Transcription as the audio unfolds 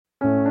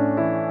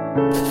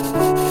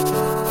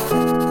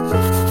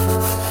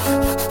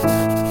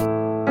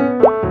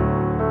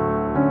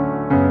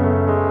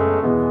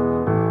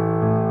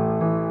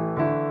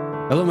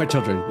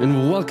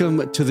and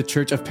welcome to the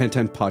Church of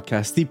Pentan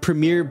Podcast, the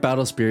premier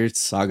Battle Spirits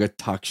Saga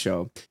talk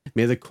show.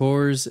 May the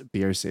cores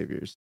be our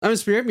saviors. I'm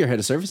Espira, your head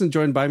of service, and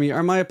joined by me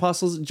are my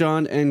apostles,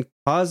 John and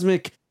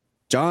Cosmic.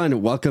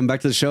 John, welcome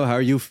back to the show. How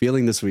are you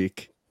feeling this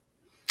week?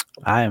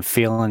 I am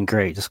feeling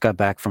great. Just got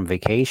back from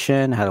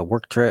vacation, had a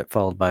work trip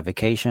followed by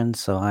vacation,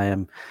 so I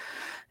am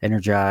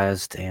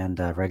energized and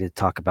ready to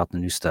talk about the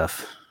new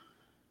stuff.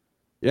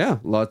 Yeah,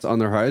 lots on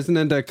the horizon.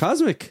 And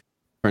Cosmic,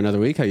 for another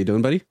week, how you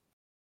doing, buddy?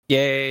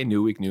 Yay,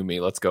 new week, new me.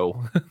 Let's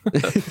go.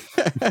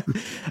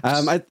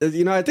 I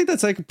think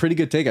that's like a pretty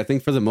good take. I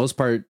think for the most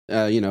part,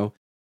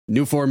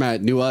 new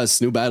format, new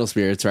us, new battle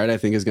spirits, right? I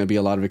think is going to be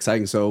a lot of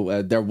exciting.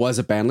 So there was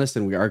a ban list,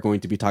 and we are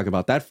going to be talking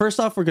about that. First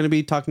off, we're going to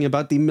be talking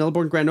about the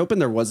Melbourne Grand Open.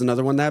 There was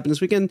another one that happened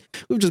this weekend.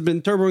 We've just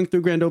been turboing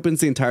through Grand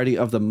Opens the entirety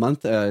of the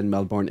month, and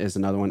Melbourne is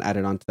another one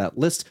added onto that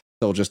list.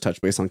 So we'll just touch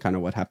base on kind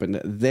of what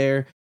happened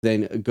there.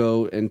 Then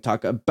go and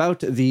talk about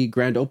the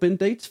Grand Open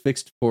dates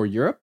fixed for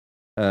Europe.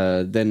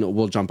 Then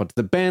we'll jump onto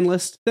the ban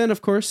list. Then,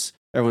 of course,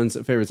 everyone's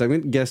favorite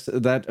segment, guess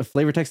that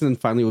flavor text, and then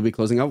finally we'll be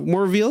closing out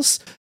more reveals.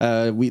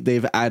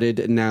 They've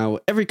added now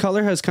every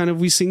color has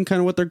we've seen kind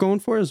of what they're going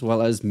for, as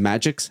well as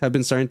magics have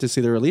been starting to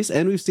see their release,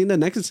 and we've seen the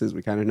nexuses.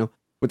 We kind of know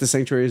what the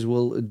sanctuaries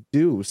will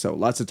do. So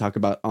lots to talk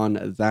about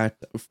on that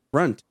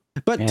front.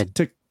 But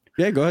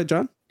go ahead,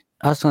 John.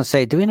 I was going to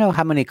say, do we know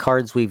how many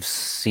cards we've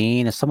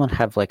seen? Does someone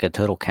have like a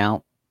total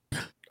count?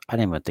 I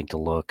didn't even think to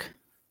look.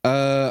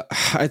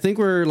 I think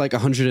we're like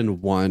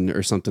 101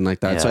 or something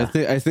like that. Yeah.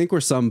 So I think we're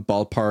some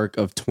ballpark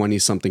of 20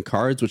 something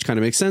cards, which kind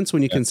of makes sense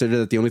when you consider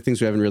that the only things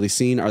we haven't really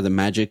seen are the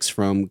magics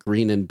from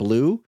green and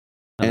blue,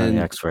 and then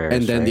the X-rares,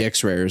 and then the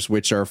X-rares,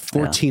 which are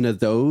 14 of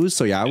those.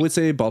 So yeah, I would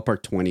say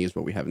ballpark 20 is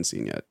what we haven't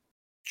seen yet.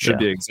 Should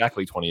be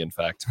exactly 20, in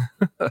fact.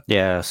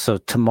 Yeah. So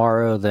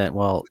tomorrow, then,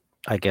 well,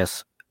 I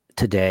guess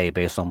today,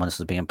 based on when this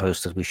is being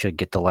posted, we should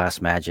get the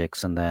last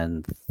magics, and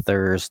then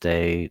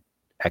Thursday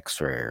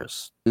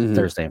X-rares.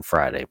 Thursday and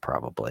Friday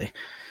probably.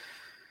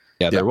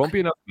 Yeah, there won't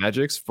be enough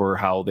magics for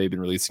how they've been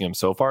releasing them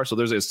so far. So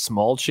there's a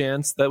small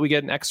chance that we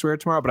get an X-rare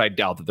tomorrow, but I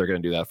doubt that they're going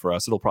to do that for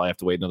us. It'll probably have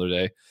to wait another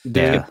day.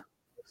 Yeah.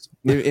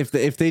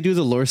 If they do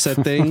the lore set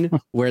thing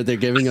where they're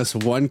giving us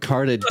one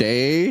card a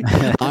day,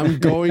 I'm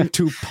going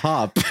to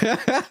pop.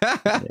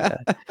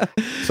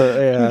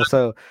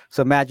 So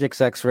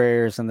Magic's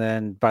X-rares, and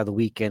then by the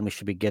weekend we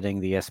should be getting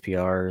the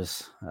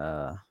SPRs.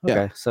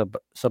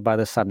 So by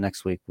this time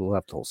next week we'll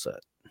have the whole set.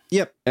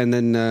 Yep. And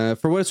then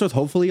for what it's worth,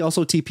 hopefully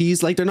also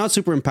TPs. Like, they're not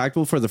super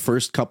impactful for the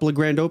first couple of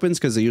Grand Opens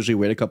because they usually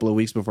wait a couple of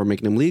weeks before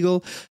making them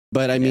legal.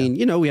 But I mean,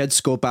 we had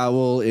Scope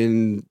Owl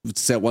in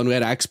set one, we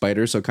had Axe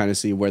Spider, so kind of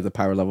see where the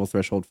power level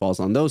threshold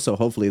falls on those. So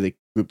hopefully they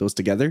group those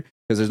together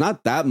because there's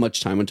not that much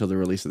time until the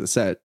release of the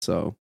set.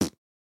 So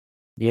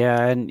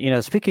yeah,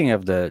 and speaking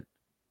of the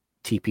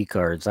TP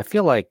cards, I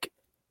feel like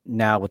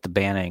now with the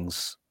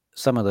bannings,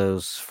 some of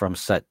those from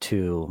set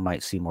 2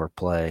 might see more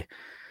play.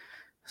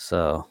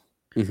 So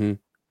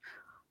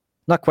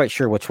not quite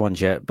sure which ones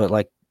yet, but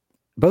like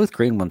both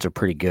green ones are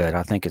pretty good.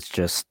 I think it's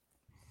just,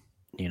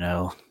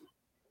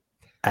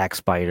 Axe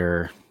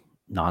Spider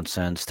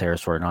nonsense,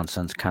 Pterosaur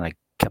nonsense kind of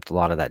kept a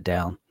lot of that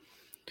down.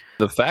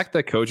 The fact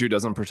that Koju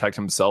doesn't protect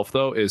himself,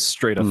 though, is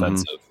straight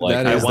offensive. Like,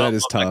 that is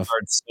tough. That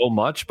card so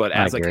much, but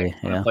as I keep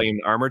playing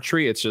Armor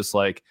Tree, it's just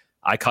like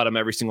I caught him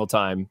every single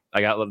time.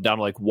 I got down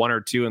to like 1 or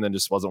 2 and then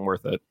just wasn't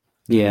worth it.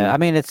 Yeah, I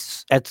mean,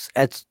 it's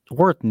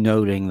worth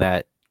noting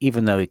that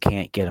even though he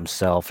can't get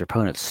himself, your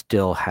opponent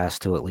still has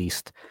to at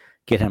least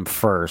get him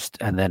first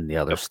and then the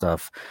other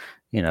stuff.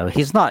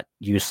 He's not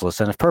useless.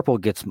 And if purple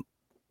gets,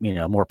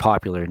 more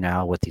popular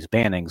now with these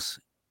bannings,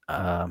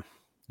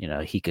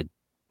 he could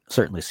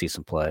certainly see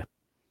some play.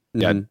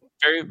 Yeah,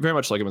 very, very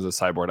much like him as a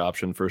sideboard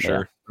option for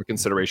sure, for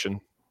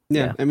consideration.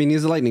 Yeah, I mean,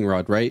 he's a lightning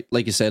rod, right?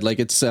 Like you said, like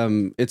it's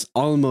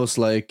almost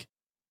like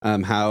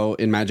how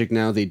in Magic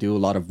now they do a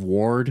lot of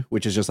ward,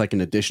 which is just like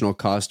an additional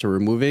cost to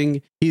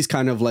removing. He's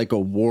kind of like a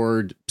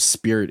ward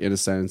spirit in a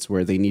sense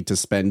where they need to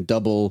spend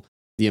double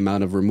the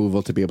amount of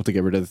removal to be able to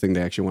get rid of the thing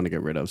they actually want to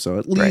get rid of. So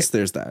at least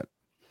there's that.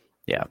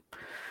 Yeah.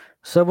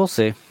 So we'll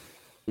see.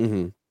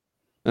 With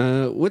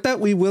that,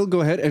 we will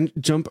go ahead and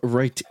jump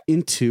right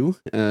into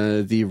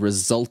the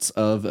results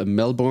of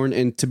Melbourne.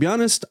 And to be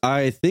honest,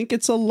 I think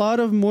it's a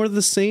lot of more of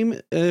the same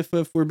if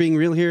we're being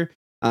real here.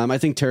 I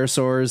think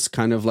Pterosaur's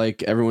kind of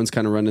like everyone's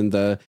kind of running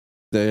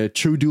the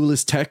true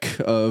duelist tech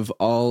of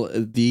all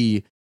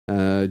the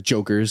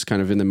jokers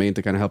kind of in the main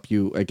to kind of help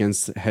you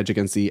hedge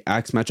against the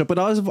Axe matchup. But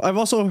I've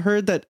also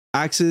heard that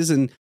Axes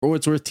and for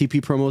what's worth TP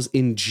promos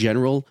in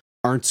general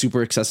aren't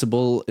super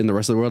accessible in the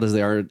rest of the world as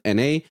they are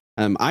NA.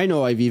 I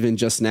know I've even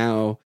just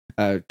now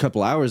a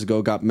couple hours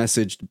ago got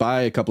messaged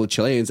by a couple of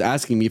Chileans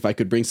asking me if I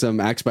could bring some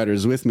Axe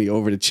Spiders with me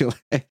over to Chile.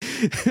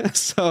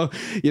 So,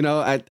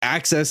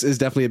 access is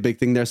definitely a big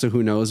thing there. So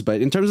who knows?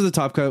 But in terms of the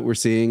top cut, we're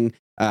seeing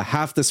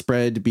half the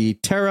spread be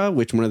Terra,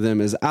 which one of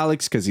them is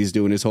Alex, because he's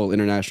doing his whole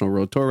international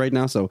road tour right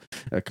now. So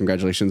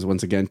congratulations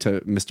once again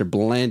to Mr.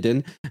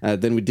 Blandon.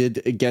 Then we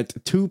did get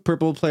 2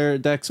 purple player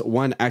decks,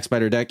 1 Axe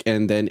Spider deck,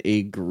 and then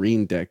a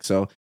green deck.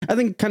 So I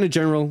think kind of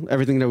general,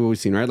 everything that we've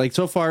seen, right? Like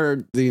so far,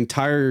 the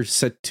entire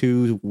set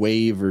 2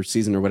 wave or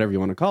season or whatever you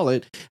want to call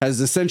it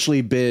has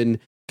essentially been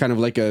kind of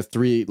like a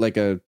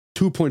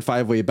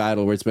 2.5 way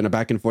battle where it's been a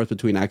back and forth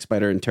between Axe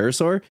Spider and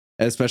Pterosaur,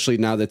 especially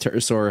now that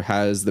Pterosaur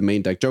has the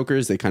main deck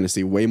Jokers. They kind of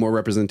see way more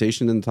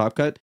representation in the top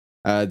cut.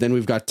 Then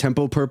we've got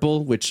Tempo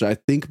Purple, which I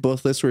think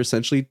both lists were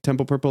essentially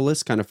Tempo Purple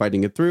lists, kind of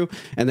fighting it through.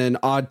 And then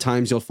odd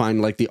times you'll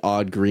find like the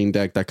odd green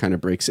deck that kind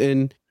of breaks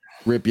in.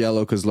 Rip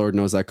Yellow, because Lord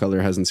knows that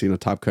color hasn't seen a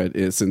top cut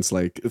since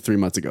like 3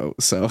 months ago.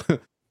 So,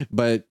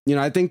 but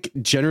I think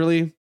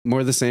generally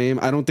more the same.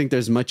 I don't think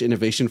there's much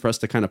innovation for us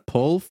to kind of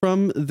pull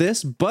from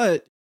this,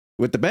 but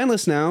with the ban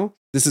list now,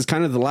 this is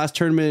kind of the last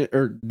tournament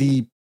or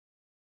the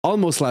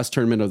almost last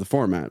tournament of the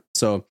format.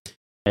 So,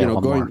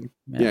 going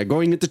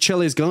into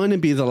Chile is going to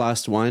be the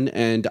last one.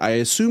 And I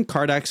assume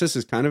card access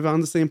is kind of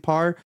on the same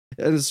par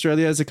as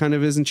Australia as it kind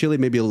of is in Chile,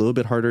 maybe a little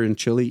bit harder in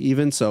Chile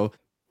even. So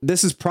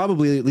this is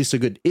probably at least a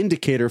good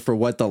indicator for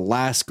what the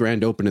last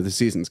grand open of the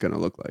season is going to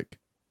look like.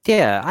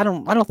 Yeah, I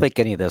don't think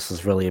any of this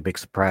is really a big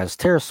surprise.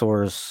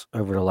 Pterosaurs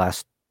over the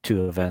last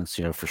 2 events,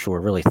 for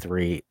sure, really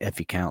 3 if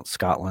you count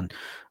Scotland.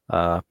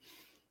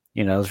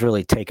 It's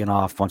really taken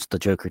off once the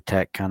Joker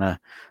tech kind of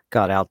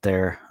got out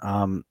there.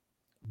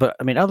 But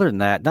I mean, other than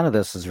that, none of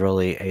this is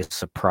really a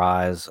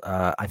surprise.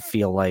 I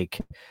feel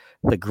like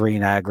the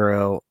green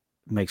aggro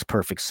makes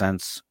perfect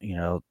sense.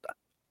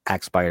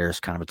 Axe Spider is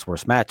kind of its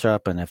worst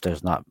matchup, and if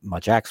there's not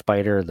much Axe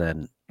Spider,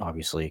 then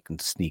obviously it can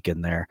sneak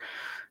in there.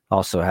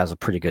 Also has a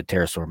pretty good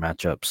Pterosaur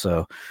matchup,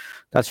 so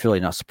that's really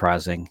not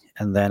surprising.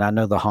 And then I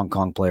know the Hong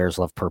Kong players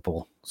love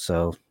purple,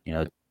 so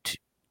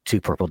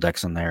 2 purple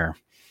decks in there.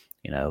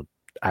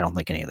 I don't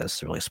think any of this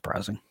is really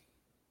surprising.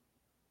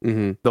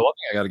 Mm-hmm. The one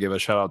thing I got to give a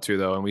shout out to,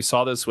 though, and we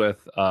saw this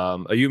with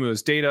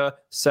Ayumu's data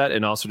set,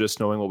 and also just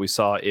knowing what we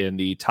saw in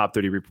the top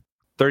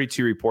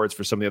 32 reports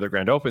for some of the other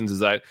Grand Opens, is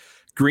that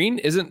green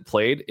isn't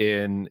played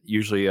in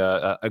usually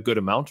a good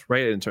amount,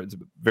 right? In terms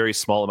of a very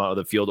small amount of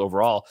the field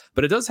overall,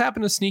 but it does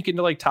happen to sneak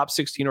into like top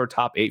 16 or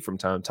top 8 from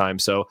time to time.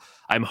 So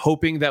I'm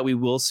hoping that we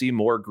will see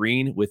more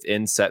green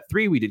within set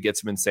 3. We did get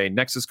some insane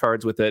Nexus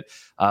cards with it.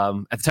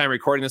 At the time of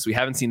recording this, we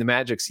haven't seen the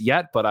Magics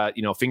yet, but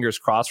fingers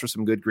crossed for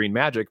some good green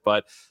Magic.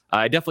 But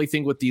I definitely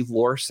think with the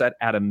lore set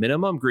at a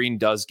minimum, green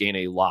does gain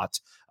a lot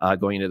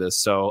going into this.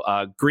 So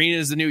green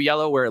is the new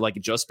yellow, where like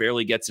it just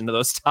barely gets into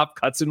those top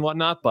cuts and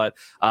whatnot. But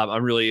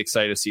I'm really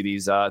excited to see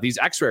these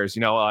X rares,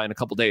 in a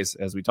couple days,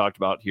 as we talked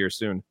about here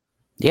soon.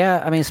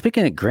 Yeah, I mean,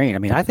 speaking of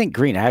green, I think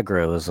green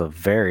aggro is a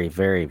very,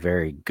 very,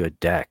 very good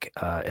deck.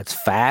 It's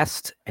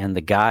fast, and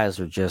the guys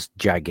are just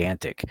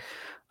gigantic.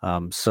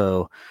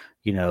 So,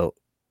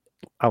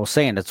 I was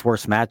saying its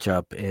worst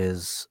matchup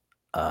is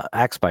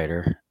Axe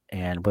Spider,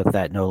 and with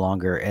that no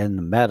longer in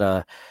the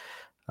meta,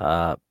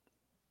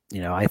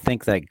 I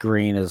think that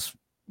green is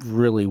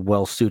really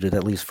well suited,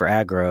 at least for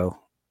aggro,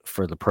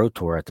 for the Pro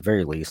Tour at the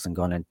very least, and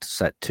going into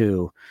set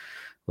 2,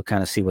 we'll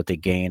kind of see what they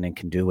gain and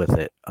can do with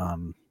it.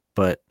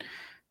 But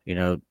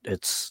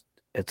it's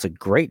a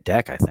great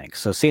deck, I think.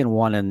 So seeing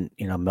one in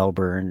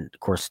Melbourne, of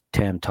course,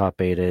 Tim top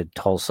 8'd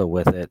Tulsa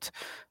with it.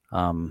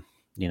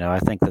 I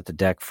think that the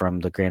deck from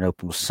the Grand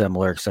Open was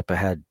similar, except it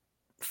had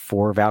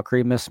 4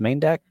 Valkyrie Mist main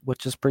deck,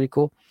 which is pretty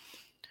cool.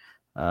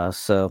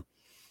 It's a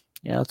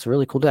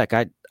really cool deck.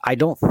 I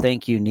don't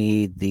think you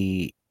need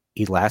the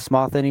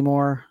Elasmoth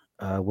anymore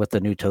with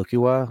the new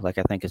Tokiwa. Like,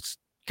 I think it's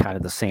kind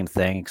of the same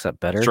thing except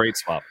better. Straight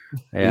swap.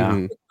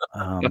 Yeah.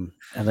 Mm-hmm.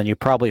 And then you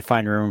probably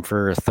find room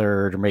for a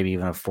 3rd or maybe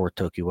even a 4th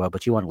Tokiwa,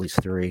 but you want at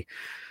least 3.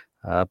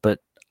 But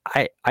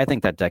I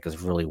think that deck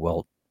is really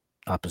well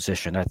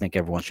positioned. I think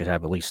everyone should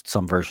have at least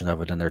some version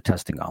of it in their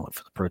testing gauntlet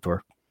for the Pro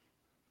Tour.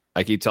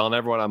 I keep telling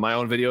everyone on my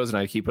own videos, and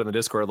I keep it in the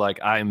Discord, like,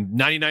 I'm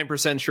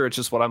 99% sure it's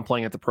just what I'm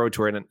playing at the Pro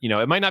Tour. And,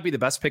 it might not be the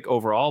best pick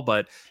overall,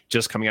 but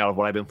just coming out of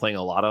what I've been playing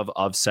a lot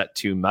of set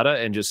 2 meta,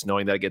 and just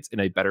knowing that it gets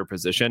in a better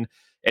position,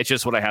 it's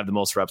just what I have the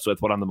most reps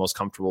with, what I'm the most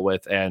comfortable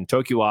with. And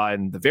Tokiwa,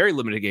 and the very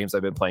limited games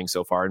I've been playing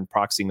so far and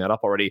proxying that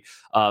up already,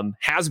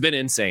 has been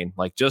insane.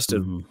 Like, just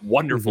a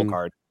wonderful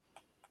card.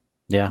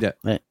 Yeah.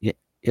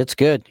 It's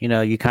good.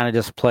 You kind of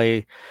just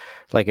play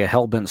like a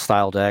Hellbent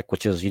style deck,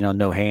 which is,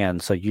 no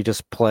hand. So you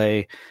just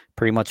play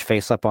pretty much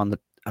face up on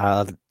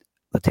the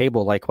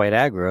table like white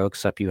aggro,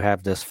 except you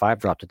have this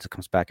 5-drop that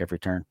comes back every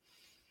turn.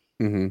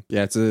 Mm-hmm.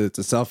 Yeah, it's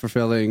a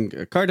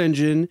self-fulfilling card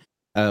engine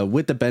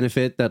with the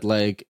benefit that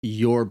like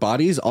your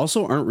bodies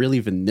also aren't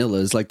really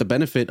vanillas. Like the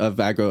benefit of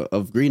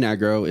green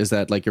aggro is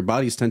that like your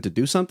bodies tend to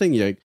do something.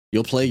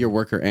 You'll play your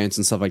worker ants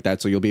and stuff like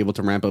that, so you'll be able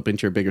to ramp up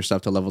into your bigger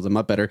stuff to level them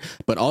up better.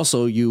 But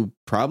also, you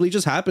probably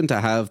just happen to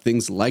have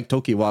things like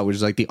Tokiwa, which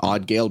is like the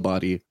odd Gale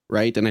body,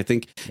 right? And I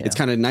think it's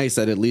kind of nice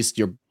that at least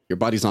your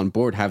bodies on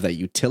board have that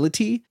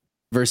utility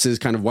versus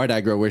kind of white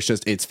aggro, where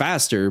it's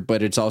faster,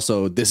 but it's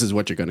also this is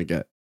what you're going to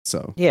get.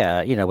 So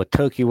with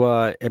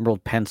Tokiwa,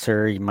 Emerald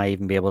Pencer, you might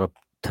even be able to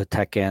to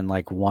tech in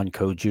like one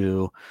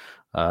Koju,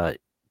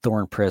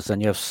 Thorn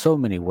Prison. You have so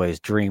many ways.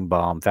 Dream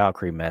Bomb,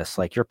 Valkyrie Mist.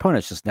 Like your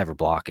opponent's just never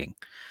blocking.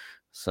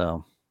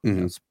 So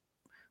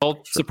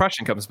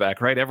suppression comes back,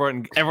 right?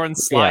 Everyone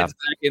slides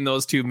back in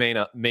those two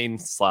main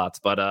slots,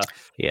 but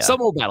some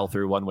will battle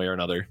through one way or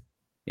another.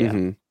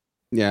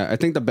 Yeah, I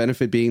think the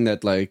benefit being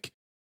that like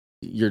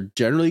you're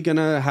generally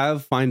gonna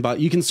have fine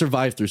you can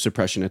survive through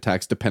suppression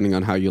attacks depending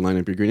on how you line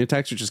up your green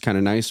attacks, which is kind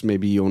of nice.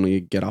 Maybe you only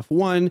get off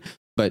one.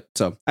 But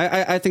so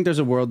I think there's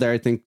a world there. I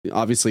think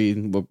obviously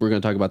we're going to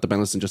talk about the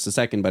ban list in just a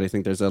second, but I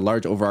think there's a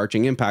large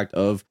overarching impact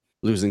of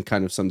losing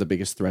kind of some of the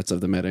biggest threats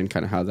of the meta and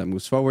kind of how that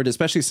moves forward,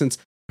 especially since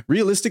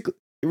realistically,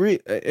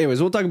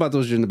 anyways, we'll talk about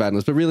those during the ban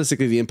list, but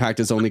realistically the impact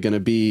is only going to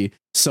be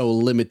so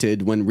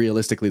limited when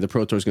realistically the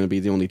Pro Tour is going to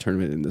be the only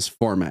tournament in this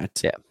format.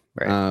 Yeah.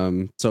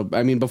 Right. So,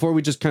 I mean, before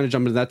we just kind of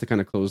jump into that to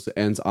kind of close the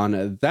ends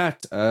on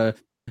that,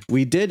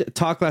 we did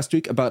talk last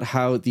week about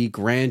how the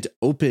Grand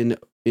Open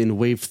in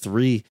Wave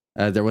 3,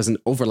 there was an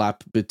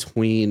overlap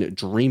between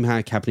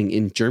DreamHack happening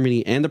in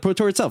Germany and the Pro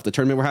Tour itself. The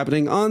tournament were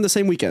happening on the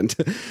same weekend.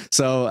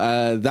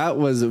 So that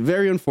was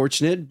very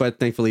unfortunate, but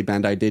thankfully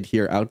Bandai did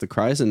hear out the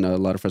cries and a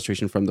lot of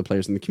frustration from the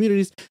players in the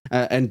communities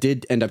and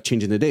did end up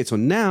changing the date. So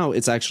now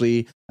it's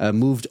actually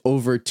moved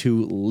over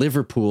to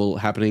Liverpool,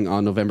 happening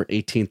on November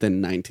 18th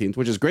and 19th,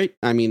 which is great.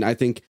 I mean, I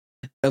think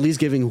at least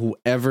giving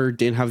whoever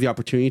didn't have the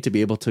opportunity to be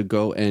able to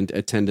go and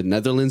attend the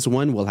Netherlands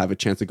one will have a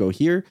chance to go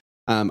here.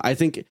 I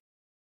think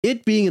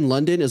it being in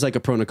London is like a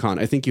pro and a con.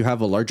 I think you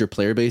have a larger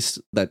player base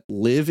that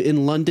live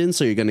in London,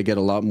 so you're going to get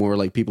a lot more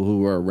like people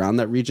who are around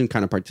that region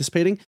kind of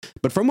participating.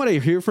 But from what I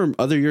hear from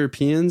other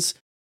Europeans,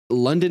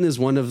 England is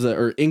one of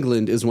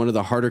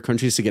the harder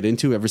countries to get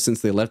into ever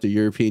since they left the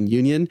European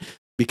Union,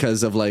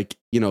 because of like,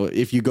 you know,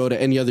 if you go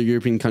to any other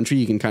European country,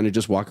 you can kind of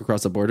just walk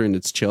across the border and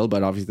it's chill.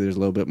 But obviously there's a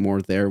little bit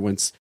more there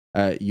once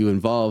you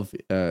involve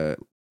the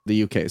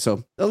UK.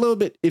 So a little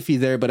bit iffy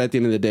there. But at the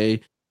end of the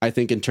day, I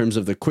think in terms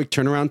of the quick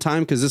turnaround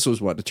time, because this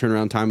was a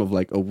turnaround time of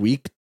like a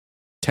week,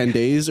 10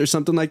 days or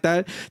something like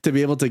that, to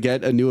be able to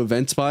get a new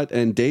event spot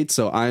and date.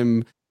 So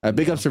I'm a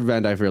big ups for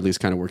Bandai for at least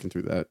kind of working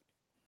through that.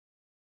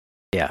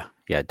 Yeah,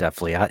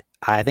 definitely.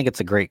 I think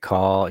it's a great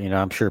call. You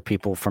know, I'm sure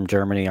people from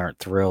Germany aren't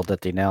thrilled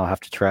that they now have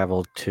to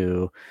travel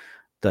to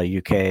the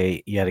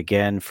UK yet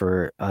again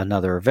for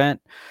another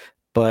event,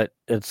 but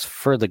it's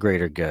for the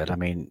greater good. I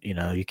mean, you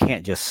know, you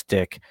can't just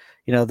stick,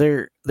 you know,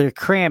 they're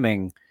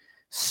cramming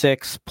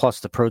 6 plus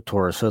the Pro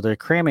Tour. So they're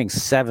cramming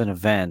 7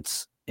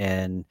 events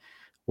in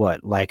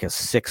like a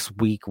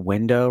 6-week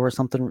window or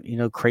something, you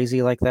know,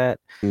 crazy like that.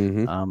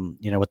 Mm-hmm.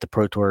 You know, with the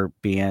Pro Tour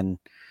being,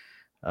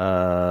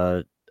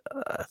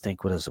 I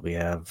think, what is it? We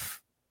have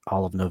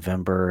all of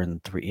November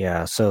and 3.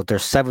 Yeah. So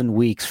there's 7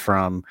 weeks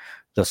from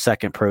the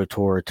second Pro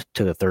Tour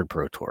to the third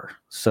Pro Tour.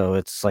 So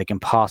it's like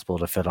impossible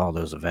to fit all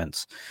those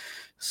events.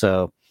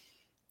 So,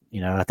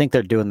 you know, I think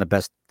they're doing the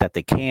best that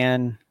they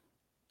can.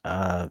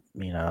 You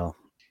know,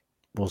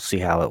 we'll see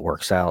how it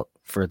works out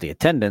for the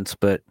attendance,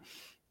 but,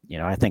 you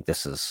know, I think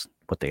this is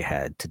what they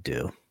had to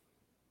do.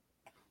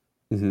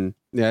 Mm-hmm.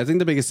 Yeah, I think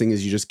the biggest thing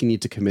is you just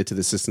need to commit to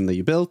the system that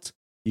you built.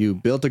 You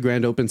built a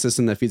Grand Open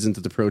system that feeds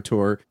into the Pro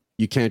Tour.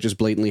 You can't just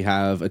blatantly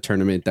have a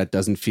tournament that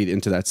doesn't feed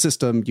into that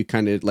system. You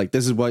kind of like,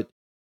 this is what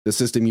the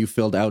system you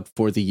filled out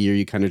for the year.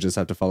 You kind of just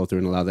have to follow through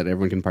and allow that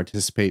everyone can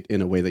participate in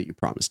a way that you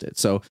promised it.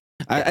 So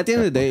at the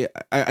end of the day,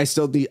 I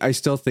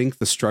still think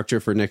the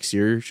structure for next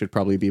year should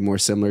probably be more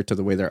similar to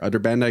the way their other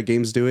Bandai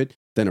games do it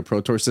than a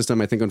Pro Tour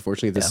system. I think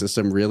unfortunately the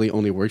system really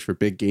only works for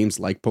big games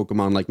like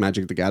Pokemon, like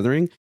Magic the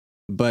Gathering.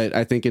 But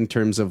I think in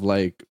terms of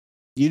like,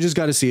 you just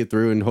got to see it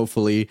through, and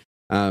hopefully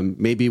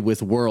maybe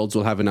with Worlds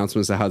we'll have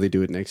announcements of how they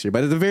do it next year.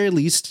 But at the very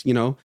least, you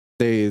know,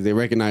 they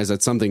recognize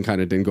that something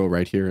kind of didn't go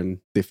right here and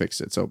they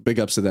fixed it. So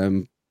big ups to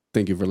them.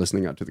 Thank you for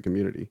listening out to the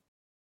community.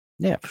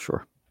 Yeah, for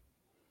sure.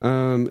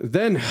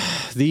 Then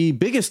the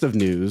biggest of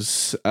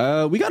news,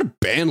 we got a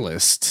ban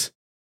list.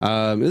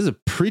 This is a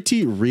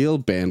pretty real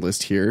ban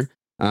list here.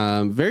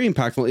 Very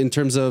impactful in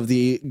terms of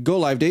the go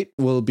live date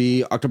will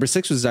be October 6th,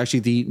 which is actually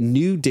the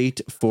new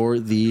date for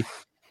the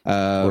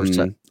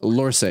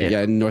lore set,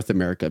 in North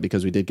America,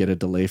 because we did get a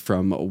delay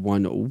from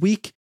 1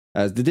 week.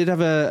 They did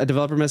have a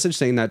developer message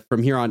saying that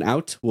from here on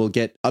out, we'll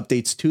get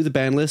updates to the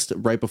ban list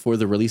right before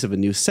the release of a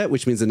new set,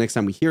 which means the next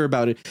time we hear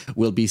about it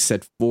will be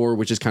set 4,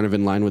 which is kind of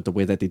in line with the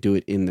way that they do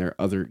it in their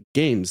other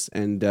games.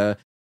 And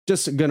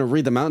just going to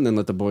read them out and then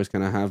let the boys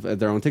kind of have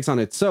their own takes on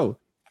it. So,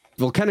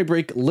 Volcanic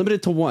Break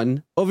limited to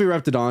 1,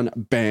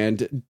 Oviraptidon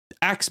banned,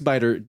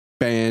 Axebiter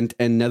banned,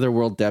 and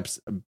Netherworld Depths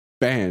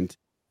banned.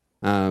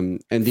 And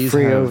these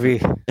free have...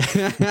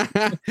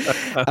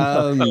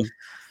 OV.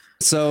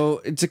 So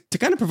to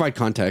kind of provide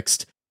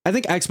context, I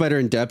think Axebiter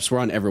and Depths were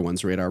on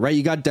everyone's radar, right?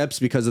 You got Depths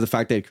because of the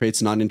fact that it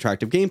creates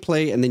non-interactive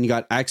gameplay, and then you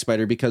got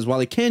Axebiter because while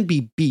it can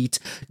be beat,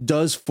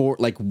 does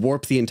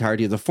warp the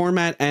entirety of the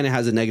format, and it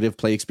has a negative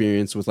play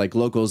experience with like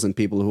locals and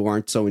people who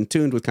aren't so in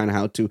tune with kind of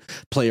how to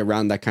play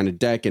around that kind of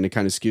deck, and it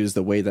kind of skews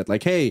the way that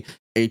like, hey,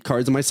 8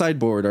 cards in my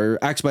sideboard, or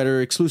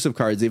Axbiter exclusive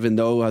cards, even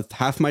though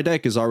half my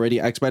deck is already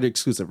Axbiter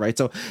exclusive, right?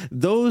 So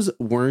those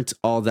weren't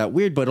all that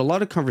weird, but a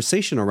lot of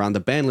conversation around the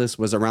ban list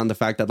was around the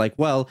fact that, like,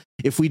 well,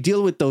 if we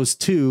deal with those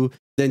two,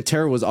 then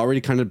Terra was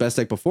already kind of the best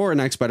deck before,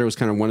 and Axbiter was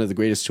kind of one of the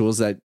greatest tools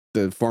that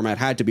the format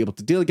had to be able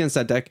to deal against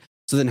that deck.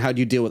 So then how do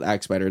you deal with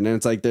Axbiter? And then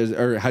it's like,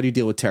 or how do you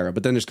deal with Terra?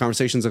 But then there's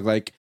conversations of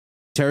like,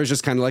 Terra is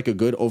just kind of like a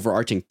good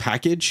overarching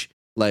package.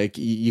 Like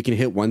you can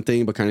hit one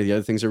thing, but kind of the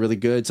other things are really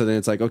good. So then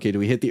it's like, okay, do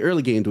we hit the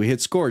early game? Do we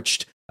hit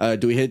Scorched?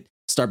 Do we hit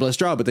Starblessed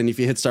Draw? But then if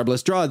you hit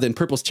Starblessed Draw, then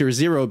Purple's tier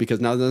 0 because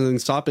now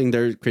nothing's stopping.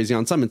 They're crazy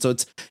on summon. So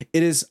it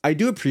is. I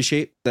do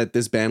appreciate that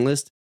this ban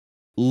list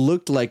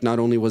looked like not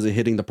only was it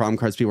hitting the problem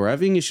cards people were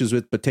having issues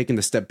with, but taking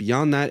the step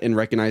beyond that and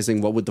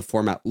recognizing what would the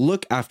format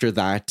look after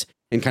that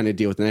and kind of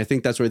deal with it. And I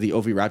think that's where the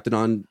OV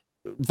Raptidon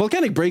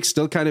Volcanic Break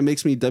still kind of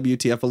makes me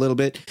WTF a little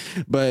bit,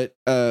 but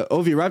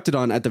OV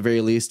Raptidon at the very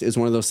least is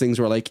one of those things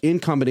where, like, in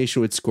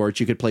combination with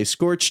Scorch, you could play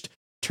Scorched,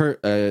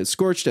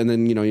 and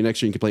then, you know, your next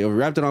turn you can play OV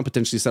Raptidon,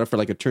 potentially set up for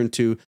like a turn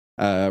 2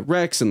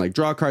 Rex and like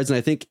draw cards. And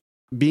I think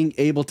being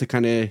able to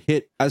kind of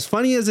hit, as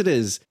funny as it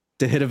is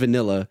to hit a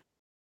vanilla,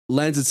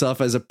 lands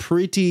itself as a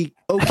pretty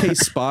okay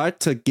spot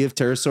to give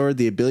Pterosaur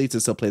the ability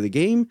to still play the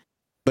game,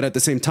 but at the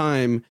same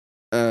time,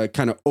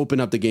 kind of open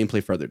up the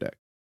gameplay for other deck.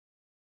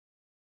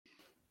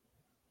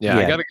 Yeah,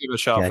 I gotta give a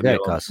shout out for the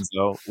Cos.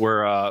 So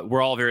we're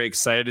all very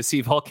excited to see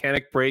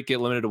Volcanic Break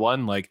get limited to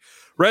 1. Like,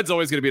 Red's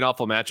always going to be an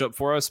awful matchup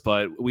for us,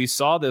 but we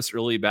saw this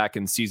early back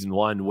in season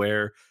 1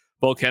 where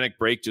Volcanic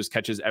Break just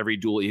catches every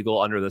dual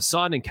eagle under the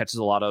sun and catches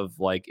a lot of,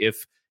 like,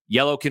 if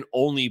Yellow can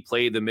only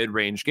play the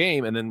mid-range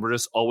game, and then we're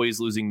just always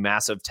losing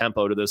massive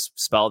tempo to this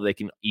spell that they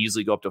can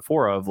easily go up to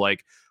 4 of.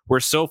 Like,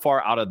 we're so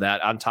far out of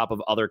that on top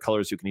of other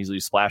colors who can easily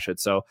splash it.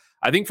 So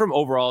I think from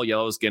overall,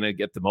 Yellow is going to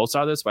get the most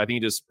out of this, but I think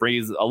it just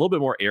brings a little bit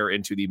more air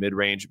into the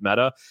mid-range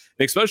meta,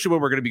 especially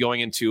when we're going to be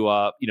going into,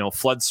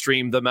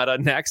 Floodstream, the meta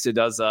next. It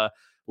does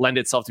lend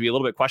itself to be a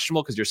little bit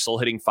questionable because you're still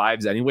hitting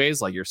 5s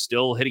anyways. Like, you're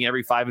still hitting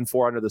every 5 and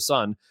 4 under the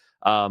sun.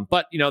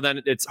 But,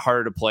 then it's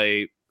harder to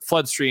play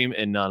Floodstream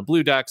and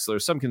non-blue decks, so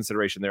there's some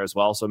consideration there as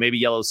well. So maybe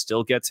Yellow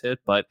still gets hit,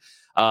 but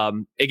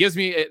it gives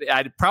me,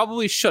 I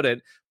probably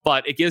shouldn't,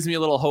 but it gives me a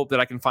little hope that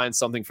I can find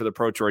something for the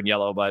Pro Tour in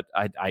Yellow, but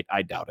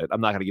I doubt it. I'm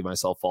not going to give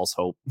myself false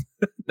hope.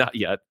 Not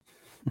yet.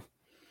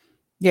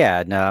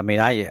 Yeah, no, I mean,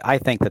 I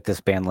think that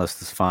this ban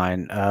list is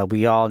fine.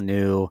 We all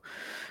knew,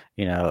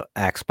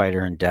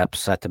 Axbiter and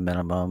Depths at the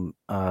minimum.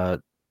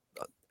 The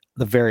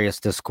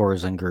various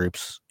discords and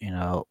groups,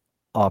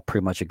 all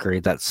pretty much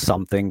agreed that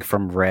something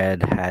from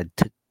Red had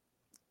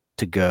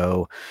to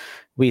go.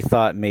 We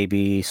thought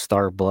maybe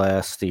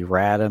Starblessed,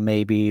 Errata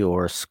maybe,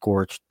 or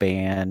Scorched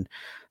ban,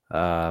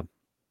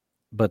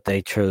 but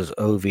they chose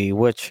OV,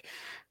 which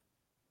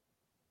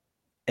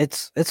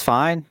it's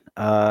fine.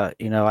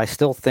 I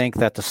still think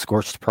that the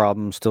Scorched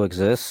problem still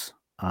exists,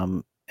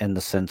 in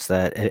the sense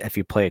that if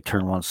you play a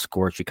turn 1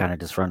 Scorch, you kind of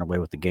just run away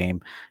with the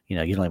game. You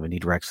don't even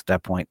need Rex at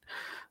that point.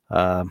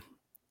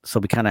 So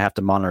we kind of have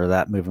to monitor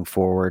that moving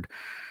forward.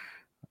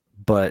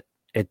 But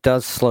it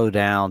does slow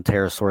down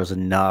Pterosaurs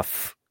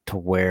enough to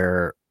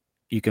where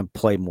you can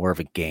play more of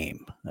a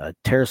game.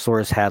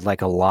 Pterosaurs had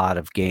like a lot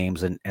of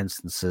games and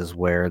instances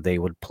where they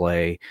would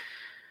play,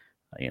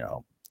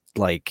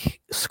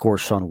 like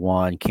Scorch on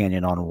 1,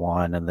 Canyon on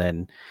 1, and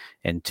then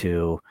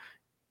into,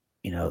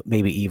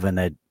 maybe even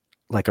a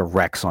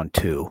Rex on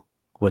 2,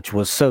 which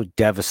was so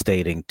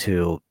devastating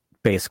to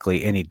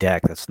basically any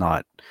deck that's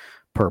not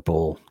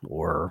purple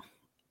or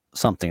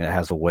something that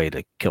has a way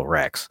to kill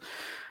Rex,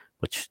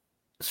 which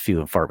is few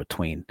and far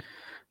between.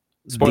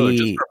 Spoiler,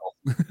 just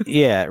purple.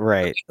 Yeah,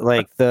 right.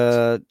 Like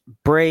the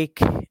break,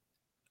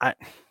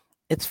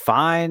 it's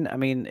fine. I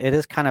mean, it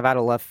is kind of out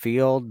of left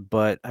field,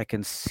 but I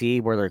can see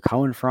where they're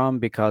coming from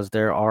because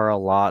there are a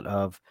lot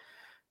of,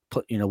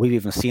 we've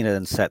even seen it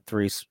in set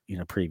 3,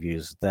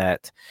 previews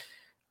that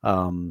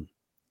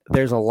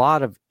there's a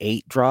lot of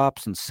 8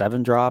 drops and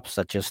 7 drops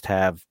that just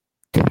have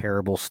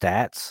terrible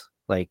stats.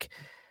 Like,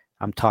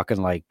 I'm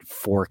talking like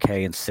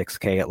 4K and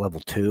 6K at level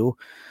 2,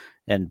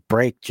 and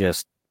break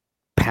just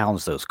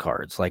pounds those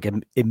cards. Like,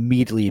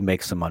 immediately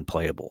makes them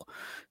unplayable.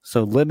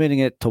 So limiting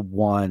it to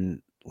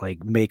 1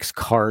 like makes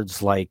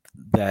cards like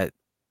that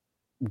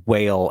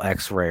whale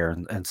X-Rare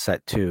and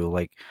set 2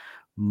 like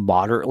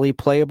moderately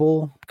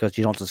playable because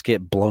you don't just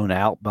get blown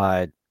out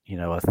by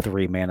a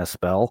 3 mana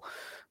spell.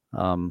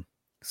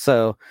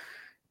 So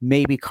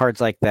maybe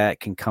cards like that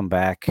can come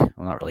back. Well,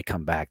 not really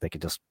come back. They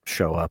can just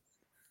show up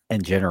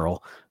in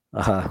general.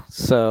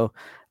 So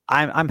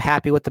I'm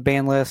happy with the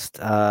ban list.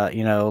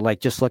 Like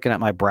just looking at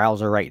my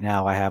browser right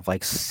now, I have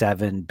like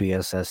 7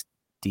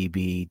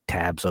 BSSDB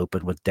tabs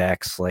open with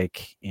decks.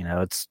 Like,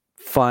 it's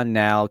fun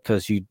now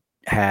because you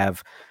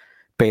have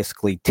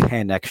basically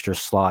 10 extra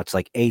slots,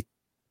 like 8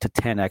 to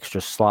 10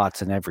 extra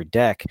slots in every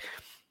deck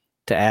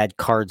to add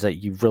cards that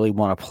you really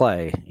want to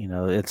play.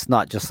 It's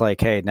not just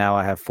like, hey, now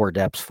I have 4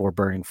 Depths, 4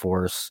 Burning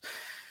Force,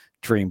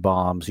 Dream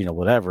Bombs,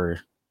 whatever.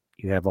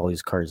 You have all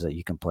these cards that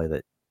you can play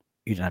that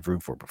you didn't have room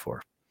for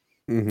before.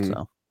 Mm-hmm.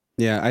 So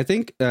Yeah, I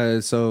think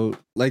so.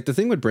 Like the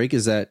thing with break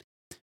is that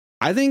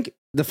I think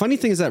the funny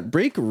thing is that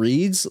break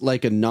reads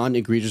like a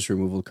non-egregious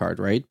removal card,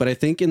 right? But I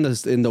think in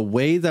the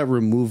way that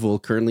removal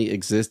currently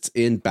exists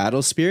in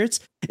Battle Spirits,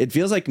 it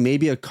feels like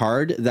maybe a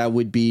card that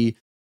would be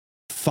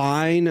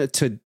fine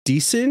to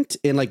decent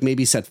in like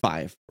maybe set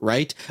 5,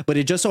 right? But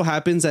it just so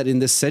happens that in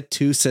this set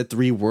 2, set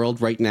 3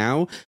 world right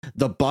now,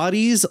 the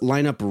bodies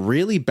line up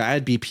really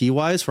bad BP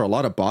wise for a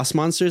lot of boss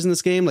monsters in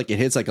this game. Like it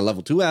hits like a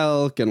level 2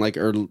 elk and like,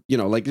 or you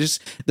know, like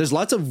just there's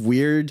lots of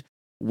weird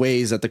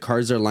ways that the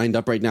cards are lined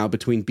up right now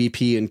between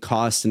BP and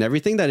cost and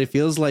everything, that it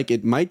feels like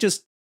it might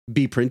just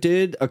be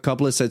printed a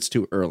couple of sets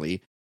too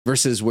early,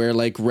 versus where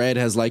like red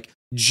has like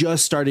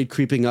just started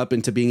creeping up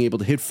into being able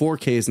to hit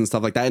 4Ks and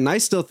stuff like that. And I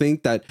still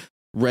think that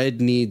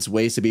red needs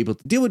ways to be able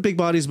to deal with big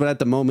bodies, but at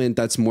the moment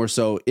that's more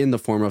so in the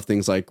form of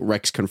things like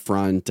Rex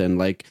Confront and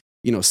like,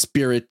 you know,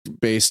 spirit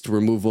based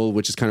removal,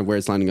 which is kind of where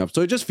it's lining up.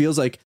 So it just feels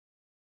like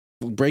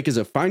break is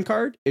a fine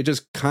card. It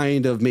just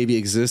kind of maybe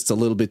exists a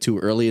little bit too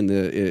early in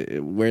the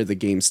where the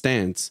game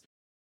stands.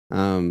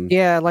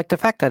 Yeah, like the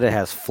fact that it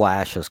has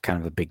flash is kind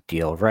of a big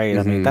deal, right?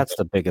 I mean, that's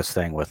the biggest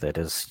thing with it,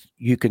 is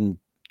you can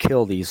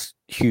kill these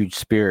huge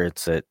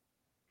spirits at,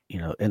 you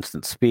know,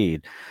 instant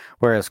speed,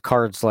 whereas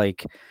cards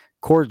like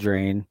Core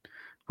Drain,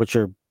 which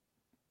are,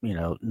 you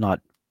know,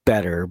 not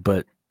better,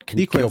 but can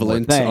the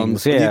equivalent, kill more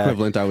things, the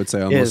equivalent, I would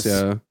say, almost,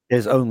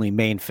 is only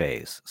main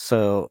phase.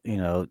 So, you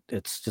know,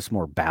 it's just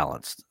more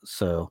balanced.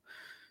 So,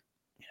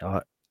 you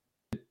know,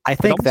 I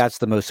think that's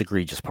the most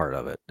egregious part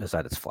of it, is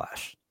that it's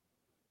flash.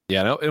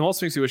 Yeah, no, it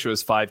almost makes you wish it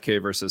was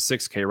 5K versus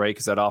 6K, right?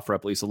 Because that offer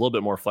up at least a little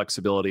bit more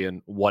flexibility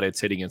in what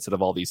it's hitting instead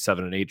of all these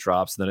 7 and 8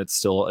 drops. And then it's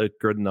still a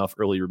good enough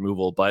early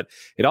removal. But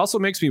it also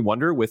makes me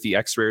wonder, with the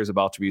X-Rares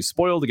about to be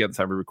spoiled again at the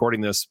time we're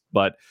recording this,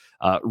 but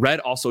red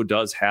also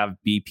does have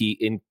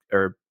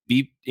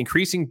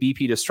increasing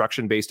BP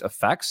destruction based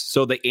effects.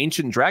 So the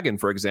Ancient Dragon,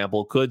 for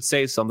example, could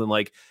say something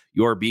like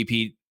your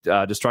BP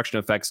destruction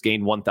effects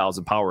gain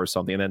 1,000 power or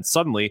something, and then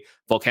suddenly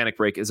Volcanic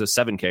Break is a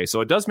 7K.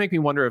 So it does make me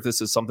wonder if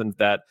this is something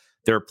that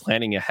they're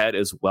planning ahead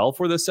as well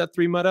for the set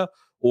 3 meta,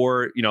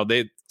 or, you know,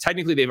 they've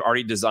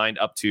already designed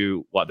up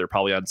to what they're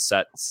probably on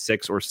set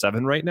 6 or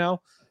 7 right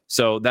now.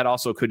 So that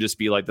also could just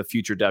be like the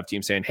future dev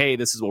team saying, hey,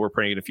 this is what we're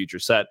printing in a future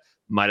set,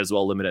 might as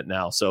well limit it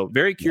now. So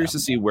very curious to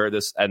see where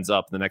this ends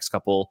up in the next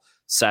couple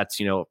sets,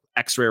 you know,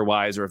 X-Rare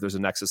wise, or if there's a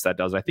Nexus that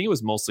does. I think it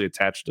was mostly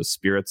attached to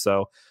Spirits,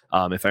 though,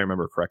 if I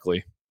remember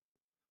correctly.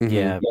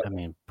 Yeah, I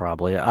mean,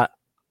 probably. I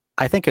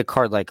think a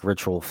card like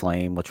Ritual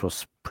Flame, which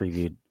was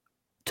previewed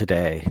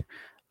today,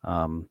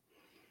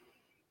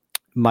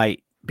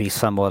 might be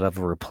somewhat of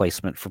a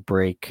replacement for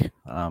break.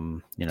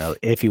 You know,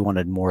 if you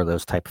wanted more of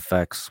those type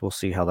effects, we'll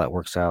see how that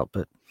works out.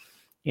 But,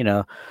 you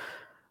know,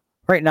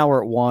 right now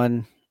we're at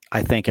 1.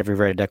 I think every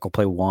red deck will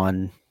play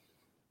 1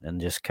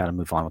 and just kind of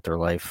move on with their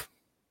life.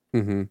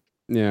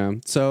 Yeah.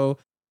 So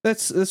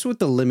that's what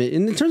the limit.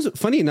 And in terms of,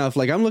 funny enough,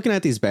 like I'm looking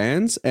at these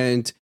bans,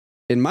 and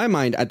in my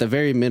mind, at the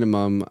very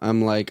minimum,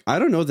 I'm like, I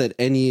don't know that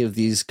any of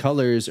these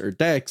colors or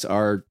decks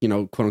are, you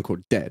know, quote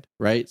unquote dead,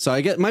 right? So I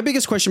get, my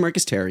biggest question mark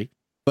is Terry,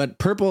 but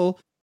purple,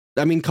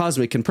 I mean,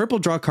 Cosmic, can purple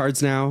draw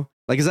cards now?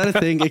 Like, is that a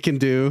thing it can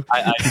do?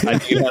 I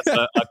think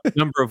that's a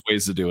number of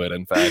ways to do it,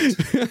 in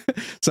fact.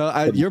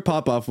 So your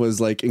pop-off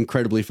was like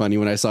incredibly funny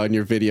when I saw in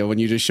your video when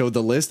you just showed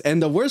the list.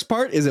 And the worst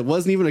part is it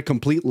wasn't even a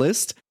complete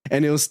list,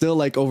 and it was still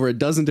like over a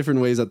dozen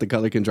different ways that the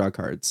color can draw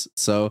cards.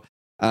 So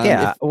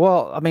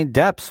well, I mean,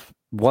 Depths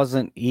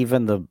wasn't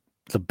even the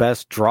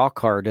best draw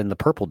card in the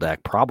purple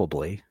deck,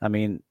 probably. I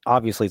mean,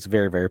 obviously it's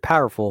very, very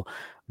powerful,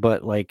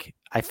 but like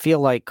I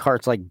feel like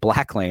cards like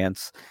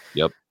Blacklands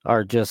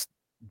are just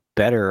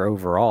better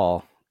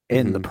overall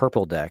in the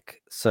purple deck.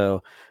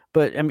 So,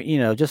 but I mean, you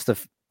know, just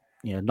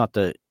not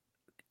to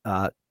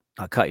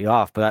cut you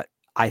off, but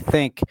I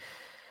think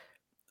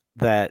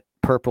that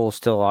purple is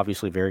still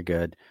obviously very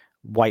good.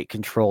 White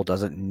control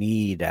doesn't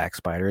need Axe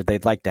Spider.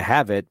 They'd like to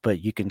have it, but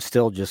you can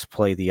still just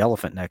play the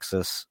Elephant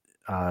Nexus,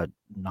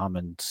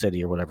 Namen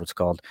City or whatever it's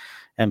called,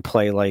 and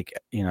play like,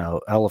 you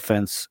know,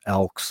 elephants,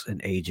 elks,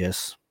 and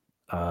Aegis,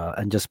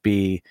 and just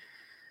be,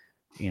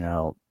 you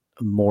know,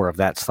 more of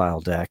that style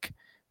deck,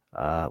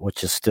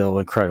 which is still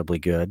incredibly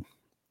good.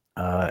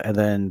 And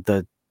then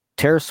the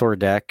Pterosaur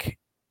deck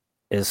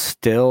is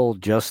still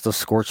just a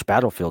Scorched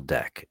Battlefield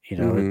deck. You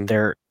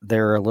know,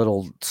 they're a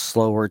little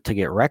slower to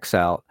get Rex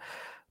out,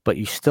 but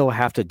you still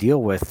have to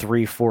deal with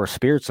 3-4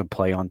 spirits in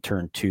play on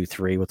turn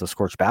 2-3 with a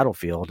Scorched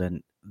Battlefield,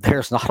 and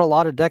there's not a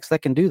lot of decks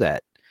that can do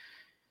that.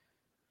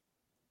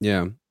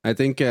 Yeah, I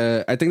think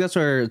that's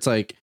where it's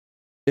like,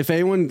 if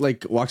anyone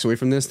like walks away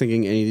from this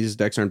thinking any of these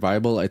decks aren't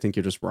viable, I think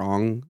you're just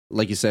wrong.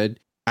 Like you said,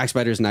 Axe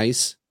Spider is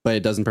nice, but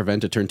it doesn't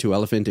prevent a turn 2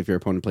 elephant if your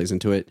opponent plays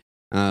into it.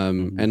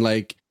 And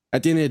like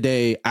at the end of the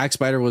day, Axe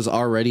Spider was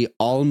already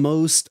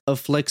almost a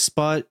flex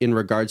spot in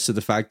regards to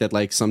the fact that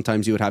like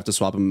sometimes you would have to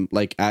swap them,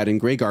 like add in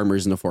Grey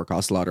Armors in the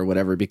 4-cost slot or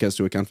whatever, because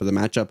to account for the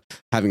matchup,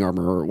 having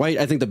armor or white.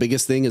 I think the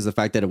biggest thing is the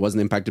fact that it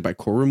wasn't impacted by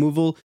core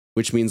removal,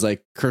 which means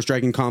like Curse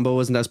Dragon combo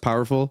wasn't as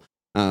powerful.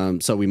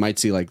 So we might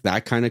see like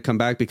that kind of come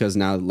back, because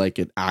now like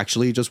it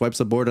actually just wipes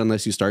the board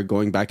unless you start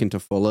going back into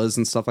Fullas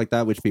and stuff like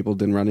that, which people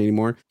didn't run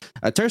anymore.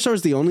 Pterosaur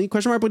is the only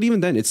question mark, but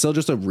even then it's still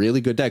just a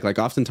really good deck. Like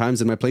oftentimes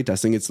in my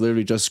playtesting, it's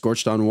literally just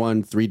Scorched on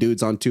 1, 3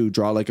 dudes on 2,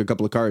 draw like a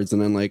couple of cards,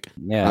 and then like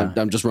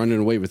I'm just running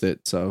away with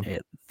it. So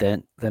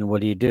then what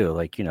do you do?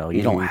 Like, you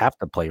don't have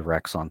to play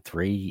Rex on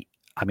 3.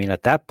 I mean,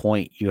 at that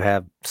point you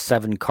have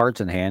 7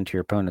 cards in hand to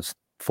your opponent's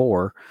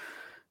 4,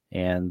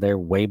 and they're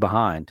way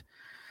behind.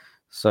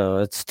 So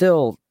it's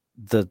still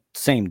the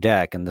same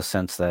deck in the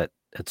sense that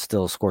it's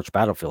still a Scorched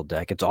Battlefield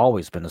deck. It's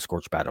always been a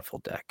Scorched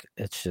Battlefield deck.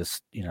 It's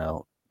just,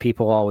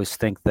 people always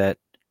think that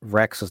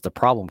Rex is the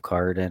problem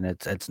card, and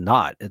it's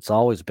not. It's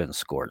always been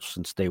Scorched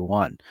since day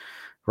one.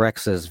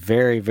 Rex is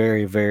very,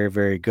 very, very,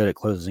 very good at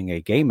closing a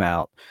game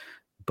out,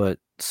 but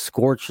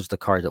Scorch is the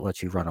card that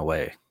lets you run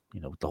away,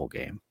 with the whole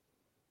game.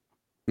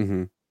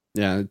 Mm-hmm.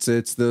 Yeah,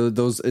 it's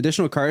those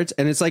additional cards,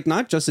 and it's like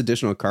not just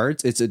additional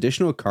cards, it's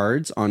additional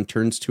cards on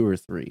turns 2 or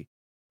 3.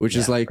 Which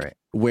is like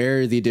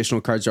where the additional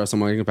cards draw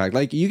some more impact.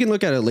 Like you can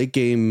look at a late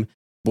game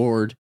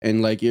board,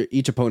 and like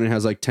each opponent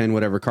has like 10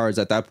 whatever cards.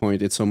 At that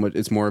point, it's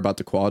more about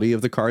the quality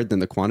of the card than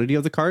the quantity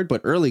of the card.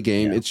 But early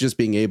game, it's just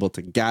being able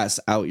to gas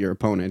out your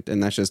opponent,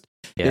 and that's just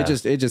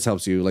it just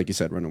helps you, like you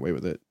said, run away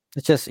with it.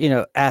 It's just,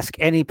 ask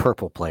any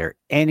purple player,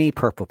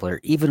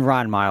 even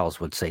Ron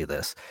Miles would say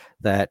this,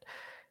 that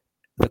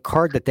the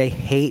card that they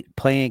hate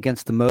playing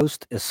against the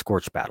most is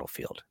Scorched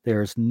Battlefield.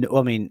 There's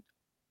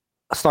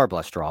a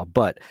Starblast draw,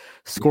 but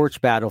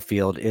Scorched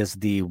Battlefield is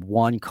the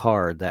one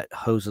card that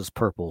hoses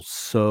purple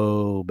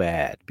so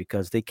bad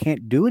because they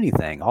can't do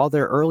anything. All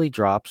their early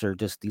drops are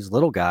just these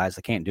little guys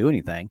that can't do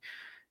anything,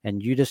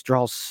 and you just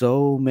draw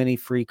so many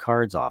free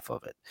cards off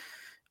of it,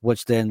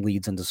 which then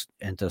leads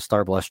into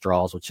Starblast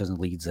draws, which then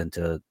leads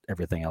into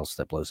everything else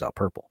that blows out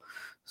purple.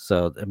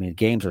 So,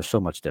 games are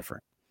so much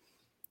different.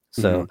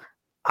 So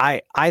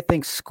I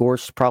think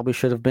Scorched probably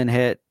should have been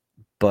hit,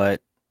 but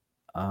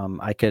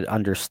I could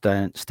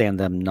understand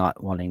them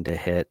not wanting to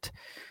hit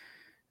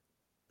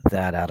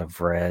that out of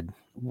red.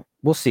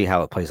 We'll see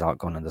how it plays out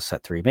going into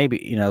set 3.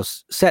 Maybe,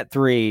 set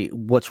 3,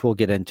 which we'll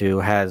get into,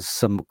 has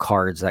some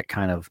cards that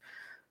kind of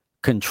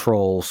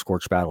control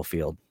Scorched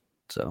Battlefield.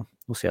 So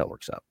we'll see how it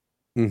works out.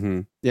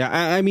 Mm-hmm. Yeah,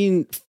 I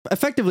mean,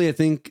 effectively, I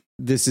think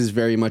this is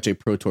very much a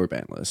Pro Tour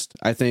ban list.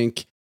 I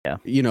think,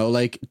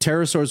 like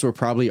Pterosaurs were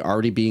probably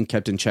already being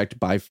kept in check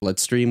by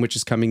Floodstream, which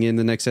is coming in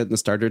the next set in the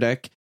starter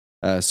deck.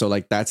 So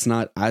like that's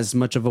not as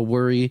much of a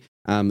worry.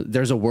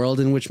 There's a world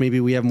in which maybe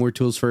we have more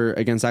tools for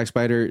against Axe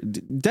Spider.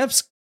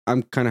 Depths,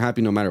 I'm kind of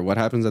happy no matter what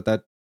happens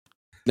that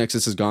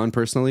Nexus is gone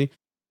personally.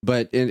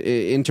 But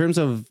in terms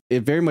of,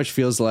 it very much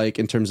feels like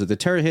in terms of the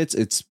Terra hits,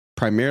 it's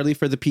primarily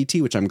for the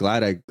PT, which I'm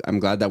glad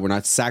that we're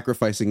not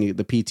sacrificing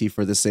the PT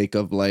for the sake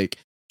of like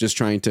just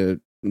trying to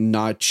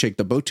not shake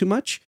the boat too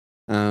much.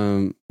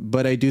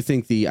 But I do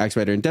think the Axe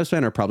Spider and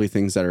Depthspan are probably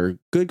things that are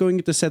good going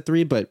into set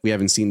 3, but we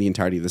haven't seen the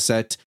entirety of the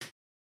set.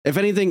 If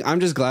anything,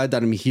 I'm just glad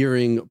that I'm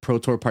hearing Pro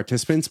Tour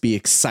participants be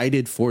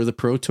excited for the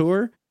Pro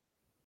Tour,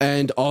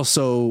 and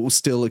also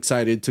still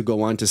excited to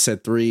go on to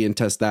set 3 and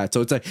test that.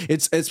 So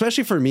it's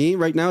especially for me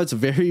right now, it's a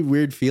very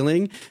weird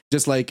feeling,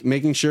 just like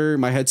making sure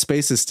my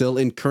headspace is still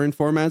in current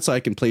format so I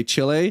can play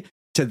Chile,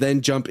 to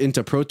then jump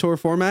into Pro Tour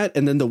format,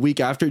 and then the week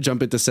after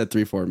jump into set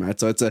 3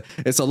 format. So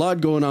it's a lot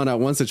going on at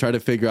once to try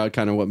to figure out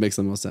kind of what makes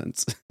the most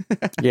sense.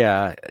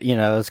 Yeah,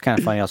 it's kind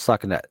of funny. I was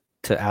talking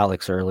to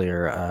Alex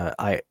earlier.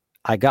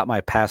 I got my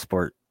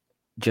passport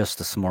just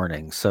this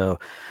morning. So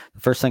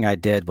the first thing I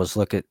did was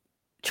look at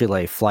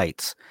Chile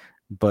flights,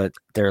 but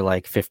they're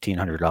like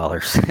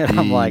 $1,500. And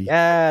I'm like,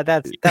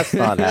 that's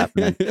not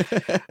happening.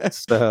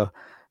 So,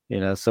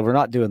 so we're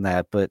not doing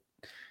that, but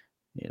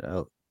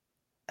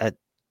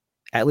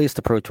at least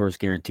the Pro Tour is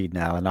guaranteed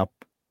now. And I'll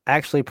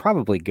actually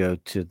probably go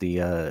to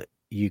the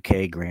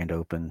UK Grand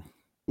Open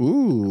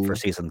for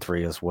season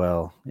 3 as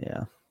well.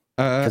 Yeah.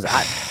 Because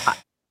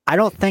I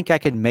don't think I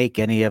could make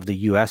any of the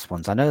US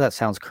ones. I know that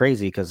sounds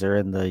crazy because they're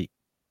in the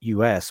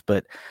US,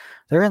 but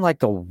they're in like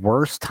the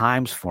worst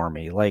times for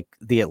me. Like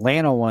the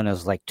Atlanta one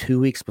is like 2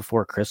 weeks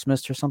before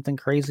Christmas or something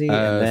crazy.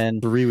 And then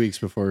 3 weeks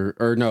before,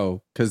 or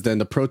no, because then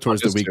the Pro Tour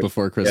is the week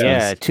before Christmas.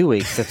 Yeah, 2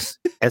 weeks.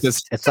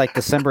 It's like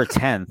December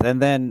 10th. And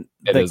then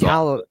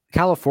the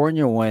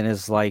California one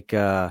is like,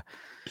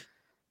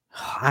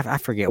 I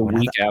forget a when.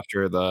 Week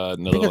after the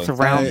Netherlands. I think it's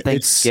around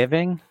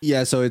Thanksgiving.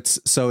 So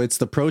it's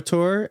the Pro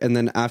Tour, and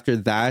then after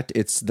that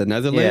it's the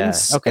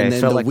Netherlands. Yeah. Okay, and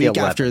then so the like week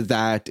the after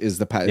that is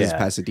the is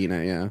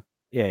Pasadena.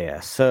 Yeah.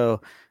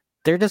 So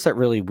they're just at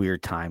really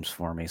weird times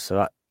for me.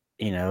 So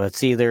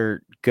it's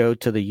either go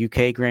to the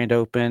UK Grand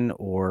Open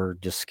or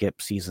just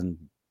skip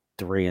season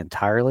 3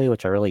 entirely,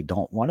 which I really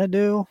don't want to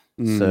do.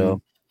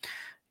 So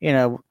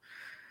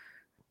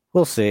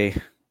we'll see.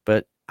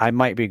 But I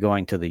might be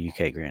going to the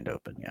UK Grand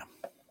Open. Yeah.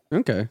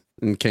 Okay.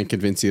 And can't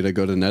convince you to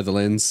go to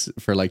Netherlands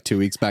for like 2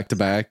 weeks back to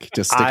back.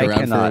 Just stick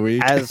around for a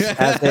week. As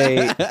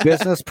a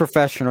business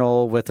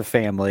professional with a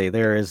family,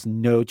 there is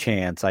no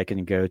chance I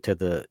can go to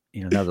the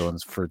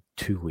Netherlands for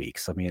 2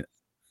 weeks. I mean,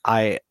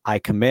 I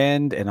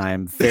commend, and I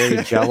am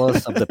very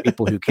jealous of the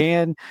people who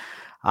can.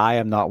 I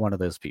am not one of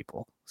those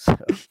people. So.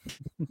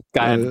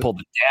 Guy had to pull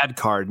the dad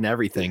card and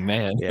everything,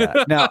 man.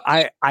 Yeah. No,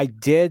 I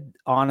did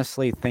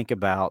honestly think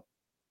about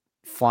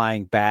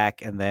flying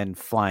back and then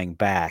flying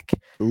back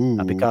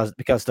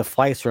because the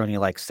flights are only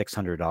like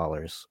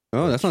 $600.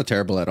 Oh, that's not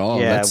terrible at all.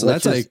 Yeah,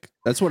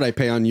 that's what I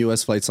pay on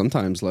US flights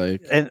sometimes.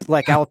 And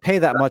like I'll pay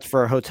that much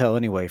for a hotel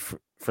anyway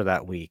for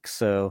that week.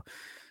 So,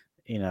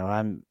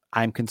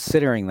 I'm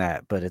considering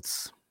that, but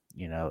it's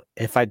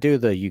if I do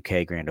the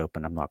UK Grand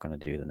Open, I'm not going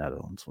to do the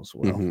Netherlands as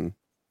well. Mm-hmm.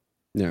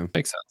 Yeah,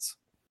 makes sense.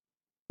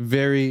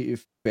 Very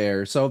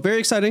fair. So very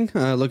exciting.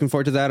 Looking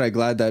forward to that. I'm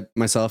glad that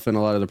myself and a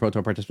lot of the Pro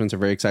Tour participants are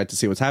very excited to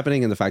see what's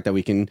happening, and the fact that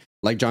we can,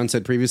 like John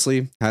said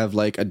previously, have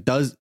like a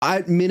dozen,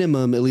 at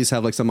minimum, at least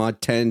have like some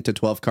odd 10 to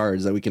 12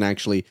 cards that we can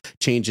actually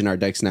change in our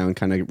decks now and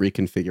kind of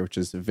reconfigure, which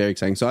is very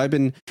exciting. So I've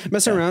been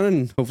messing around,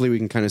 and hopefully we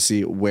can kind of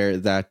see where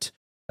that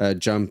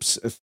jumps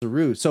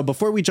through. So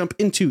before we jump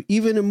into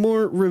even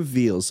more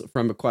reveals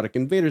from Aquatic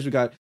Invaders, we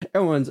got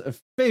everyone's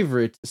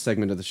favorite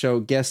segment of the show,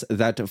 Guess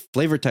That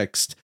Flavor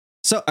Text.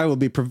 So I will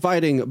be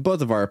providing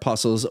both of our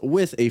apostles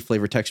with a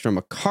flavor text from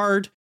a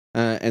card,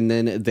 and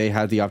then they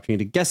have the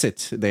opportunity to guess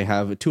it. They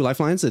have 2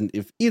 lifelines, and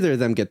if either of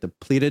them get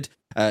depleted,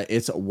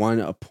 it's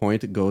 1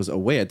 point goes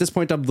away. At this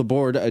point up the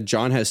board,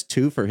 John has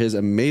 2 for his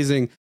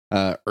amazing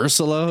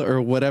Ursula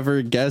or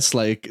whatever guess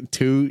like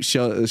 2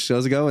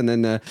 shows ago, and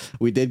then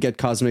we did get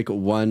Cosmic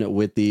 1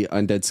 with the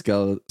Undead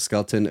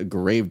Skeleton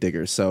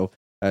Gravedigger. So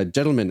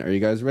gentlemen, are you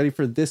guys ready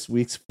for this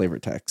week's flavor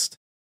text?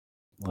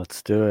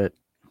 Let's do it.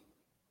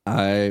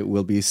 I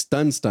will be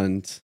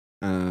stunned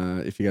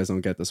if you guys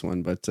don't get this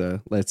one, but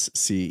let's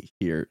see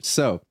here.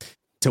 So,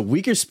 to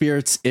weaker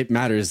spirits, it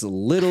matters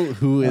little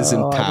who is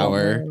in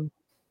power.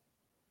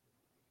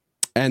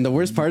 And the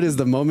worst part is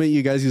the moment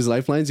you guys use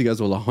lifelines, you guys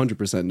will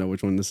 100% know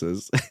which one this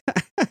is.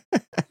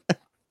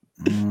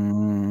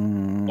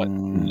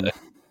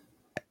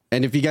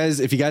 And if you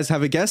guys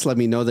have a guess, let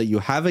me know that you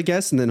have a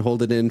guess, and then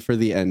hold it in for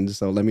the end.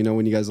 So let me know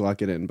when you guys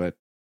lock it in. But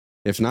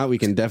if not, we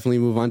can definitely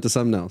move on to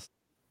something else.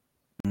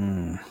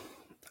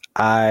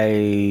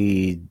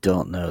 I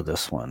don't know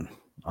this one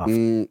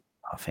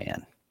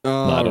offhand.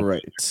 All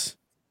right.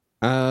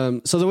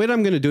 So the way that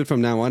I'm going to do it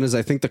from now on is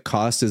I think the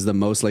cost is the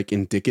most like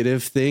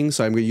indicative thing.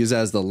 So I'm going to use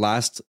that as the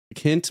last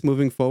hint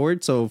moving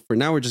forward. So for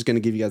now, we're just going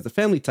to give you guys the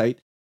family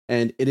type,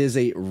 and it is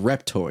a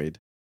reptoid.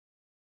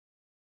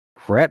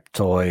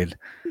 Reptoid.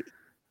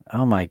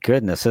 Oh my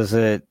goodness. Is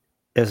it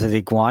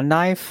iguana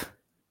knife?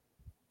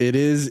 It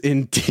is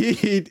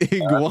indeed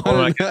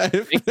iguana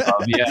knife.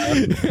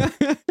 Yeah.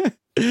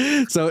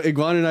 So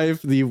iguana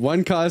knife, the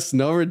 1 cost,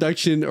 no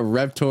reduction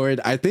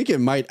reptoid. I think it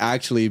might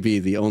actually be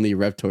the only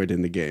reptoid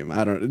in the game.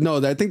 I don't know.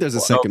 I think there's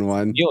a second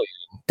one.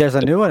 There's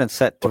a new one in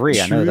set 3.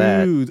 True. I know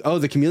that. Oh,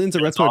 the chameleon's a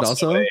reptoid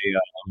also? Yeah,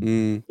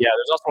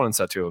 there's also one in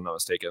set 2, if I'm not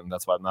mistaken.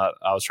 That's why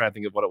I was trying to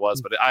think of what it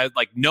was, but I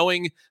like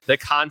knowing the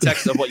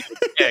context of what you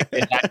pick,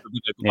 it had to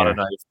be the iguana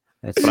knife.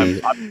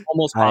 But I'm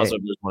almost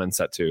positive there's one in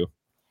set 2.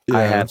 Yeah.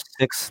 I have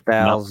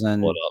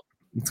 6,000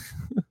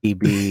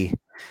 EB.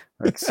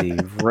 Let's see.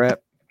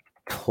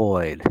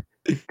 Reptoid.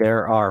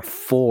 There are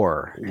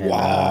 4.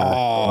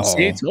 Wow.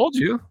 See, I told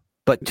you.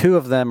 But 2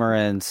 of them are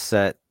in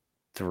set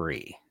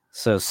 3.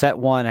 So set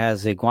 1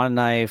 has iguana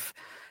knife.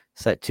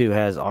 Set 2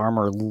 has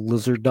armor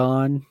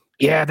lizardon.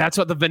 Yeah, that's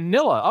what the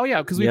vanilla. Oh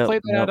yeah, because we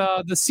played that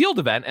at the sealed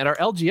event at our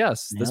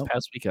LGS this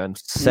past weekend.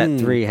 Set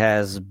 3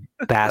 has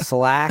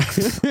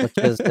Basilax, which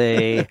is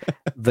a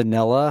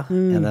vanilla,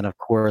 and then of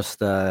course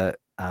the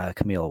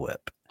Camille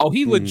Whip. Oh,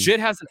 he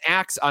legit has an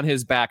axe on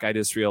his back. I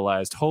just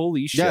realized.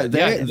 Holy shit!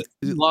 Yeah,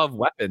 love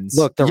weapons.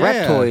 Look, the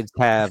reptoids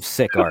have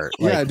sick art.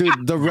 Yeah,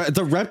 dude, the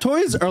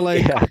reptoids are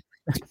like. Yeah.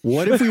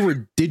 What if we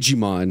were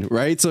Digimon,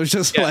 right? So it's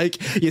just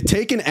like you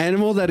take an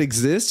animal that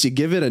exists, you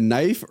give it a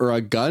knife or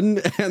a gun,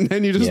 and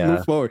then you just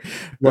move forward.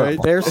 Right?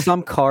 Look, there's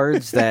some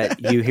cards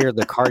that you hear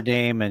the card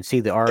name and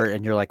see the art,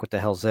 and you're like, "What the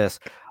hell's this?"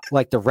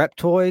 Like the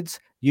reptoids,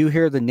 you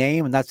hear the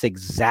name, and that's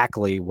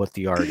exactly what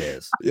the art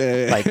is.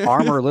 Like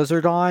armor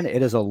lizardon,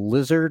 it is a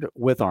lizard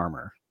with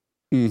armor.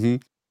 Mm-hmm.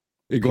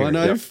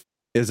 Iguana knife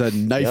is a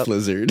knife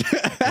lizard.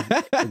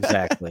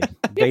 Exactly.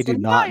 They do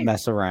not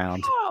mess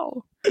around.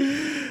 Wow.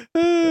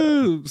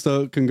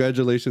 So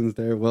congratulations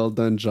there. Well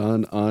done,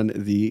 John, on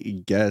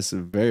the guess.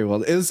 Very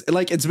well. It was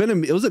like it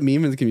was a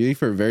meme in the community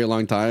for a very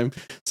long time.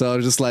 So I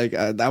was just like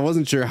I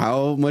wasn't sure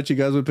how much you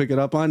guys would pick it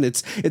up on.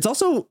 It's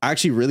also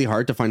actually really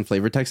hard to find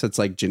flavor text that's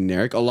like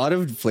generic. A lot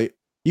of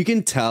you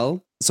can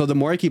tell. So the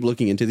more I keep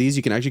looking into these,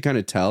 you can actually kind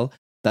of tell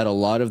that a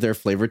lot of their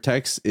flavor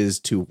text is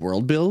to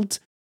world build.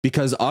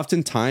 Because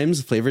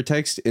oftentimes flavor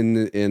text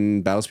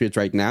in Battle Spirits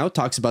right now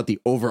talks about the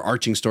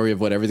overarching story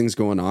of what everything's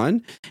going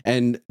on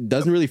and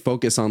doesn't really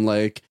focus on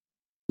like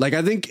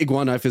I think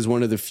Iguana Knife is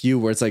one of the few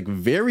where it's like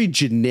very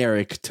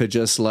generic to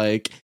just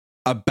like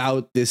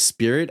about this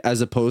spirit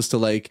as opposed to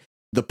like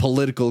the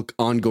political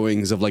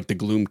ongoings of like the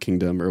Gloom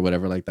Kingdom or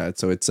whatever like that.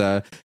 So it's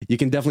you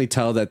can definitely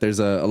tell that there's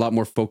a lot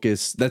more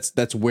focus.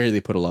 That's where they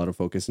put a lot of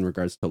focus in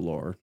regards to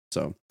lore.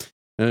 So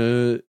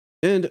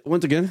And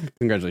once again,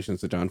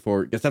 congratulations to John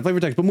for Guess That Flavor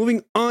Text. But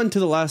moving on to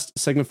the last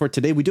segment for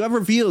today, we do have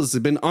reveals.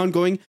 They've been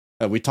ongoing.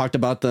 We talked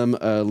about them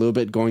a little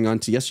bit going on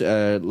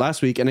to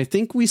last week, and I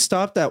think we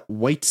stopped at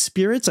White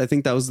Spirits. I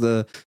think that was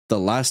the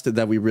last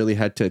that we really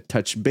had to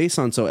touch base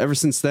on. So ever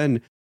since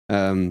then,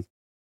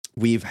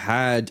 we've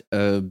had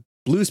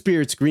Blue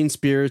Spirits, Green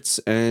Spirits,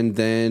 and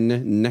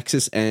then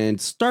Nexus,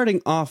 and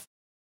starting off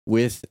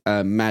with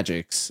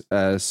Magics.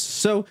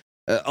 So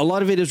a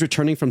lot of it is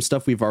returning from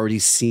stuff we've already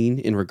seen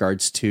in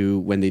regards to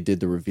when they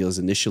did the reveals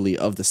initially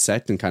of the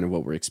set and kind of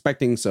what we're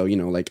expecting. So,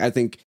 like I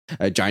think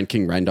Giant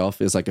King Randolph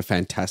is like a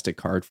fantastic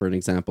card for an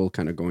example,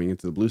 kind of going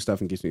into the blue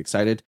stuff and gets me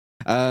excited.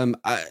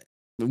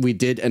 We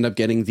did end up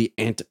getting the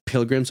Ant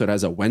Pilgrim, so it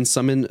has a when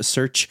summon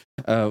search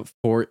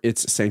for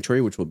its sanctuary,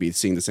 which we'll be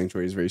seeing the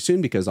sanctuaries very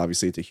soon because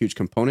obviously it's a huge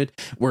component.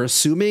 We're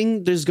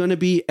assuming there's going to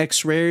be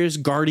X-Rares,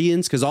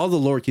 Guardians, because all the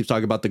lore keeps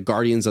talking about the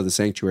Guardians of the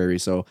Sanctuary,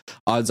 so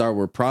odds are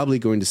we're probably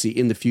going to see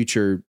in the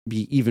future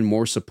be even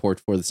more support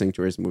for the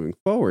sanctuaries moving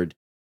forward.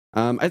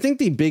 I think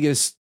the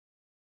biggest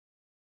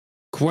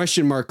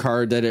question mark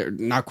card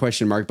not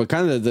question mark, but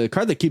kind of the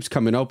card that keeps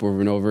coming up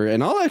over and over,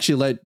 and I'll actually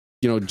let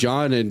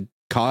John and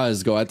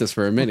Koz go at this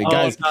for a minute,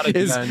 guys.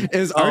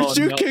 Is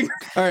Archduke King?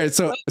 All right,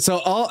 so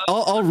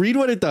I'll read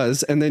what it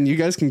does, and then you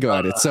guys can go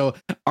at it. So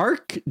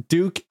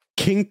Archduke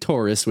King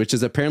Taurus, which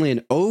is apparently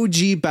an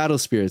OG Battle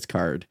Spirits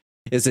card,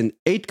 is an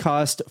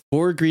 8-cost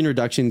 4-green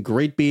reduction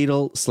Great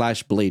Beetle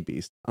 / Blade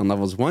Beast. On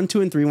levels 1,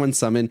 2, and 3, when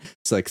summon,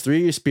 select 3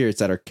 of your spirits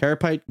that are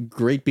Carapace,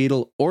 Great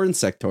Beetle, or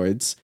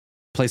Insectoids.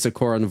 Place a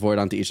core on the void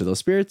onto each of those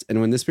spirits,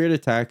 and when the spirit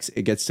attacks,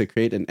 it gets to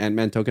create an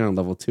Ant-Man token on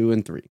level 2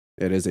 and 3.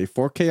 It is a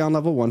 4K on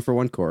level 1 for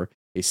 1 core,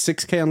 a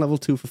 6K on level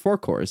 2 for 4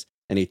 cores,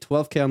 and a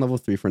 12K on level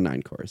 3 for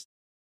 9 cores.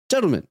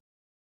 Gentlemen,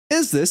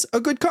 is this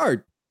a good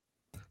card?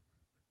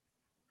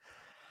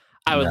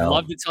 I would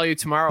love to tell you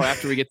tomorrow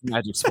after we get the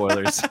Magic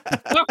spoilers.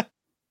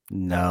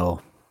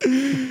 No.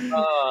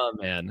 Oh,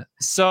 man.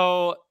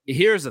 So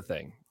here's the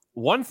thing.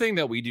 One thing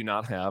that we do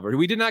not have, or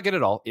we did not get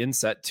at all in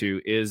set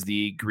 2, is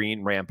the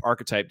green ramp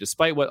archetype,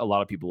 despite what a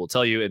lot of people will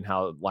tell you and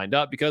how it lined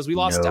up, because we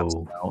lost steps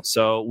now.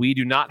 So we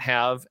do not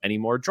have any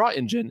more draw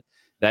engine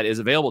that is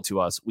available to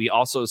us. We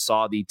also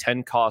saw the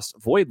 10-cost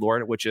Void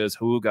Lord, which is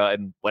Huuga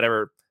and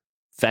whatever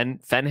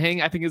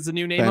Fenhang, I think is the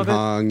new name of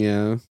it.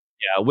 Yeah.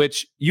 Yeah,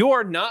 which you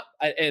are not,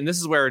 and this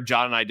is where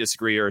John and I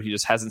disagree, or he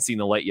just hasn't seen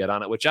the light yet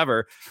on it,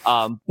 whichever.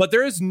 But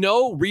there is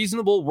no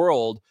reasonable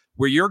world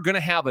where you're going to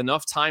have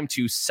enough time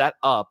to set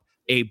up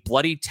a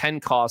bloody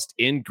 10 cost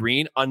in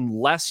green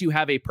unless you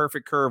have a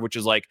perfect curve, which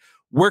is like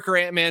Worker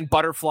Ant-Man,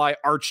 Butterfly,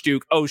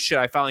 Archduke. Oh shit,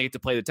 I finally get to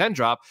play the 10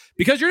 drop,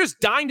 because you're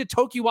just dying to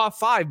Toki off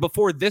 5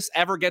 before this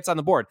ever gets on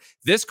the board.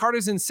 This card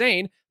is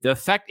insane. The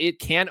effect it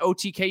can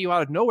OTK you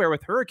out of nowhere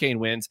with Hurricane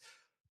Winds.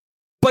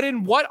 But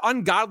in what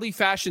ungodly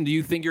fashion do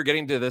you think you're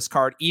getting to this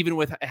card, even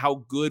with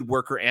how good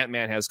Worker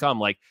Ant-Man has come?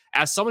 Like,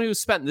 as someone who's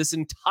spent this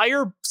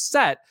entire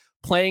set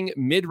playing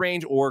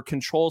mid-range or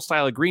control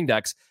style of green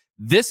decks,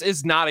 this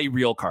is not a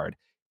real card.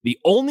 The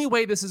only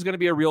way this is going to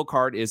be a real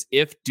card is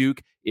if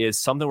Duke is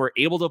something we're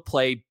able to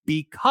play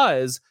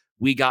because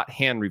we got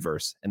hand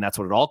reverse. And that's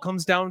what it all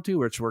comes down to,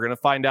 which we're going to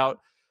find out,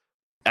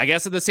 I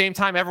guess, at the same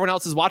time everyone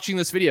else is watching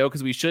this video,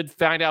 because we should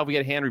find out if we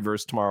get hand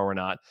reverse tomorrow or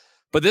not.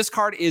 But this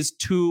card is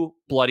too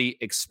bloody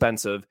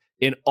expensive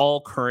in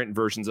all current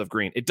versions of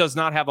green. It does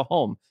not have a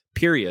home,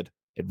 period.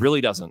 It really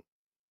doesn't.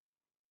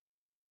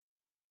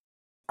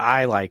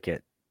 I like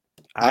it.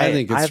 I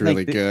think it's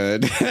really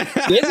good.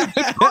 It is a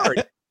good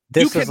card.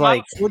 This you is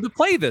like afford to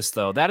play this,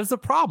 though. That is the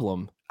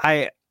problem.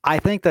 I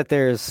think that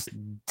there's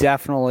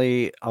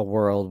definitely a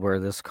world where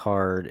this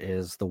card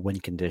is the win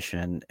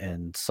condition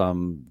in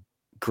some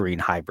green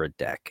hybrid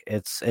deck.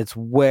 It's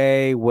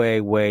way, way,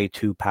 way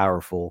too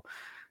powerful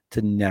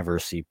to never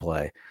see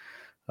play.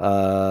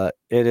 It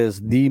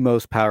is the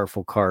most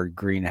powerful card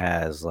green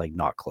has, like,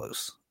 not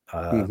close.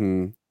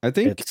 I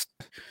think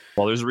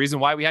well, there's a reason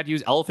why we had to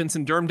use elephants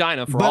and Derm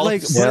Dyna for all.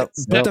 Like,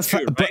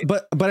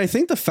 but I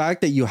think the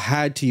fact that you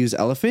had to use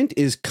elephant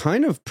is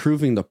kind of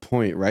proving the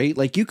point, right?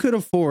 Like, you could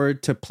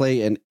afford to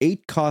play an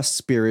 8-cost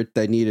spirit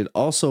that needed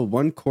also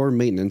 1 core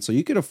maintenance, so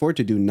you could afford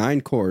to do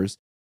 9 cores.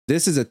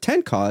 This is a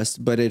 10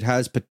 cost, but it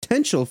has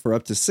potential for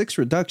up to 6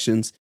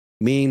 reductions,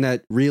 meaning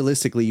that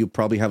realistically you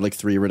probably have like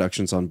 3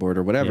 reductions on board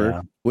or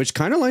whatever, which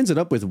kind of lines it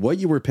up with what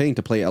you were paying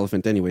to play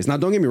elephant anyways. Now,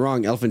 don't get me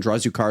wrong, elephant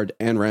draws you card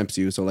and ramps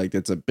you, so like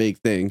it's a big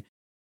thing.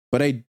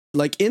 But I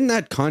like, in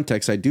that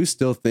context, I do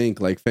still think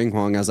like Feng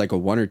Huang as like a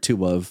 1 or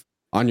 2 of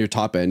on your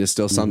top end is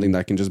still something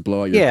that can just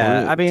blow out your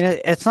opponent. I mean,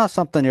 it's not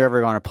something you're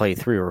ever going to play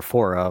 3 or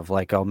 4 of,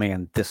 like, oh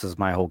man, this is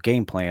my whole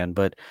game plan.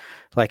 But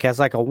like, as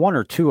like a 1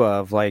 or 2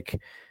 of, like,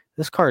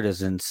 this card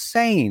is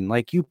insane.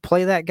 Like, you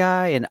play that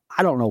guy and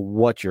I don't know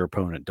what your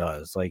opponent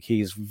does. Like,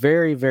 he's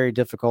very, very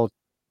difficult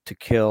to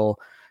kill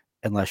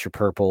unless you're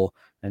purple,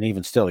 and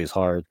even still he's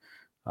hard.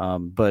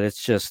 But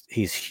it's just,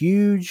 he's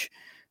huge.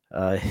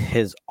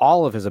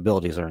 All of his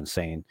abilities are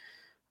insane.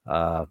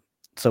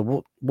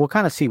 So we'll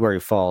kind of see where he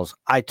falls.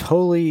 I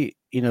totally,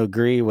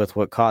 agree with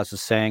what Koz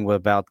is saying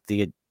about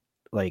the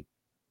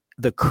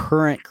the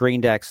current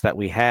green decks that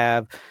we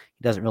have,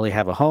 he doesn't really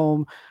have a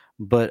home.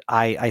 But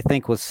I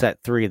think with set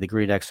 3, the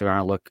green decks are going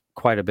to look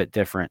quite a bit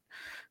different.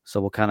 So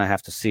we'll kind of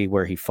have to see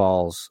where he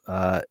falls.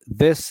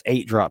 This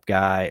 8-drop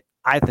guy,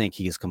 I think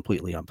he's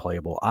completely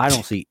unplayable. I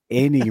don't see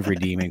any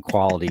redeeming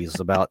qualities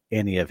about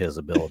any of his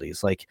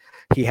abilities. Like,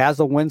 he has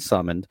a wind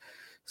summoned,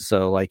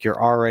 so like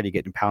you're already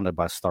getting pounded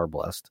by Star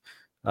Blessed.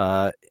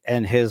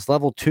 And his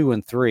level 2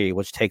 and 3,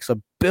 which takes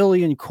 1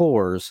 billion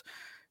cores,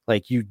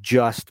 like you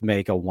just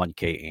make a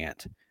 1k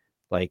ant.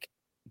 Like,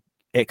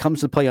 it comes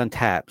to play on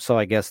tap, so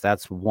I guess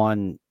that's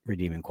one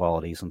redeeming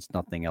quality since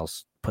nothing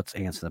else puts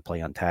ants into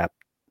play on tap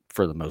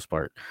for the most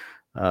part.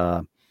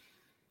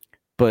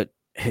 But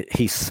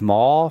he's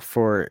small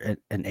for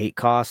an 8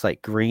 cost.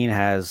 Like, green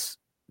has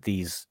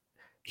these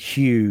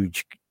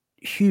huge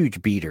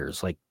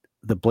beaters. Like,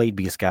 the Blade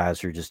Beast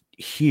guys are just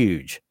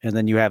huge. And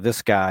then you have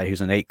this guy who's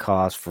an 8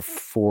 cost for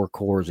 4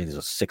 cores and he's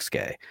a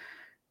 6k.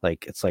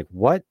 Like, it's like,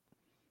 what?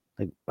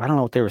 Like, I don't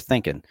know what they were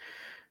thinking.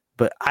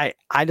 But I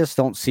just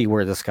don't see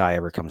where this guy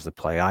ever comes to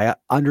play. I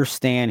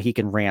understand he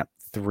can ramp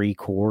 3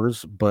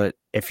 cores, but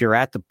if you're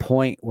at the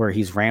point where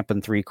he's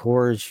ramping 3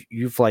 cores,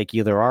 you've like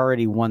either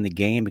already won the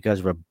game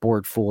because of a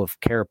board full of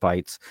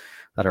carapites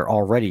that are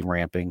already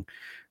ramping,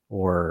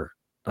 or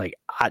like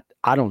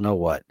I don't know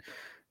what.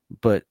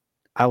 But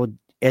I would,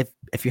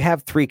 if you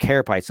have 3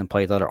 carapites in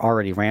play that are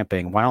already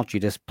ramping, why don't you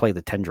just play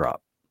the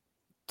 10-drop?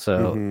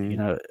 So you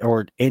know,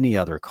 or any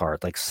other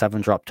card like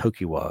 7-drop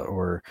Tokiwa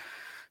or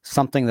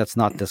something that's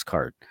not this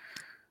card.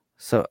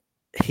 So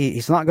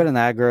he's not good in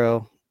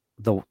aggro.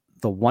 The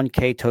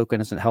 1k token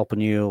isn't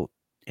helping you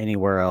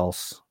anywhere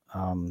else.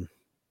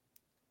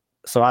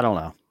 So I don't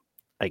know.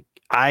 Like,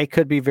 I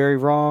could be very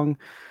wrong,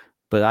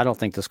 but I don't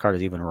think this card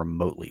is even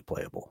remotely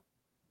playable.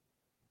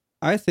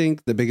 I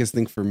think the biggest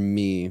thing for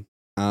me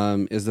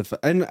is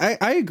and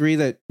I agree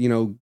that, you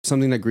know,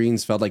 something that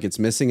Greens felt like it's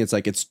missing. It's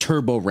like it's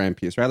turbo ramp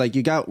piece, right? Like,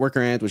 you got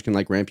Worker Ant, which can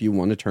like ramp you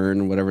 1 a turn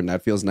and whatever, and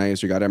that feels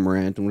nice. You got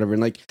Emerant and whatever,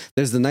 and like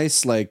there's the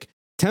nice like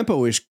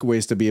tempo-ish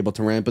ways to be able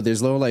to ramp, but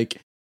there's no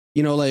like,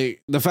 you know,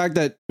 like the fact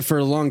that for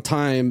a long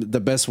time the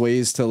best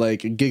ways to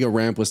like giga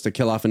ramp was to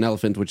kill off an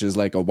elephant, which is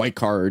like a white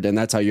card, and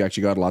that's how you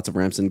actually got lots of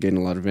ramps and gained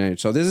a lot of advantage.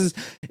 So this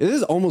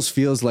almost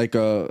feels like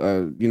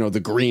a you know, the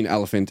green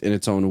elephant in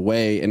its own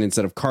way, and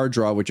instead of card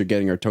draw, what you're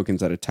getting are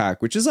tokens that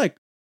attack, which is like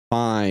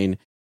fine.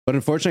 But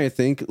unfortunately, I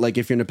think like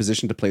if you're in a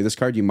position to play this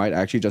card, you might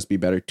actually just be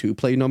better to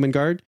play Nomen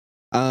Guard.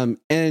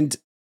 And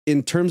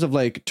in terms of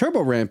like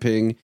turbo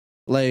ramping,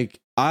 like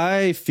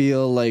I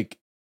feel like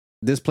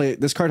this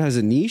card has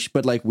a niche,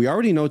 but like we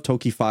already know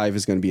Toki 5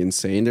 is going to be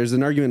insane. There's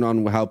an argument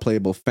on how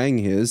playable Fang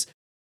is,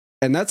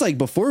 and that's like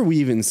before we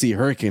even see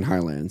Hurricane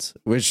Highlands,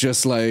 which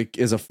just like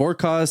is a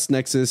 4-cost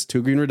Nexus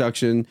 2 green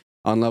reduction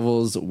on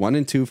levels 1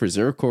 and 2 for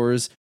 0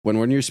 cores. When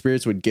one of your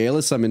spirits would Gale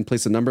a summon,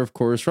 place a number of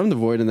cores from the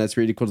void, and that's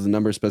equal to the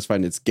number specified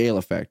in its Gale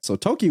effect. So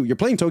Toki, you're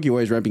playing Toki,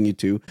 always ramping you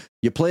 2.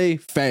 You play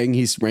Fang,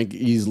 he's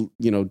you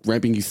know,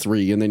 ramping you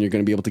 3, and then you're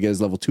going to be able to get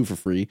his level 2 for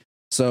free.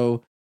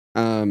 So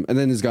and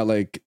then he's got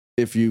like,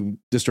 if you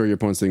destroy your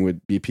opponent's thing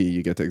with BP,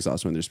 you get to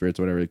exhaust one of their spirits,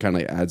 whatever. It kind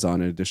of like adds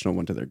on an additional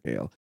one to their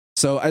Gale.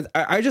 So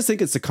I just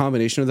think it's a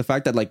combination of the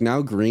fact that like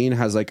now green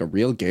has like a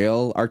real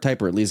Gale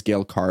archetype, or at least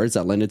Gale cards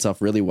that lend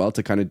itself really well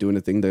to kind of doing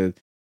a thing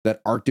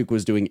that Arctic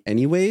was doing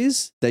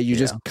anyways, that you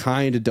just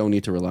kind of don't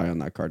need to rely on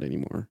that card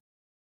anymore.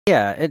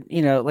 Yeah, it,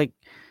 you know, like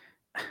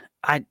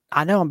I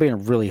know I'm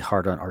being really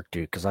hard on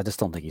Arctic because I just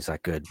don't think he's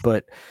that good,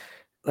 but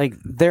like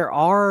there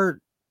are,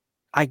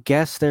 I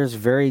guess there's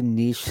very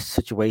niche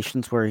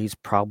situations where he's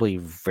probably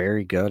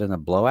very good in a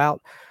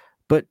blowout,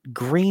 but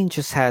green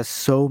just has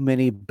so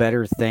many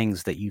better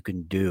things that you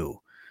can do.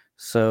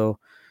 So,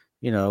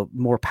 you know,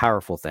 more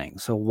powerful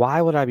things. So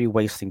why would I be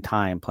wasting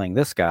time playing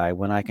this guy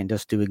when I can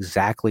just do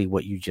exactly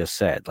what you just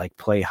said? Like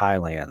play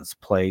Highlands,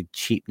 play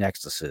cheap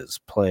Nexuses,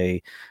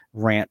 play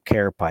ramp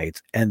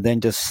Carapites, and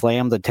then just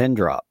slam the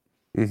 10-drop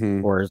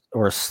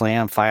or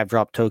slam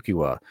 5-drop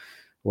Tokiwa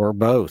or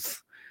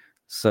both.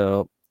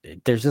 So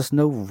there's just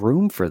no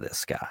room for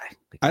this guy.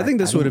 Like, I think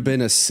this would have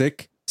been a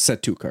sick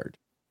set 2 card.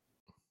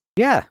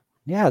 Yeah,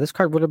 this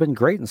card would have been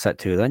great in set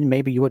 2. Then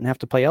maybe you wouldn't have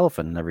to play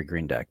Elephant in every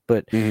green deck.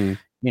 But, you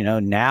know,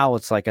 now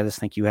it's like I just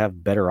think you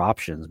have better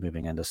options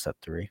moving into set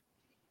 3.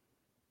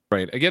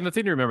 Right. Again, the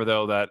thing to remember,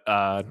 though, that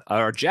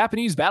our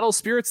Japanese Battle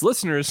Spirits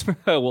listeners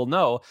will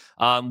know,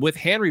 with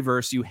hand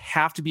reverse, you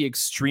have to be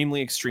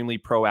extremely, extremely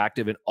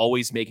proactive and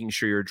always making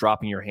sure you're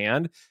dropping your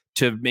hand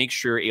to make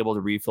sure you're able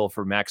to refill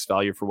for max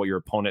value for what your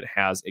opponent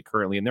has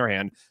currently in their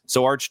hand.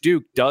 So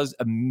Archduke does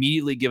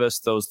immediately give us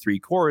those 3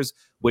 cores,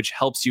 which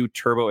helps you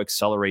turbo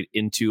accelerate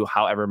into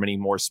however many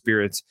more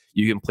spirits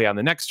you can play on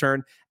the next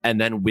turn,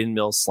 and then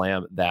windmill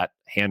slam that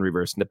hand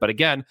reverse. But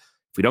again,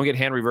 if we don't get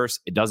hand reverse,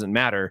 it doesn't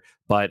matter.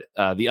 But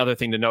the other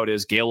thing to note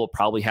is Gale will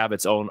probably have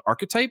its own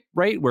archetype,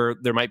 right? Where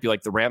there might be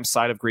like the ramp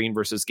side of green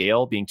versus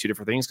Gale being 2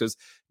 different things, because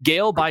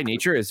Gale by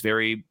nature is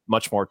very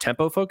much more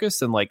tempo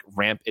focused than like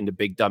ramp into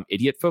big dumb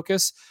idiot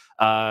focus.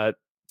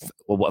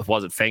 what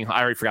was it?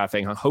 I already forgot.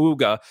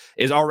 Hauga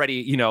is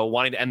already,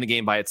 wanting to end the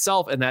game by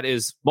itself. And that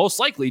is most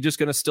likely just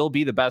going to still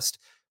be the best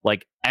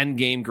like end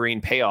game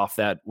green payoff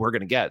that we're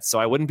going to get. So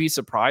I wouldn't be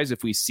surprised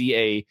if we see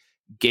a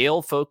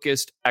Gale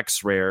focused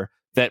X rare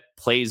that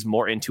plays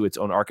more into its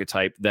own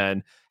archetype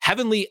than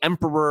Heavenly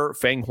Emperor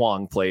Feng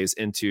Huang plays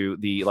into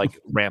the like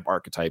ramp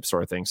archetype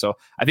sort of thing. So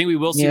I think we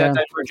will see that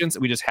divergence.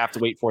 We just have to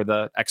wait for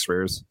the X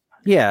rares.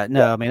 Yeah,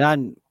 no, I mean,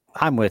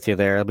 I'm with you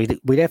there. We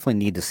definitely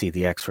need to see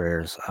the X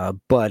rares.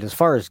 But as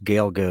far as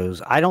Gale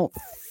goes, I don't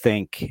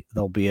think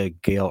there'll be a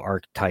Gale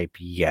archetype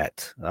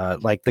yet.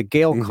 Like the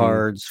Gale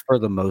cards, for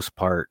the most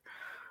part,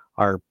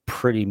 are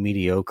pretty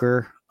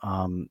mediocre.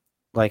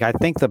 Like I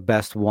think the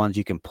best ones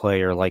you can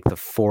play are like the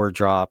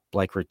 4-drop,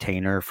 like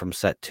Retainer from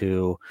set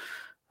 2.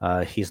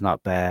 He's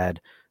not bad.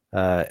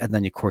 And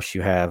then of course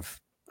you have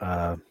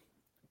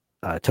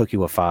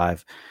Tokyo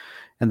 5.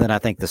 And then I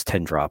think this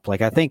 10-drop.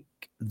 Like I think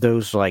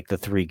those are like the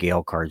 3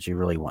 Gale cards you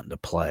really want to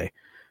play.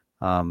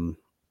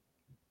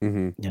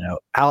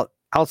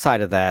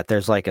 Outside of that,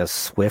 there's like a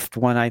Swift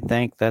one, I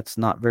think, that's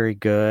not very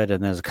good.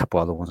 And there's a couple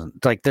other ones.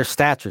 Like their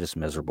stats are just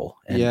miserable.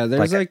 And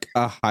there's like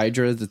a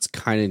Hydra that's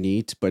kind of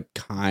neat, but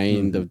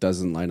kind of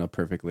doesn't line up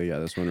perfectly. Yeah,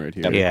 this one right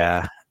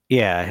here.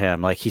 Yeah,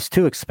 him. Like he's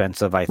too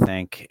expensive, I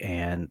think.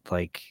 And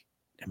like,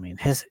 I mean,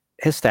 his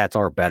stats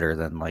are better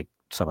than like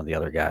some of the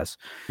other guys.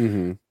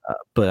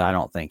 But I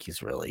don't think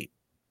he's really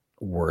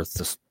worth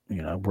this,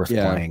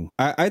 playing.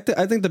 I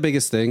think the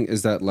biggest thing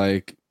is that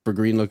like for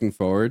green looking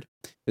forward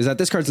is that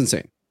this card's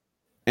insane.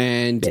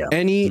 And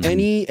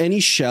any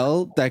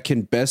shell that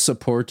can best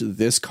support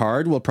this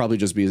card will probably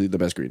just be the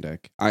best green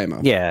deck.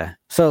 IMO. Yeah.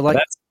 So like,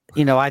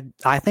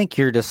 I think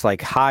you're just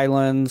like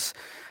Highlands,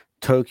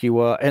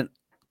 Tokyo, and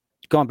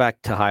going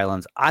back to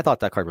Highlands, I thought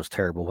that card was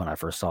terrible when I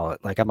first saw it.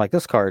 Like, I'm like,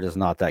 this card is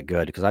not that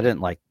good because I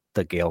didn't like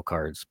the Gale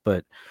cards.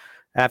 But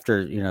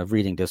after,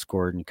 reading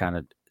Discord and kind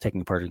of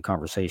taking part in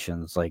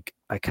conversations, like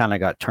I kind of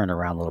got turned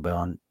around a little bit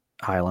on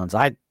Highlands.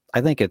 I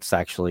think it's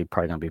actually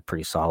probably going to be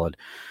pretty solid.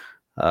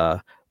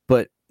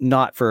 But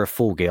not for a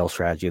full Gale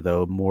strategy,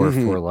 though. More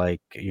for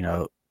like,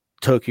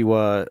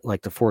 Tokyo,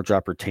 like the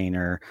 4-drop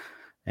Retainer,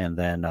 and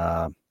then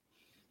the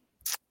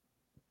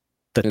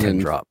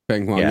 10-drop.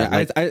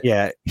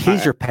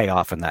 He's your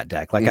payoff in that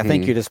deck. Like, I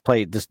think you just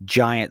played this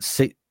giant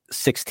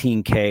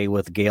 16K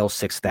with Gale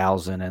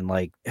 6000 and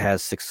like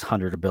has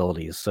 600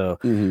 abilities. So,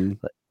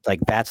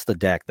 like, that's the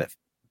deck that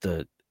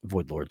the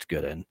Void Lord's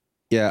good in.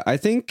 Yeah, I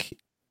think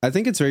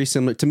it's very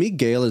similar. To me,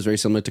 Gale is very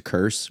similar to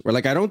Curse, where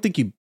like I don't think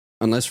you,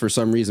 unless for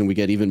some reason we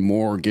get even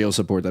more Gale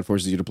support that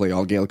forces you to play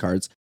all Gale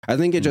cards. I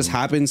think it just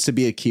happens to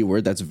be a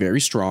keyword that's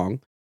very strong.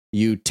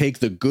 You take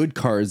the good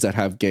cards that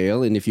have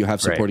Gale, and if you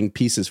have supporting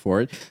pieces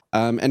for it,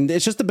 and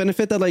it's just the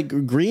benefit that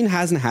like green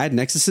hasn't had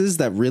nexuses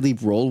that really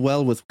roll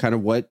well with kind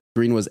of what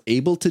green was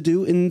able to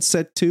do in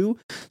set 2.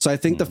 So I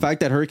think the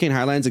fact that Hurricane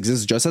Highlands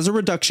exists just as a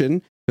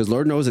reduction, because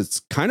Lord knows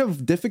it's kind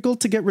of difficult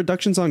to get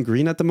reductions on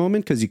green at the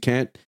moment because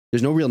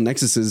there's no real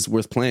nexuses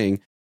worth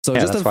playing. So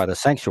just that's why the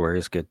Sanctuary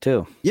is good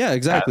too. Yeah,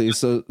 exactly.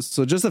 So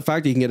just the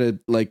fact that you can get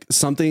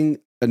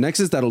a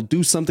nexus that'll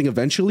do something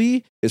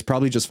eventually is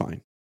probably just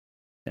fine.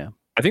 Yeah.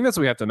 I think that's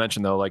what we have to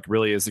mention though, like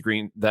really is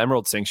the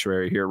Emerald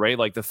Sanctuary here, right?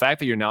 Like the fact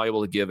that you're now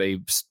able to give a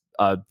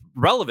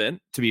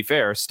relevant, to be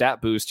fair,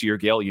 stat boost to your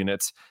Gale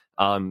units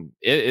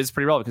is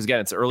pretty relevant because again,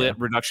 it's early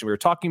reduction we were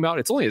talking about.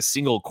 It's only a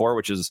single core,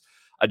 which is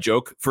a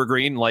joke for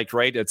green, like,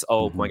 right? It's,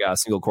 my God, a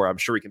single core. I'm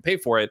sure we can pay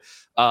for it.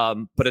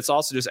 But it's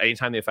also just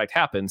anytime the effect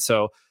happens.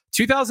 So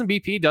 2000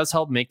 BP does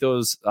help make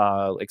those,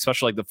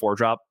 especially like the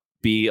 4-drop,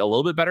 be a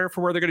little bit better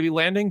for where they're going to be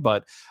landing.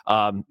 But,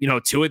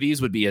 2 of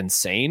these would be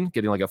insane,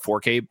 getting like a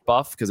 4K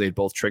buff because they'd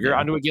both trigger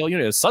onto a Gale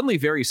unit. It's suddenly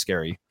very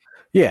scary.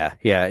 Yeah.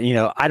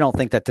 I don't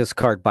think that this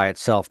card by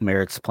itself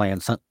merits playing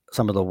some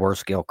of the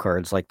worst Gale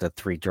cards, like the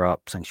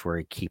 3-drop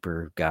Sanctuary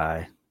Keeper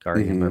guy,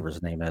 Guardian, whatever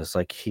his name is.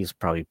 Like, he's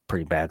probably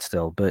pretty bad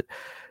still. But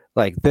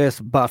like this,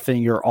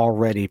 buffing your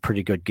already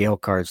pretty good Gale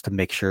cards to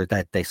make sure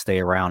that they stay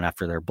around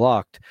after they're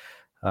blocked,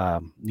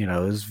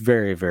 is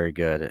very, very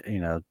good.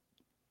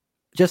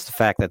 Just the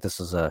fact that this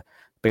is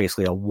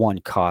basically a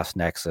 1-cost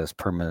Nexus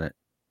permanent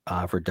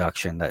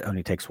reduction that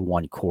only takes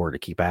 1 core to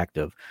keep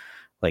active,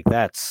 like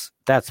that's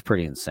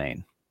pretty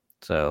insane.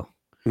 So,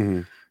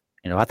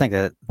 I think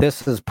that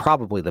this is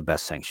probably the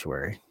best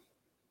Sanctuary.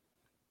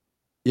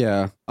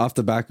 Yeah, off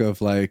the back of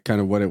like kind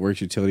of what it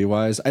works utility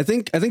wise, I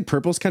think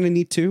purple's kind of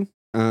neat too.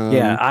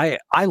 I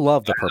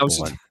love the purple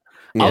one.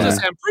 I was gonna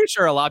say, I'm pretty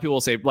sure a lot of people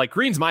will say like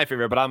green's my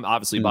favorite, but I'm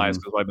obviously biased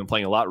because I've been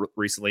playing a lot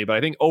recently. But I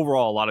think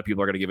overall, a lot of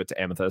people are going to give it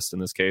to Amethyst in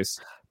this case.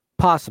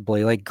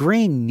 Possibly, like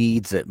green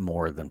needs it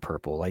more than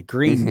purple. Like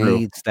green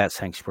needs that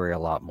Sanctuary a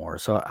lot more.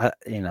 So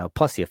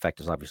plus the effect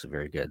is obviously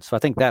very good. So I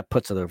think that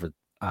puts it over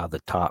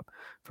the top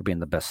for being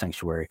the best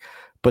Sanctuary.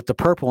 But the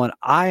purple one,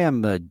 I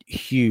am a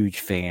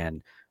huge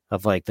fan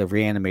of like the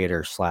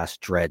Reanimator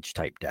 / Dredge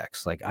type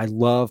decks. Like I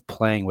love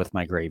playing with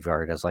my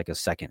graveyard as like a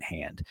second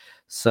hand.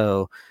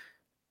 So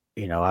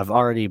I've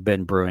already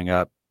been brewing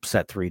up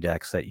set 3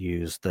 decks that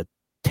use the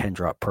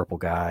 10-drop purple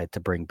guy to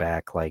bring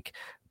back like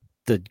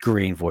the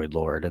green Void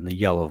Lord and the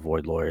yellow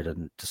Void Lord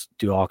and just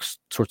do all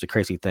sorts of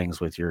crazy things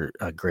with your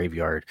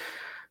graveyard.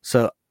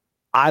 So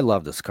I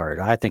love this card.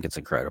 I think it's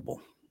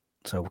incredible.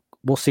 So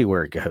we'll see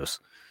where it goes.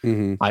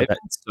 I've been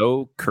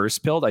so curse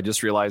pilled. I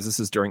just realized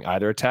this is during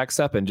either attack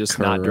step and just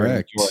not during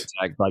your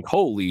attack. Like,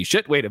 holy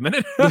shit! Wait a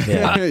minute.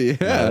 Yeah.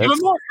 Even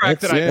more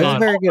crack than I thought.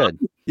 Very good.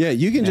 Yeah,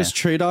 you can just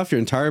trade off your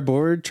entire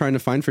board trying to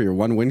find for your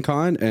one win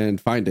con and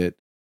find it.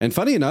 And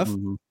funny enough,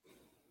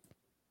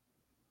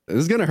 this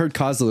is gonna hurt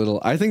Koz a little.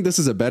 I think this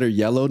is a better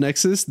yellow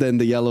Nexus than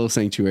the yellow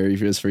Sanctuary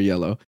is for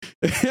yellow.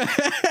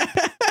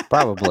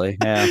 Probably,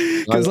 yeah.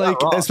 Because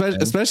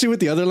especially with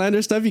the other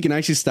lander stuff, you can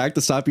actually stack the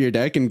top of your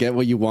deck and get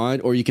what you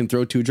want, or you can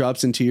throw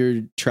 2-drops into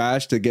your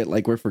trash to get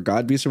like Work for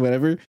God Beast or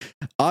whatever.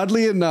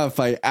 Oddly enough,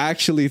 I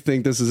actually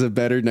think this is a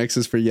better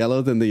Nexus for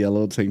yellow than the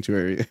yellow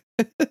Sanctuary.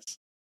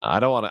 I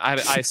don't want to.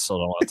 I still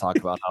don't want to talk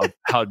about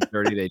how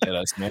dirty they did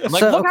us, man.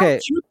 Like, look how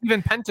cute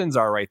even Pentans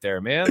are right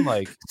there, man.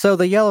 Like, so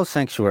the yellow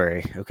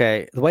Sanctuary,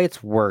 okay, the way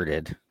it's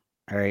worded,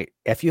 all right.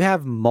 If you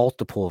have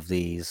multiple of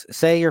these,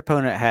 say your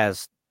opponent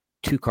has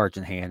 2 cards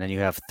in hand and you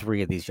have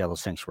 3 of these yellow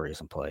Sanctuaries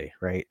in play,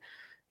 right?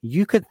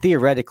 You could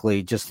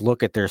theoretically just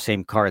look at their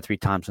same card 3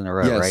 times in a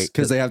row, right?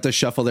 Because they have to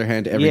shuffle their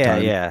hand every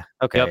time. Yeah.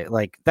 Okay.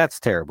 Like, that's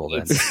terrible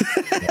then.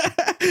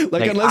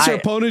 Like unless your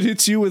opponent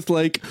hits you with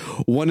like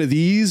one of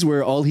these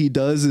where all he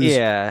does is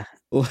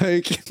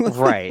like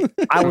right.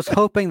 I was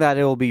hoping that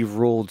it will be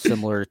ruled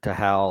similar to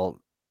how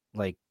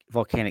like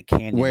Volcanic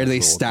Canyon where they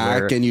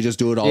stack and you just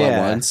do it all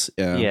at once.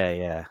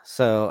 Yeah.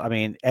 So I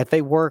mean, if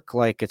they work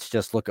like it's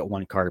just look at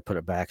one card, put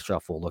it back,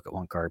 shuffle, look at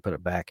one card, put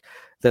it back,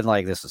 then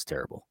like this is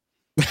terrible.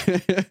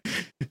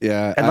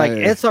 Yeah. And like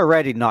it's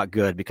already not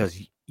good because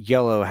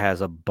yellow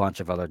has a bunch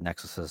of other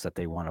nexuses that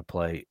they want to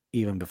play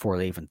even before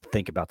they even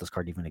think about this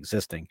card even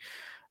existing.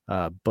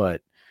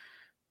 But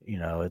you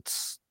know,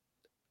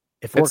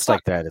 if it works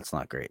like that, it's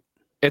not great.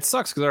 It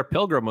sucks because our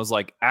Pilgrim was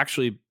like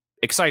actually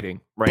exciting,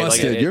 right?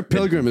 Busted. Like your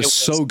Pilgrim is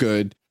so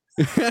good.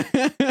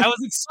 I was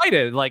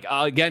excited. Like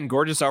again,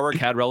 gorgeous artwork,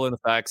 had relevant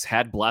effects,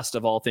 had blessed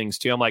of all things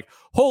too. I'm like,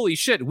 holy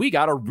shit, we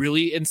got a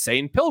really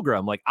insane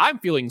Pilgrim. Like I'm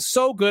feeling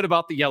so good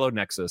about the yellow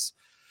Nexus.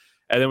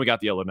 And then we got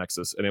the yellow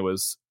Nexus and it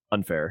was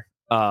unfair.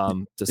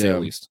 To say the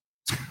least.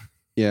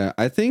 Yeah,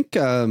 I think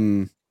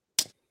who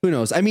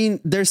knows? I mean,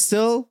 there's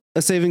still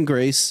a saving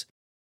grace,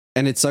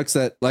 and it sucks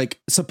that like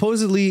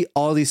supposedly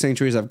all these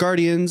sanctuaries have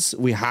guardians.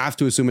 We have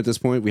to assume at this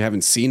point we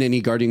haven't seen any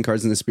guardian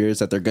cards in the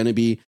spirits that they're going to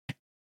be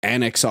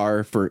an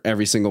XR for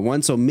every single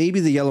one. So maybe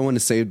the yellow one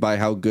is saved by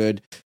how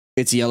good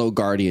its yellow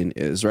guardian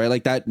is, right?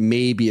 Like that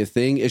may be a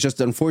thing. It's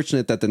just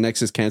unfortunate that the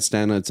Nexus can't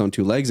stand on its own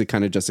 2 legs. It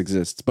kind of just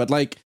exists. But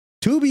like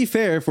to be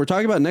fair, if we're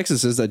talking about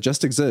Nexuses that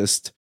just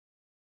exist.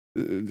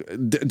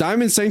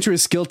 Diamond Sanctuary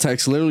skill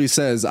text literally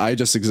says I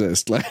just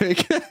exist.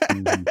 Like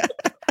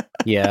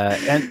yeah,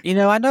 and you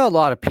know, I know a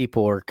lot of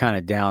people are kind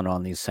of down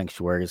on these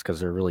sanctuaries because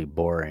they're really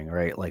boring,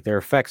 right? Like their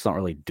effects don't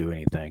really do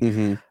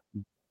anything.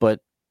 But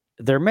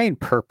their main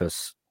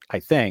purpose, I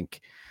think,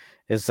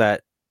 is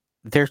that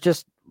they're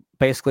just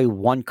basically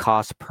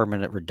 1-cost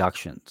permanent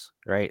reductions,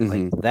 right?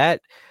 Like that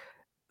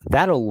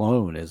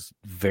alone is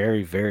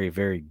very, very,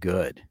 very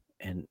good.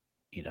 And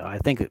you know, I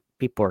think that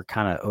people are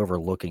kind of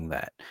overlooking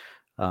that.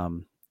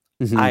 I'll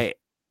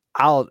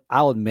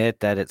admit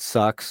that it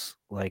sucks,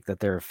 like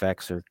that their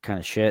effects are kind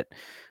of shit.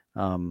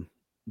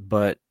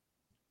 But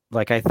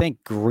like I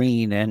think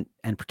green and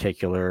in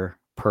particular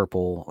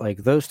purple, like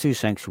those 2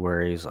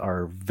 sanctuaries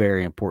are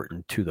very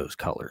important to those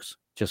colors,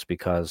 just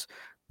because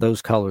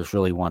those colors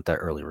really want that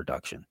early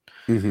reduction.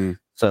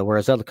 So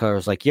whereas other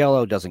colors like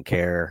yellow doesn't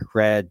care,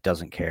 red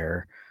doesn't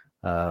care,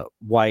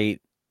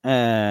 white,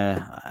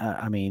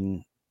 I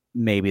mean,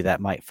 maybe that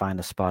might find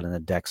a spot in the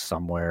deck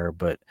somewhere,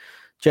 but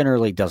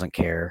generally doesn't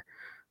care.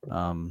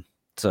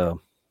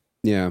 So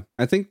yeah,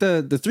 I think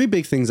the 3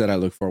 big things that I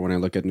look for when I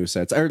look at new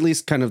sets, or at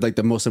least kind of like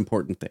the most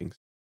important things.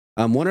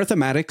 One are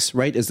thematics,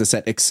 right? Is the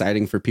set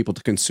exciting for people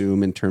to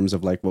consume in terms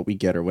of like what we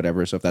get or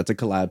whatever? So if that's a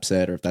collab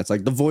set or if that's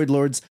like the Void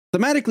Lords,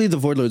 thematically the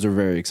Void Lords are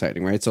very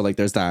exciting, right? So like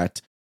there's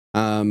that.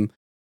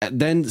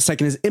 Then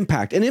second is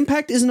impact, and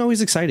impact isn't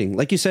always exciting.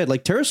 Like you said,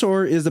 like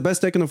Pterosaur is the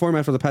best deck in the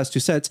format for the past 2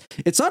 sets.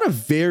 It's not a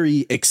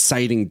very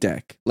exciting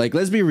deck. Like,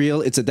 let's be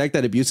real. It's a deck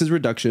that abuses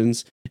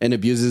reductions and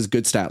abuses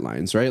good stat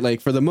lines, right? Like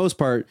for the most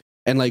part,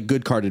 and like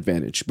good card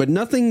advantage, but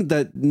nothing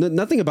about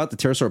the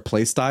Pterosaur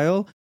play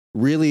style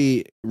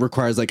really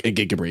requires like a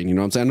Giga Brain. You know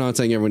what I'm saying? I'm not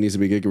saying everyone needs to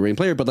be a Giga Brain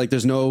player, but like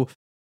there's no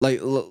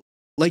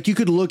like you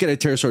could look at a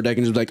Pterosaur deck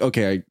and just be like,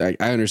 okay,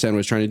 I understand what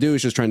it's trying to do.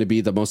 It's just trying to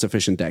be the most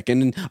efficient deck.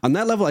 And on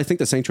that level, I think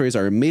the Sanctuaries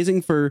are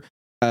amazing for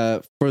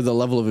the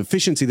level of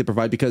efficiency they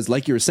provide, because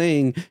like you were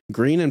saying,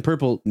 green and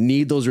purple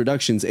need those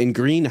reductions, and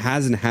green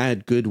hasn't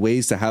had good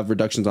ways to have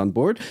reductions on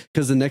board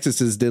because the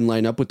Nexuses didn't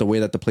line up with the way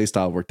that the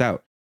playstyle worked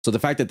out. So the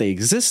fact that they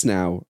exist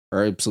now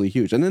are absolutely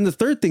huge. And then the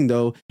third thing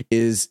though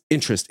is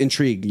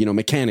intrigue, you know,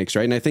 mechanics,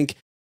 right? And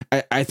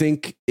I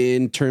think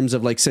in terms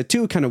of like set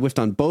 2 kind of whiffed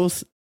on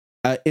both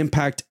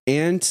impact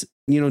and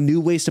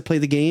new ways to play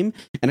the game.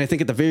 And I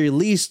think at the very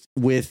least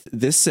with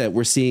this set,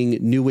 we're seeing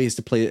new ways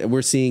to play.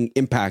 We're seeing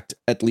impact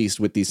at least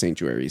with these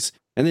sanctuaries,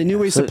 and then new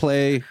ways to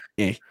play.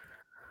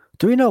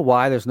 Do we know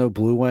why there's no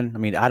blue one? I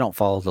mean, I don't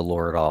follow the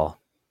lore at all.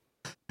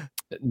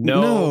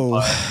 No.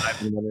 I've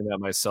been wondering that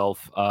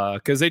myself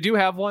because they do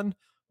have one,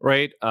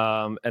 right?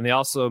 And they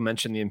also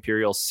mentioned the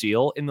Imperial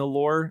Seal in the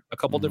lore a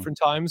couple different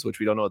times, which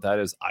we don't know what that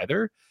is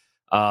either.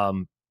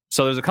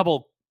 So there's a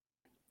couple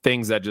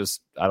things that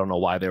just I don't know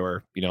why they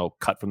were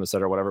cut from the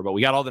set or whatever. But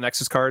we got all the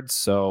Nexus cards,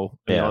 so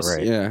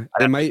right. Yeah,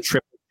 it might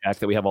trip check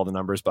that we have all the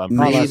numbers, but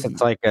unless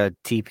it's like a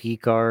TP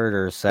card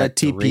or set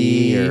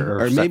TP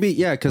or maybe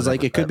because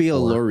like it could be a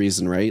lore lore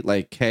reason, right?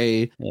 Like,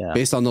 hey,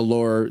 based on the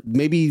lore,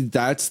 maybe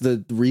that's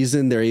the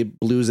reason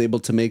Blue's able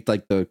to make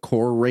like the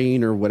core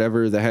rain or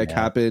whatever the heck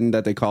happened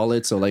that they call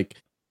it. So like,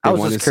 I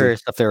was just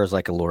curious if there was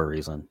like a lore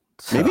reason.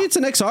 So. Maybe it's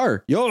an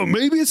XR.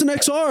 Maybe it's an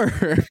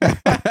XR.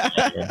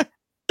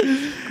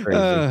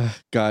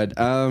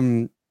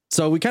 God.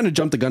 So we kind of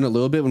jumped the gun a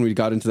little bit when we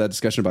got into that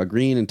discussion about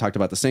green and talked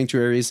about the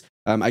sanctuaries.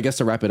 I guess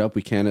to wrap it up,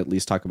 we can at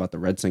least talk about the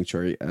red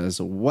sanctuary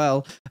as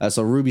well.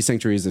 So Ruby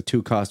Sanctuary is a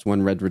 2-cost,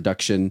 1 red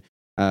reduction.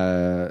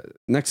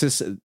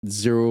 Nexus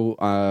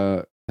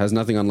 0 has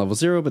nothing on level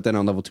 0, but then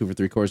on level 2 for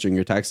 3 cores during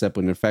your attack step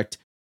when an effect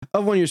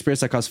of one of your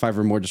spirits that costs 5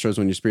 or more destroys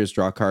one of your spirits,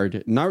 draw a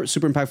card. Not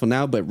super impactful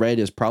now, but red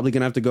is probably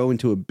going to have to go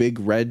into a big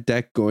red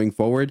deck going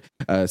forward.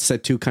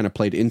 Set 2 kind of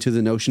played into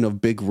the notion of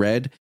big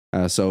red.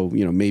 So,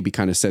 maybe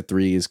kind of set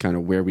 3 is kind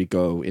of where we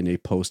go in a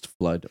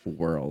post-flood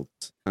world.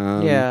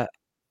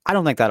 I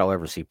don't think that'll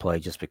ever see play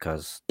just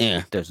because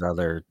there's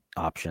other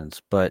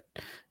options. But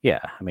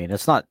yeah, I mean,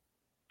 it's not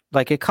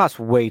like it costs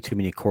way too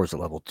many cores at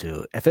level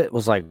 2. If it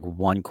was like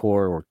 1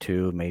 core or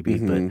 2, maybe,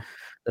 but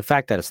the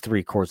fact that it's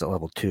 3 cores at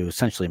level 2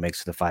 essentially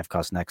makes it a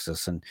 5-cost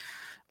Nexus. And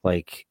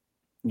like,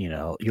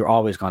 you're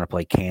always going to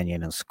play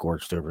Canyon and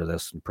Scorched over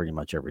this in pretty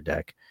much every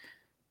deck.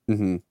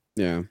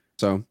 Yeah.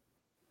 So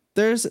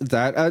there's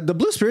that. The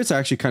blue spirits are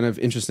actually kind of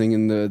interesting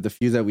in the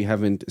few that we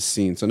haven't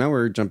seen. So now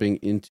we're jumping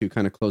into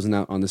kind of closing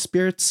out on the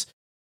spirits.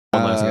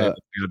 One last thing I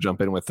gotta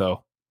jump in with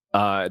though.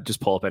 Just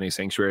pull up any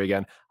sanctuary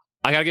again.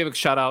 I gotta give a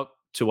shout out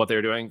to what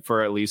they're doing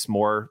for at least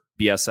more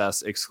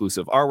BSS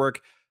exclusive artwork.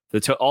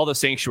 All the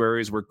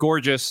sanctuaries were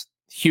gorgeous.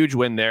 Huge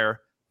win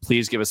there.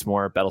 Please give us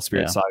more Battle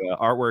Spirit Saga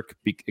artwork,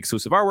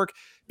 exclusive artwork,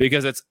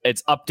 because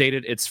it's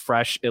updated, it's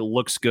fresh, it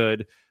looks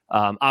good.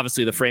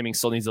 Obviously the framing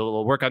still needs a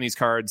little work on these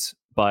cards,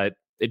 but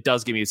it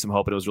does give me some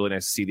hope. It was really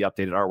nice to see the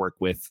updated artwork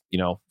with,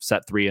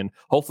 set 3 and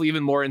hopefully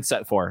even more in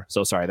set 4.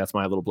 So sorry, that's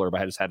my little blurb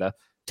I just had to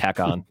tack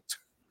on.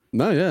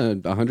 No, yeah,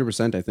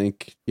 100%. I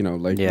think, we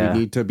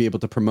need to be able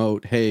to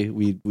promote, hey,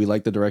 we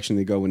like the direction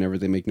they go whenever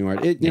they make new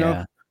art.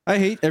 I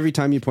hate every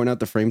time you point out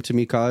the frame to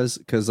me, because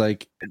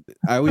like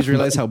I always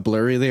realize how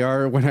blurry they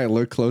are when I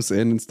look close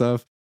in and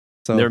stuff.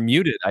 So they're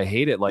muted. I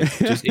hate it. Like,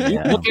 just if you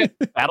look at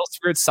Battle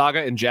Spirit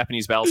Saga and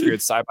Japanese Battle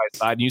Spirit side by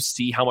side, and you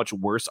see how much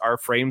worse our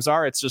frames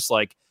are, it's just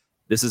like,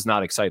 this is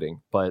not exciting.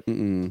 But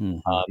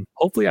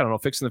hopefully, I don't know,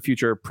 fix in the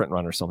future, print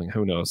run or something.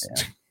 Who knows?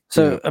 Yeah.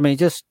 So, I mean,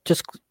 just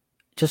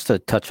to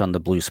touch on the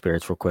blue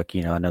spirits real quick,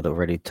 I know that we're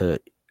ready to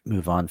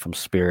move on from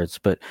spirits,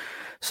 but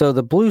so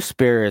the blue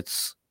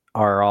spirits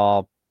are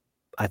all,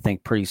 I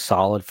think, pretty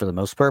solid for the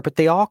most part, but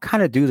they all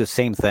kind of do the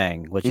same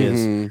thing, which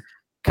is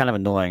kind of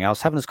annoying. I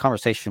was having this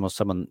conversation with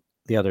someone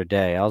the other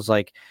day. I was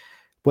like,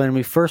 when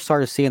we first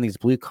started seeing these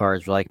blue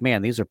cards, we're like,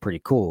 man, these are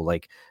pretty cool.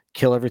 Like,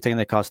 kill everything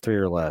that costs 3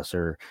 or less,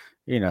 or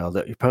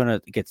the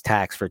opponent gets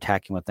taxed for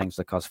attacking with things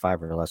that cost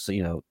 5 or less,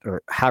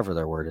 or however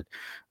they're worded.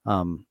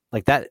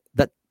 Like that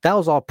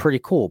was all pretty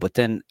cool. But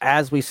then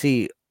as we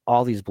see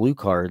all these blue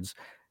cards,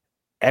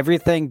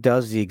 everything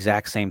does the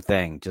exact same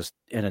thing, just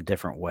in a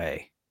different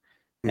way.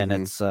 And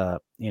it's, I'm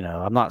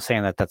not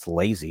saying that that's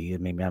lazy. I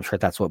mean, I'm sure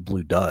that's what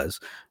blue does,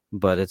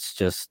 but it's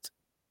just,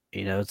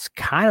 it's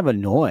kind of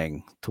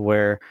annoying to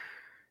where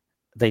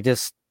they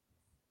just,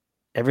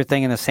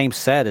 everything in the same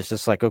set is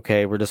just like,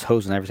 okay, we're just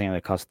hosing everything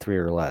that costs 3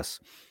 or less.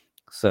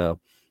 So,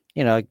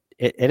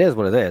 it is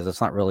what it is.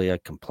 It's not really a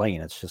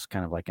complaint. It's just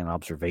kind of like an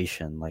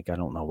observation. Like, I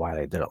don't know why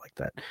they did it like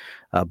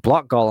that.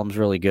 Block Golem's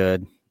really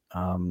good.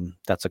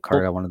 That's a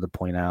card I wanted to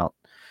point out.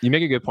 You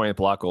make a good point at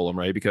Block Golem,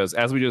 right? Because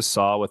as we just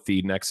saw with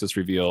the Nexus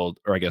revealed,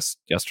 or I guess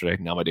yesterday,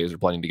 now my days are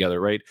blending together,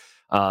 right?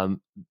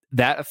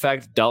 That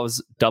effect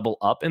does double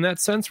up in that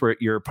sense where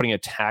you're putting a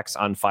tax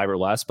on 5 or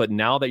less. But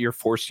now that you're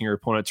forcing your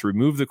opponent to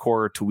remove the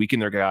core to weaken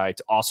their guy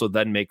to also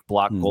then make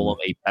Block Golem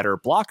a better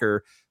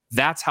blocker,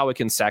 that's how it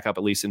can stack up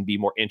at least and be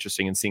more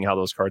interesting in seeing how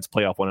those cards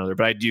play off one another.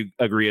 But I do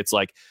agree. It's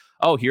like,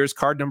 oh, here's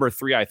card number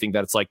 3. I think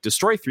that it's like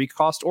destroy 3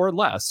 cost or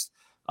less.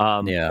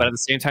 But at the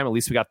same time, at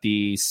least we got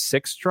the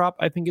 6 drop,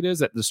 I think it is,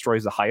 that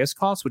destroys the highest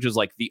cost, which is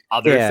like the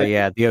other thing.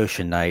 Yeah, the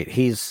Ocean Knight.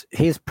 He's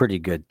pretty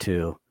good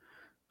too.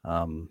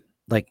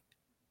 Like,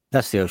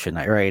 that's the Ocean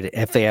Knight, right?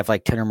 If they have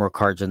like 10 or more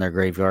cards in their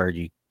graveyard,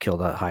 you kill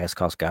the highest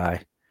cost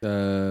guy.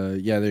 There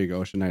you go.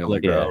 Ocean Knight.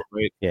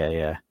 Right?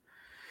 Yeah.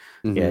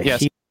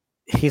 Yes.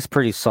 He's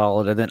pretty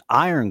solid. And then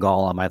Iron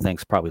Golem, I think,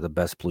 is probably the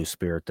best blue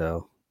spirit,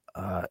 though.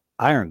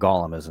 Iron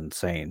Golem is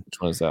insane. Which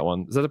one is that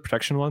one? Is that the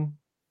protection one?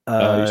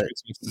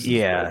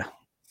 Yeah.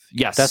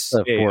 Yes. That's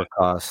the 4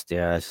 cost.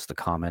 Yeah, it's just a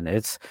common.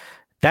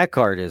 That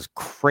card is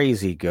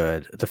crazy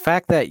good. The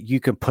fact that you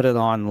can put it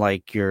on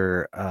like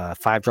your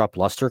 5-drop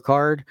luster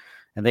card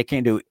and they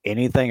can't do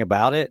anything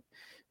about it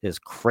is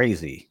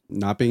crazy.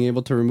 Not being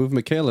able to remove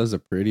Michaela is a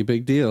pretty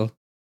big deal.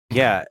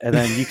 Yeah, and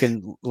then you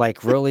can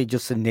like really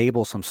just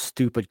enable some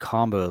stupid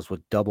combos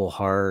with double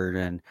hard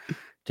and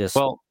just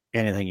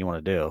anything you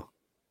want to do.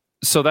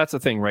 So that's the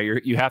thing,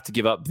 right? You have to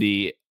give up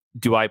the,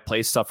 do I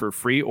play stuff for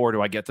free or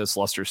do I get this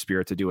Luster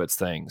Spirit to do its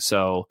thing?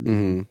 So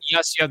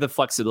yes, you have the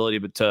flexibility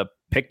to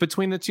pick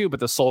between the two, but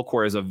the Soul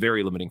Core is a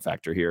very limiting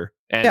factor here.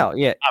 And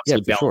yeah,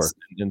 for sure.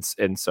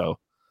 And so,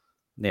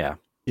 yeah.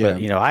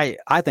 But,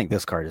 I think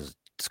this card is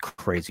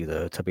crazy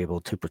though, to be able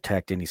to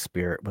protect any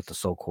spirit with the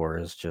Soul Core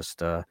is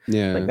just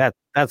like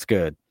that's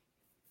good.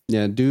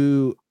 Yeah,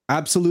 do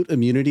absolute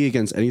immunity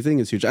against anything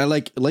is huge. I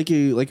like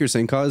you're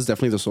saying, Koz,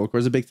 definitely the Soul Core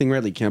is a big thing,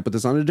 right? Like you can't put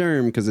this on a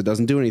Derm because it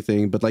doesn't do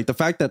anything. But like the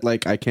fact that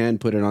like I can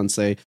put it on,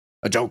 say,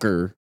 a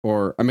Joker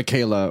or a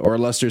Michaela or a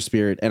Luster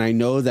Spirit, and I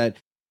know that,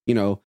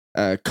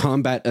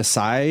 combat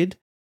aside,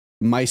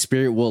 my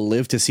spirit will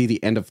live to see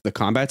the end of the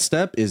combat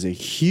step is a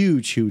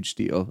huge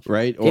deal,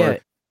 right?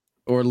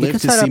 Or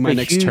live to see my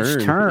next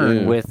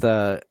turn.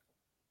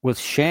 With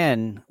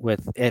Shen,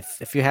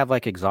 if you have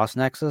like Exhaust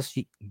Nexus,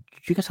 you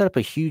can set up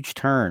a huge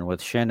turn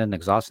with Shen and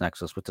Exhaust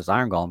Nexus with this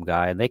Iron Golem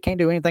guy, and they can't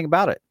do anything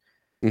about it.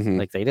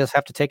 Like they just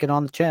have to take it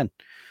on the chin.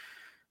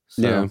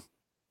 So,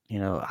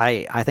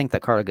 I think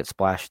that card will get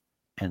splashed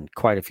in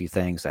quite a few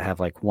things that have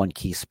like one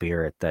key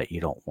spirit that you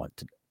don't want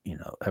to,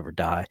 ever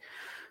die.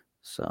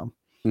 So,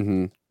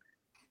 yeah,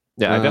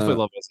 I definitely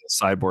love it as a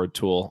sideboard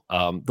tool.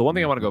 The one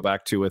thing I want to go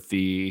back to with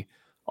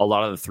a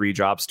lot of the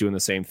 3-drops doing the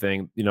same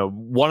thing.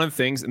 One of the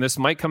things, and this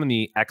might come in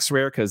the X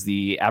rare because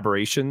the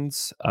aberration,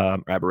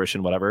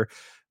 whatever,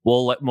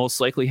 will most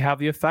likely have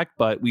the effect.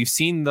 But we've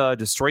seen the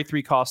destroy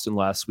 3 cost and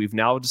less. We've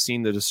now just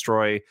seen the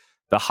destroy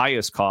the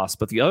highest cost.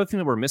 But the other thing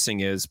that we're missing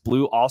is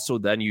blue also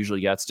then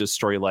usually gets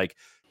destroy like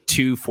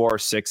 2, 4,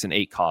 6, and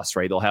 8 costs,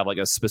 right? They'll have like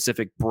a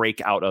specific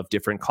breakout of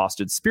different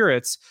costed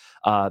spirits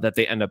that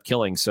they end up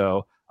killing.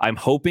 So I'm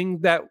hoping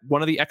that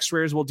one of the X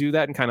rares will do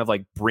that and kind of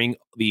like bring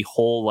the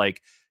whole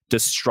like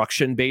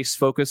destruction based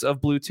focus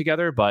of blue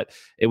together. But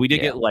we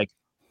did get like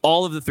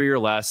all of the 3 or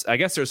less. I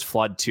guess there's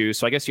flood too,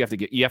 so I guess you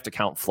have to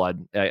count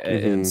flood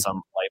in some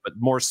way, but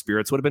more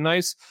spirits would have been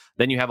nice.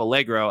 Then you have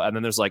Allegro, and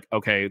then there's like,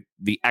 okay,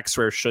 the X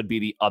rare should be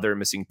the other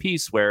missing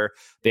piece where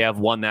they have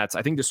one that's,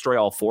 I think, destroy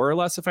all 4 or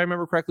less, if I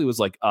remember correctly, was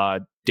like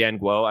Dan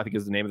Guo, I think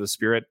is the name of the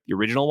spirit, the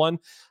original one,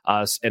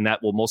 and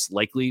that will most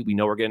likely, we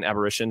know we're getting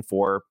aberration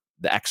for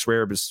the X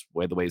rare, just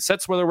the way the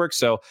sets weather works.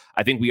 So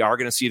I think we are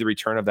going to see the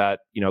return of that,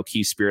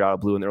 key spirit out of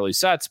blue in the early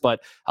sets.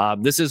 But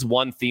this is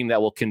one theme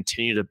that we'll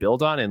continue to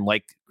build on. And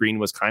like green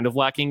was kind of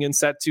lacking in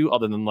set 2,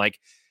 other than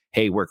like,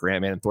 hey, work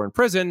Ant-Man and Thorn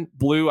Prison.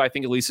 Blue, I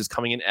think at least is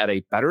coming in at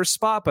a better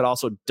spot, but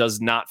also does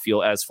not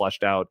feel as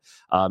fleshed out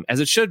as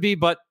it should be.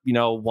 But,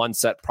 one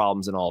set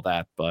problems and all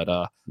that. But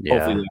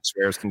hopefully the X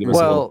rares can give us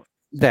a little.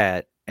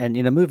 That, and,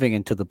 moving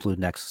into the blue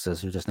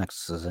Nexuses or just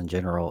Nexuses in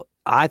general,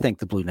 I think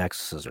the blue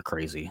Nexuses are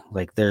crazy.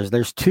 Like there's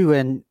 2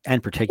 in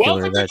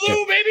particular. Welcome to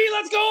blue, baby,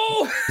 let's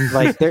go.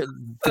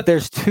 Like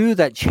there's 2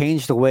 that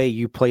change the way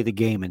you play the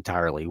game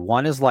entirely.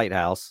 One is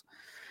Lighthouse,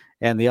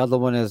 and the other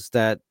one is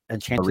that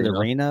Enchanted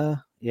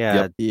Arena.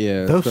 Yeah,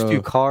 those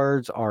 2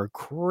 cards are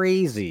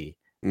crazy.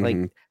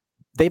 Like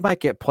they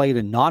might get played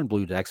in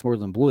non-blue decks more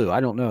than blue. I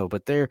don't know,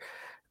 but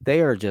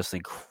they are just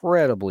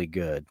incredibly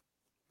good.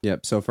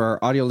 Yep. So for our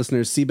audio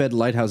listeners, Seabed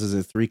Lighthouse is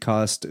a 3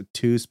 cost,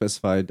 2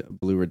 specified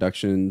blue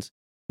reductions.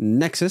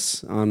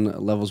 Nexus on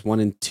levels 1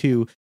 and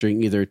 2.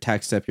 During either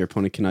attack step, your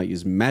opponent cannot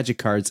use magic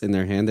cards in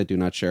their hand that do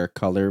not share a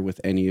color with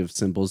any of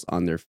symbols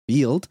on their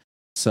field.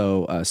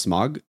 So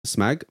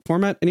Smag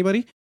format,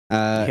 anybody?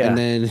 And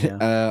then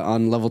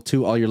on level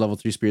 2, all your level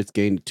 3 spirits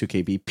gain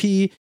 2k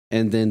BP.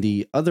 And then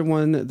the other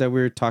one that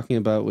we're talking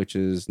about, which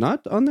is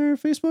not on their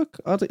Facebook?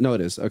 No,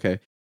 it is. Okay.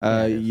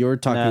 You're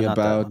talking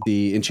about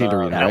the Enchained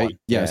Arena, right? One.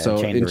 Yeah,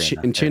 so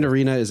Enchained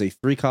Arena is a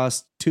 3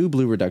 cost, 2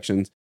 blue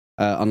reductions.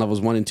 On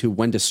levels 1 and 2,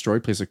 when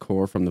destroyed, place a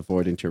core from the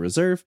void into your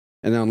reserve.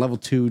 And then on level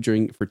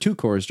 2, for 2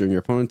 cores during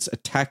your opponent's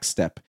attack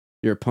step,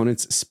 your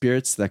opponent's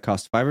spirits that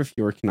cost 5 or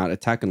fewer cannot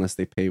attack unless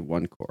they pay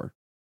 1 core.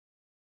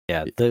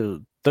 Yeah,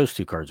 those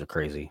 2 cards are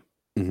crazy.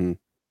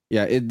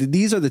 Yeah,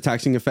 these are the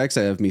taxing effects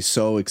that have me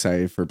so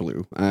excited for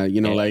blue.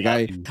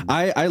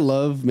 I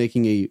love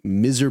making a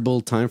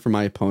miserable time for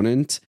my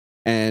opponent.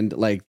 And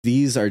like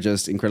these are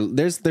just incredible.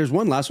 There's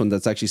one last one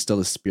that's actually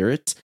still a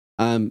spirit.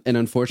 And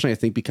unfortunately, I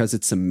think because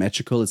it's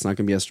symmetrical, it's not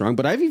going to be as strong.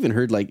 But I've even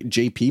heard like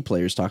JP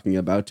players talking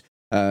about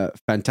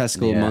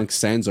Fantastical Monk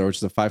Sanzor, which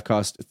is a 5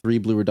 cost, 3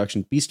 blue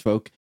reduction beast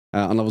folk.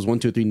 On levels 1,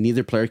 2, and 3,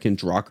 neither player can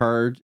draw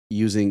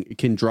using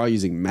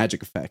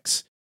magic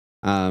effects.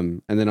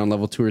 And then on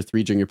level 2 or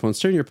 3 during your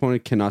opponent's turn, your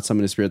opponent cannot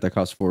summon a spirit that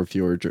costs 4 or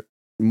fewer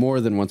more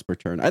than once per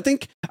turn. I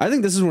think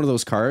this is one of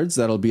those cards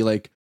that'll be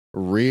like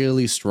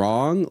really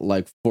strong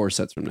like 4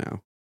 sets from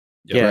now.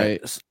 Yeah,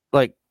 right?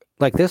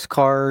 like this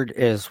card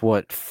is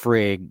what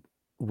Frigg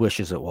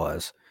wishes it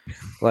was.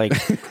 Like,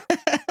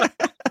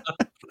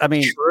 I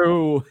mean,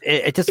 True.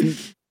 It just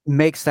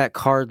makes that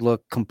card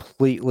look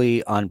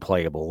completely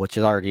unplayable, which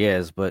it already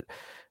is. But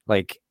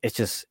like, it's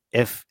just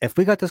if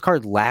we got this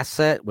card last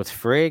set with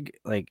Frigg,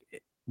 like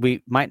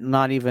we might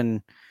not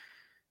even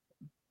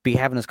be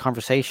having this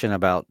conversation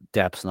about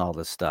depths and all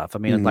this stuff. I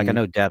mean, like I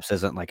know depths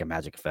isn't like a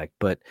magic effect,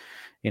 but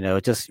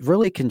it just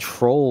really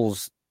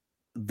controls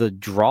the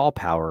draw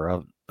power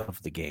of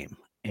the game.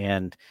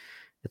 And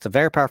it's a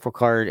very powerful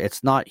card.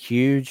 It's not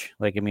huge.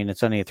 Like, I mean,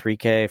 it's only a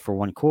 3K for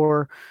 1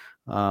 core.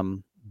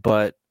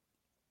 But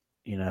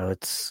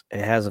it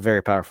has a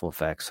very powerful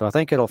effect. So I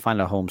think it'll find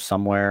a home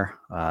somewhere.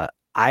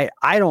 I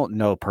don't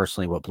know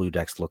personally what blue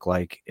decks look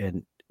like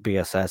in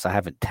BSS. I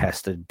haven't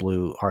tested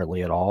blue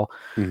hardly at all.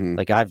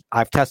 Like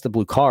I've tested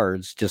blue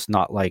cards, just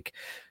not like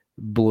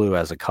blue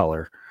as a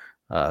color.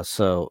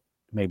 So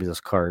maybe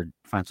this card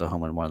finds a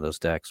home in one of those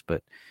decks,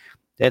 but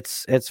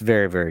it's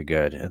very, very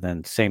good. And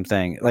then same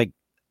thing, like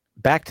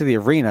back to the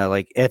arena,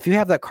 like if you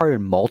have that card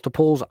in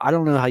multiples, I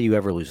don't know how you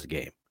ever lose the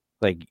game.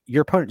 Like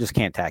your opponent just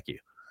can't attack you.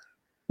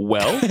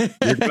 Well,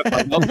 you're going to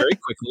find out very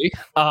quickly.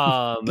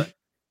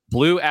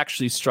 Blue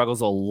actually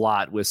struggles a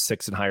lot with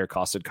 6 and higher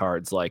costed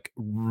cards, like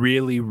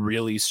really,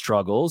 really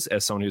struggles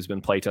as someone who's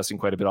been playtesting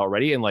quite a bit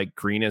already. And like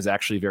green is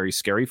actually very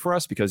scary for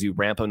us because you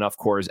ramp enough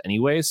cores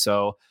anyway.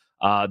 So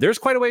there's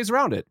quite a ways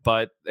around it,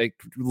 but it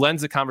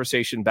lends the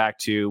conversation back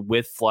to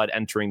with Flood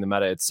entering the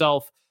meta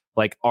itself.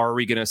 Like, are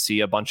we going to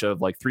see a bunch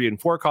of like 3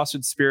 and 4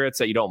 costed spirits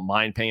that you don't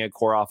mind paying a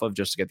core off of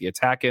just to get the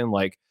attack in?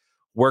 Like,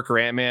 Worker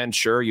Ant-Man,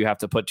 sure, you have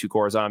to put 2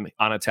 cores on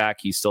attack.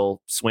 He still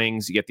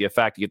swings. You get the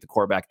effect. You get the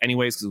core back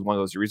anyways because it's one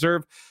of those you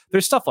reserve.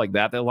 There's stuff like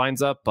that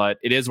lines up, but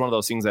it is one of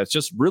those things that's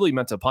just really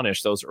meant to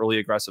punish those early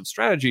aggressive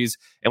strategies.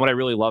 And what I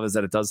really love is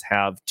that it does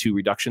have 2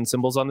 reduction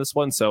symbols on this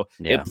one. So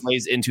it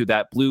plays into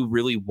that. Blue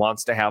really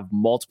wants to have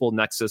multiple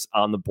Nexus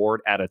on the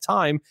board at a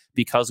time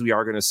because we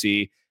are going to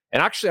see,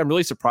 and actually I'm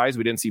really surprised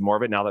we didn't see more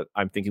of it now that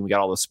I'm thinking we got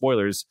all the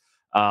spoilers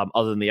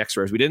other than the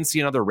X-Rares. We didn't see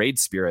another Raid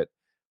Spirit,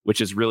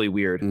 which is really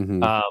weird.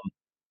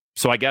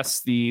 So I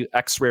guess the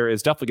X-Rare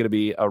is definitely going to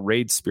be a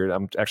Raid Spirit.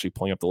 I'm actually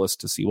pulling up the list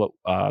to see what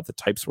the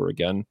types were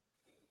again.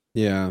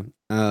 Yeah.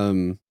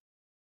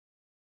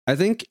 I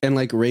think, and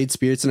like Raid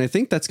Spirits, and I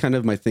think that's kind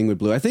of my thing with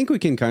blue. I think we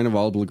can kind of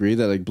all agree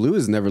that like blue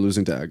is never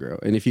losing to aggro.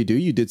 And if you do,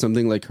 you did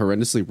something like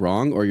horrendously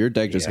wrong or your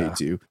deck just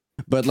hates you.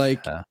 But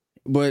like,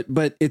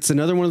 but it's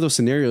another one of those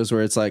scenarios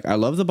where it's like, I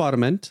love the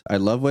bottom end. I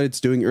love what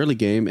it's doing early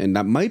game, and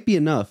that might be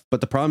enough.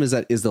 But the problem is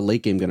that is the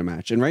late game going to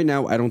match? And right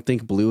now, I don't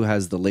think blue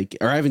has the late,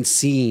 or I haven't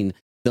seen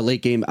the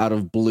late game out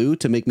of blue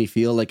to make me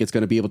feel like it's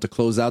going to be able to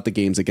close out the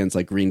games against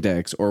like green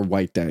decks or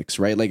white decks,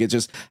 right? Like it's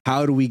just,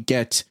 how do we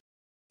get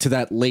to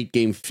that late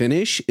game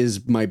finish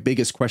is my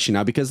biggest question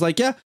now, because like,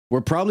 yeah, we're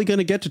probably going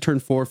to get to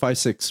turn 4, 5,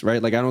 6,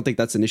 right? Like, I don't think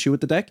that's an issue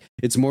with the deck.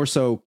 It's more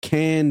so,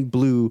 can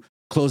blue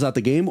close out the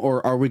game,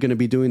 or are we going to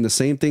be doing the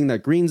same thing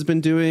that green's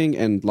been doing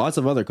and lots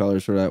of other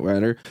colors for that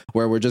matter,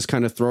 where we're just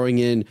kind of throwing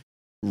in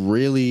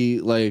really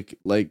like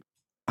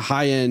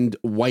high end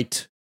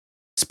white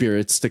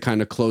spirits to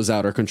kind of close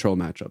out or control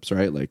matchups,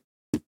 right? Like,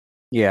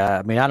 yeah,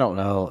 I mean, I don't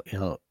know,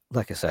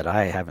 like I said,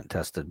 I haven't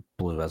tested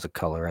blue as a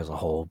color as a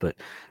whole, but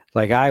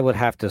like I would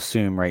have to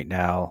assume right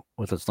now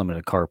with its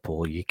limited card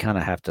pool, you kind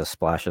of have to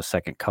splash a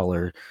second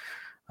color.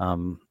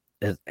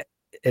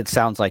 It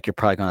sounds like you're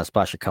probably going to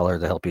splash a color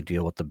to help you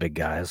deal with the big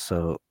guys,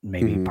 so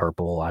maybe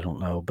purple, I don't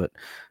know, but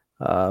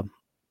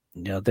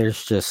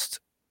there's just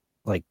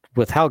like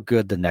with how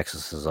good the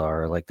Nexuses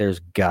are, like there's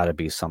got to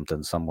be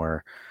something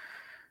somewhere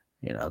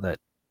that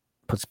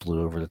puts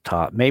blue over the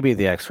top. Maybe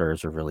the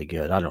X-Rares are really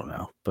good. I don't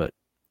know. But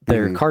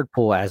their card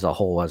pool as a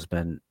whole has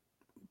been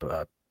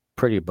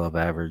pretty above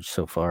average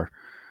so far.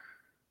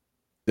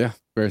 Yeah,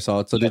 very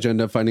solid. So did you end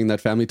up finding that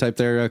family type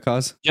there,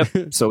 Koz?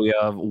 Yep. So we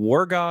have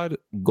War God,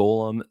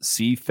 Golem,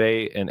 Sea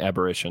Fae, and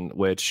Aberration,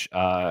 which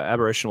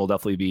Aberration will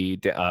definitely be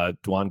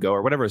Dwan Go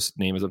or whatever his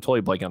name is. I'm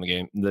totally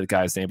blanking on the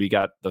guy's name, but he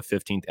got the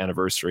 15th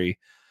anniversary.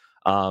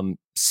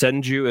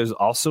 Senju is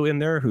also in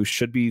there, who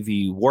should be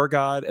the War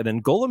God, and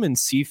then Golem and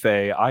Sea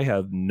Fae, I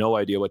have no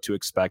idea what to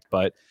expect,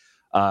 but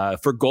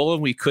for Golem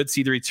we could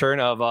see the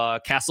return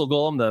of Castle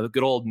Golem, the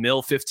good old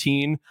Mill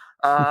 15.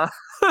 Heck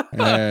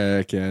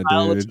yeah,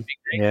 dude.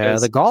 Yeah,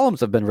 the Golems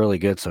have been really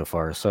good so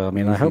far, so I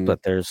mean I hope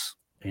that there's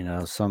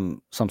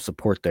some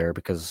support there,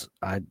 because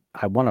I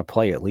want to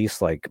play at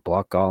least like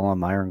Block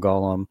Golem, Iron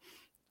Golem,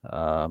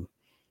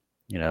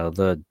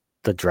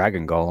 the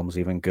Dragon Golem's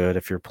even good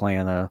if you're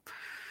playing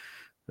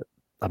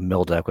a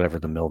mill deck, whatever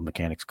the mill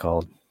mechanic's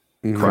called.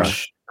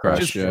 Crush,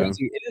 yeah.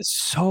 It is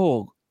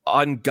so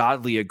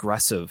ungodly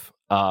aggressive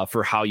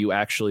for how you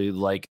actually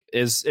like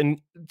is. And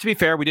to be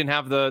fair, we didn't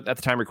have at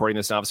the time recording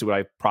this, and obviously what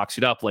I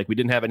proxied up, like we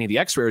didn't have any of the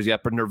X-Rares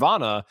yet, but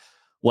Nirvana,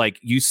 like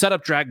you set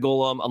up Drag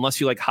Golem,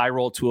 unless you like high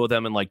roll 2 of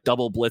them and like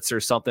double blitz or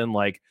something,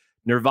 like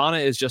Nirvana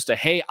is just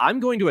hey, I'm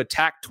going to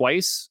attack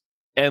twice,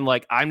 and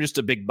like I'm just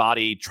a big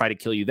body, try to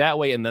kill you that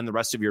way, and then the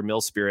rest of your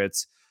mill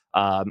spirits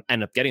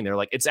end up getting there.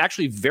 Like, it's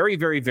actually very,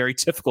 very, very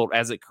difficult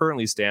as it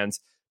currently stands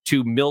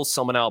to mill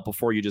someone out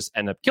before you just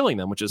end up killing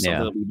them, which is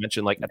something that we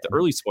mentioned like at the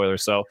early spoiler.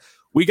 So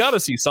we got to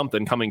see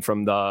something coming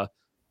from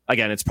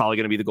again, it's probably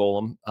going to be the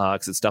golem,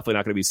 because it's definitely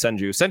not going to be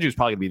Senju. Senju is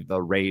probably going to be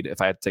the raid if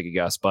I had to take a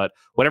guess, but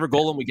whatever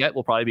golem we get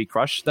will probably be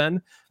Crush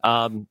then.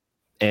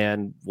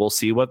 And we'll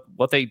see what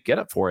they get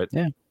up for it.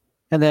 Yeah.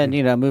 And then,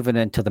 moving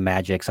into the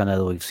magics, I know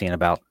that we've seen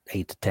about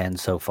 8 to 10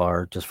 so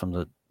far just from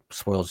the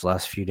spoils the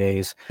last few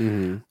days.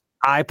 Mm-hmm.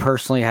 I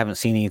personally haven't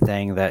seen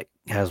anything that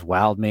has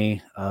wowed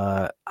me.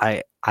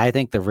 I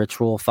think the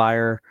ritual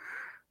fire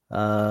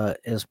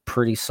is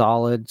pretty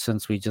solid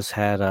since we just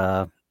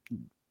had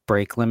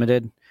break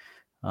limited.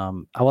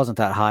 I wasn't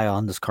that high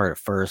on this card at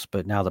first,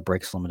 but now the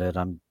break's limited,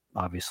 I'm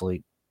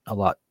obviously a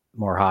lot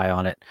more high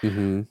on it.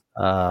 Mm-hmm.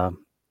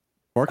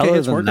 4K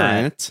is working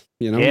on it.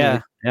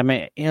 Yeah. I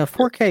mean,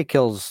 4K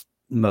kills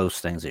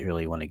most things that you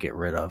really want to get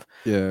rid of.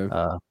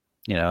 Yeah.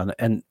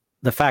 And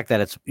the fact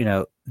that it's,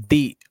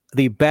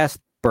 the best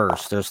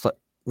burst, there's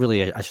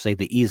really, I should say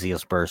the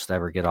easiest burst to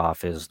ever get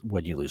off is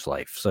when you lose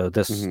life. So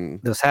this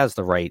has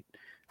the right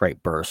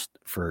burst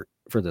for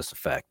this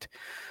effect.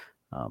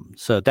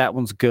 So that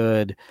one's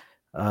good.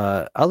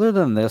 Other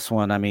than this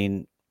one, I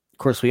mean, of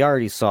course, we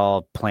already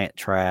saw Plant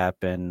Trap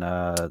and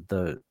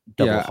the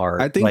Double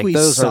Heart. I think we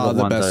saw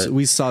the best.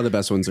 We saw the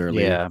best ones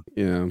early. Yeah.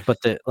 But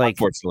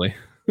unfortunately,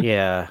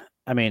 yeah.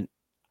 I mean,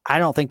 I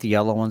don't think the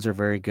yellow ones are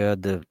very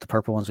good. The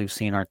purple ones we've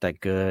seen aren't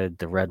that good.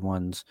 The red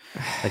ones,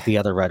 like the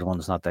other red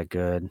one's not that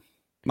good.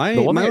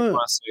 The one thing I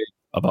want to say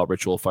about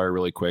Ritual Fire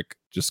really quick,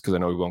 just because I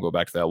know we won't go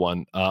back to that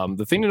one.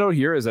 The thing to note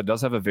here is that it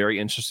does have a very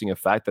interesting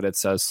effect that it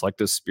says select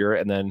a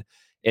spirit and then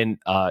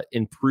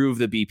improve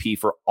the BP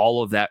for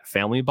all of that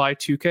family by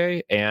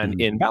 2K. And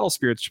in Battle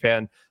Spirits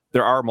Japan,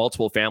 there are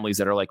multiple families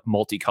that are like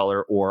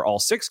multicolor or all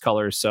 6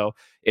 colors. So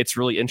it's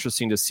really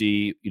interesting to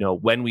see,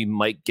 when we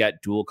might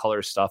get dual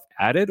color stuff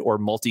added or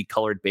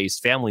multicolored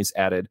based families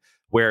added,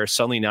 where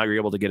suddenly now you're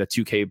able to get a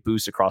 2K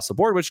boost across the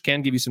board, which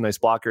can give you some nice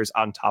blockers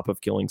on top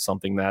of killing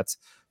something that's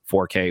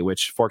 4K,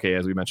 which 4K,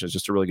 as we mentioned, is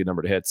just a really good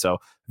number to hit. So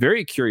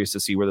very curious to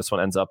see where this one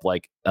ends up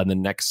like on the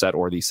next set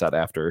or the set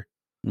after.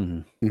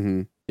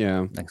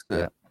 Yeah. Thanks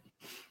for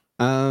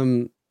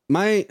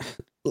that.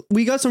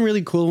 We got some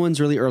really cool ones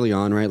really early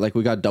on, right? Like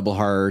we got Double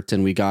Heart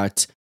and we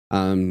got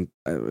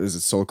is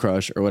it Soul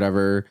Crush or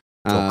whatever.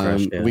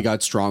 We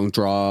got Strong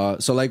Draw.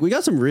 So like we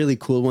got some really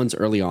cool ones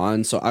early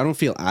on. So I don't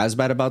feel as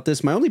bad about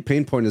this. My only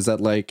pain point is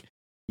that like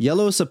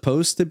yellow is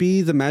supposed to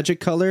be the magic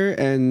color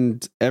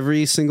and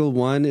every single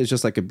one is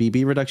just like a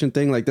BB reduction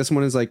thing. Like this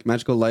one is like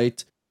magical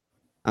light.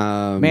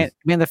 Man,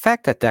 the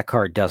fact that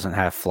card doesn't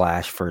have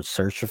flash for its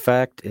search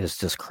effect is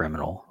just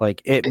criminal.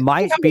 Like it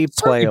might be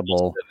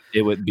playable.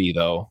 It would be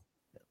though.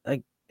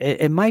 Like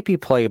it might be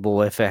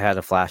playable if it had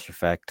a flash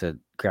effect to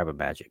grab a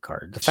magic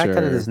card. The fact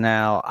that it is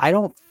now, I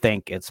don't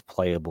think it's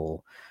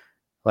playable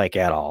like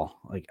at all.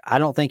 Like I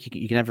don't think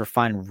you can ever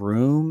find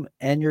room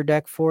in your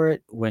deck for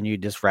it when you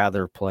just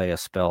rather play a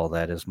spell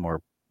that is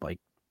more like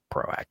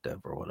proactive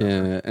or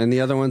whatever. Yeah, and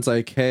the other one's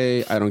like,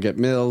 hey, I don't get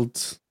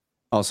milled.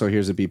 Also,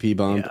 here's a BP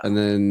bump. And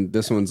then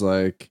this one's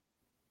like,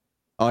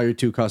 all your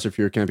 2 cost or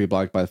fewer can't be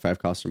blocked by the 5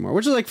 cost or more,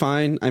 which is like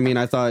fine. I mean,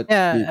 I thought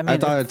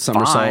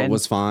Somersault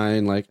was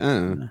fine. Like,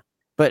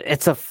 but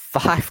it's a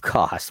 5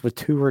 cost with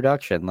 2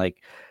 reduction.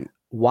 Like,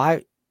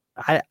 why?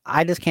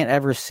 I just can't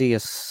ever see a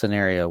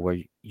scenario where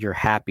you're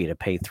happy to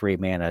pay 3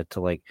 mana to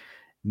like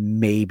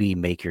maybe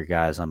make your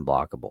guys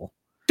unblockable.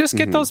 Just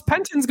get those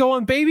Pentans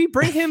going, baby.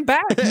 Bring him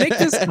back. Make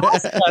this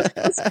cost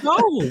less.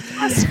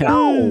 Let's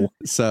go.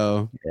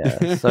 So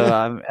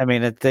I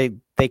mean,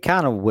 they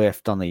kind of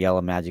whiffed on the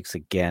yellow magics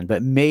again,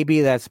 but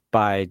maybe that's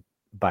by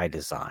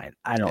design.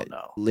 I don't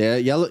know. Yeah,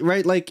 yellow,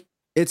 right? Like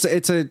it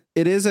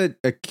is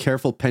a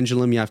careful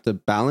pendulum you have to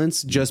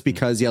balance just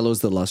because yellow is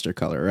the luster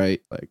color,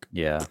 right? Like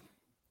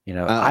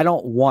I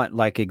don't want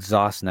like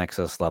exhaust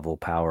nexus level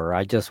power.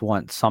 I just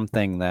want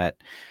something that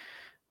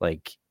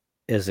like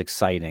is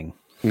exciting.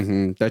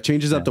 That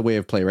changes up the way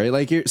of play, right?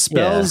 Like your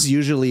spells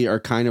usually are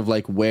kind of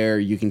like where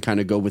you can kind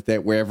of go with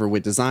that wherever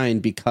with design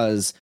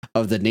because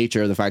of the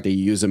nature of the fact that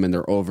you use them and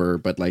they're over,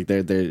 but like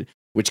they're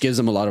which gives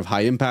them a lot of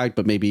high impact,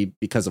 but maybe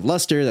because of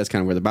luster, that's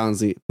kind of where the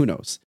balance. Who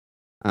knows?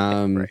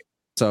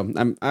 So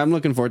I'm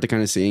looking forward to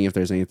kind of seeing if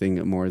there's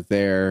anything more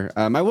there.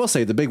 I will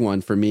say the big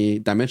one for me,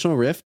 Dimensional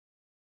Rift.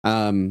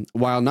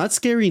 While not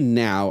scary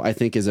now, I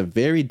think is a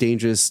very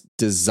dangerous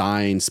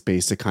design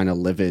space to kind of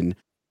live in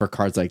for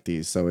cards like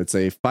these. So it's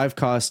a 5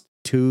 cost,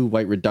 2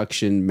 white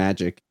reduction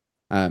magic.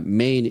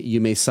 Main,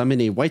 you may summon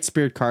a white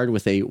spirit card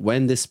with a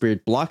when this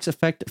spirit blocks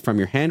effect from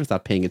your hand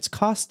without paying its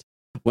cost.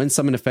 When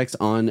summon effects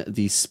on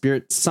the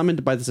spirit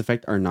summoned by this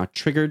effect are not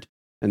triggered.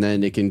 And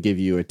then it can give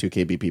you a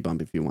 2k BP bump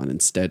if you want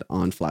instead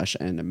on flash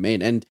and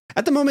main. And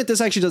at the moment,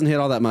 this actually doesn't hit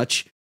all that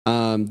much.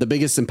 The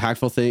most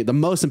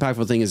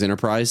impactful thing is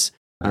Enterprise.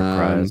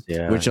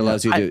 Which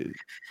allows you to.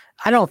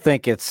 I don't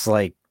think it's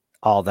like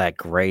all that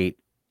great.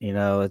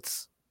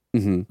 It's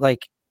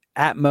like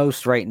at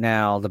most right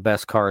now, the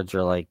best cards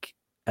are like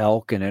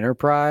Elk and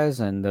Enterprise,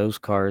 and those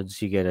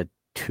cards you get a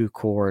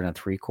 2-core and a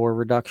 3-core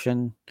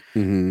reduction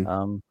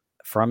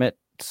from it.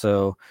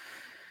 So,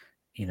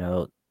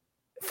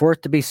 for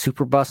it to be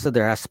super busted,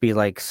 there has to be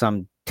like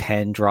some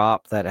 10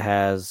 drop that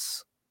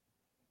has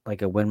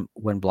like a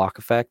wind block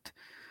effect.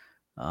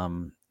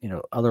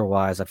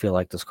 Otherwise I feel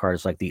like this card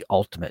is like the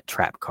ultimate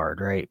trap card,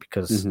 right?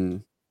 Because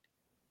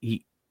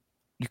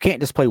you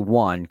can't just play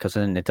 1 because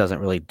then it doesn't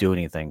really do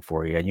anything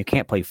for you, and you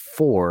can't play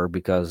 4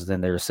 because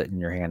then they're sitting in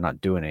your hand not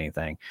doing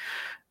anything.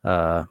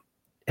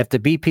 If the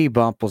BP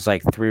bump was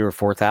like 3,000 or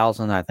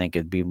 4,000, I think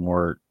it'd be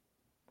more,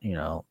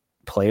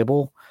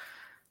 playable.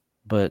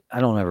 But I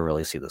don't ever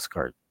really see this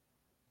card.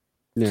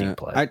 Yeah,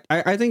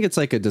 I think it's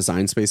like a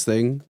design space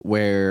thing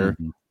where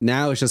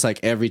now it's just like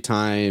every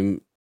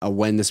time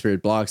when the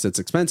Spirit blocks that's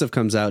expensive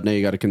comes out, now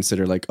you got to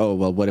consider like, oh,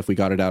 well, what if we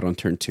got it out on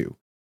turn 2?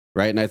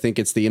 Right. And I think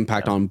it's the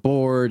impact on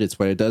board. It's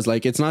what it does.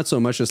 Like, it's not so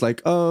much just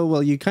like, oh,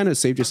 well, you kind of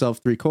saved yourself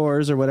 3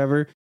 cores or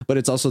whatever, but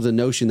it's also the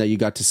notion that you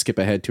got to skip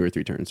ahead 2 or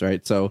 3 turns.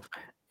 Right. So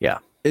yeah,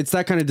 it's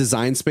that kind of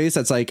design space.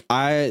 That's like,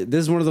 this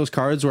is one of those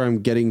cards where I'm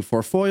getting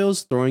 4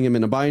 foils, throwing them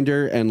in a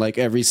binder. And like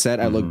every set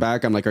I look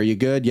back, I'm like, are you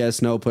good?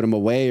 Yes, no, put them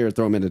away or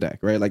throw them in a deck.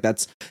 Right. Like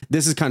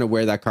this is kind of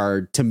where that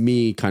card to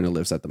me kind of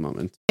lives at the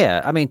moment.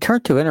 Yeah. I mean, turn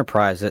 2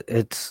 Enterprise,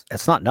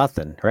 it's not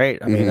nothing. Right.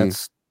 I mean,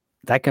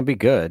 that can be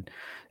good.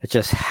 It's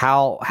just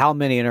how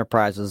many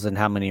Enterprises and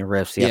how many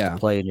Rifts you have to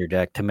play in your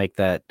deck to make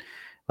that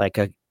like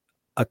a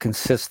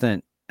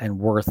consistent and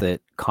worth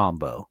it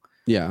combo.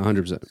 Yeah,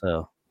 100%.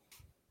 So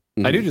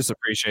I do just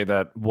appreciate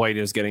that white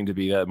is getting to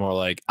be that more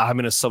like, I'm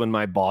going to summon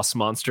my boss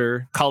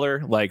monster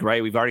color. Like,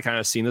 right, we've already kind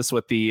of seen this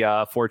with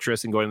the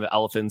Fortress and going to the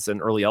elephants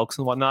and early elks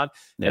and whatnot.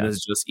 Yeah. And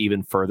it's just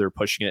even further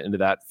pushing it into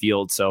that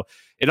field. So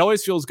it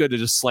always feels good to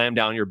just slam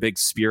down your big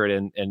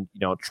spirit and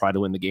try to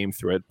win the game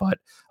through it. But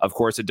of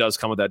course, it does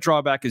come with that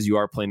drawback is you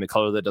are playing the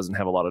color that doesn't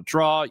have a lot of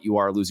draw. You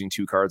are losing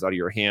 2 cards out of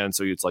your hand.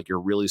 So it's like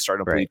you're really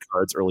starting to bleed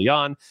cards early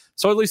on.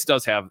 So at least it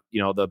does have,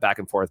 the back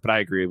and forth. But I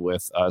agree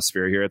with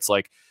Sphere here. It's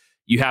like,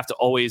 you have to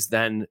always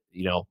then,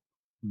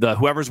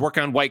 whoever's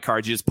working on white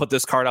cards, you just put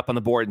this card up on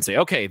the board and say,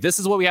 okay, this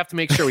is what we have to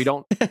make sure we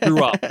don't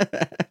screw up.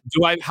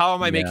 How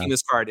am I making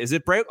this card? Is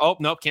it break? Oh,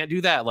 nope, can't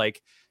do that.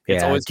 Like,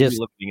 it's always just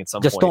looking at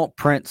some just point. Don't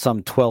print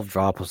some 12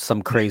 drop with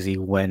some crazy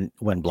wind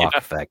block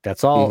effect.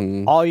 That's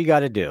all you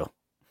got to do.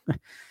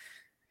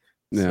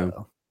 Yeah.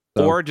 So.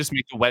 Or just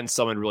make the Wen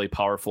summon really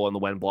powerful and the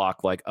Wen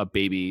block like a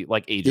baby,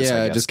 like Aegis.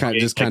 Yeah, just kind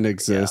of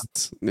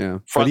exists. Yeah.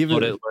 Front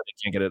load it where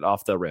they can't get it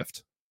off the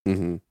Rift.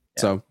 Yeah.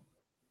 So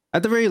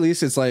at the very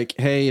least, it's like,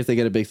 hey, if they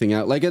get a big thing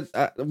out, like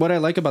what I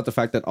like about the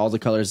fact that all the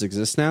colors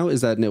exist now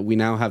is that we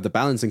now have the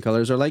balancing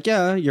colors are like,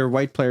 yeah, your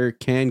white player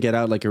can get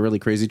out like a really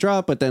crazy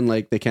drop, but then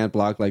like they can't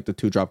block like the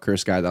 2-drop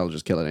curse guy that'll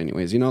just kill it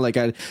anyways. Like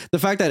the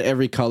fact that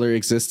every color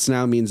exists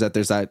now means that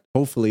there's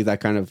hopefully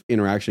that kind of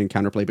interaction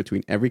counterplay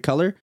between every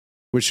color,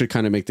 which should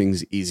kind of make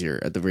things easier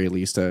at the very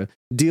least to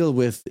deal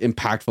with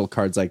impactful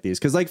cards like these.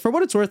 Because like for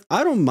what it's worth,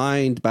 I don't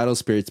mind Battle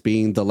Spirits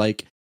being the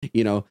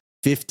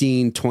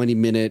 15-20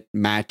 minute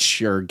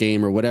match or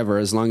game or whatever,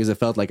 as long as it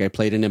felt like I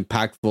played an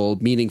impactful,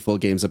 meaningful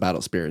games of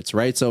Battle Spirits,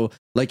 right? So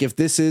like if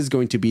this is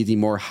going to be the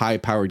more high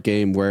powered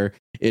game where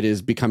it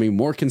is becoming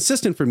more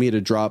consistent for me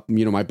to drop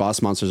my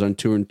boss monsters on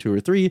 2 and 2 or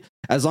 3,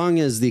 as long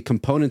as the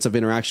components of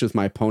interaction with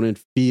my opponent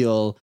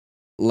feel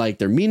like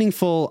they're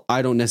meaningful,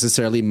 I don't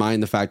necessarily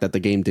mind the fact that the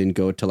game didn't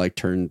go to like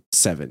turn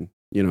 7,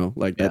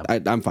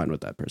 I'm fine with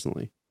that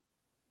personally.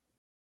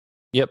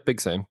 Yep, big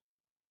same.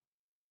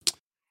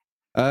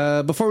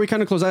 Before we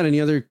kind of close out, any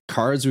other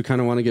cards we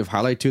kind of want to give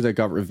highlight to that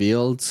got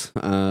revealed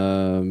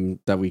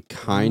that we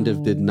kind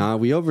of did not?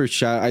 We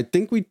overshot. I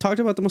think we talked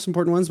about the most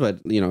important ones,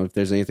 but if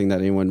there's anything that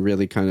anyone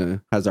really kind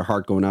of has their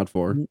heart going out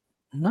for.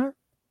 Not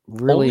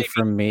really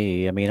for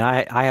me. I mean,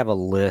 I have a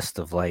list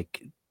of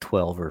like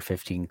 12 or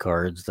 15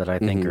 cards that I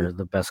think are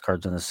the best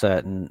cards in the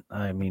set. And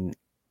I mean,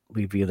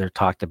 we've either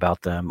talked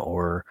about them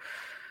or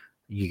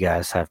you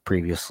guys have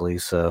previously.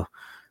 So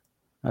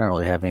I don't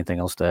really have anything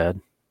else to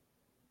add.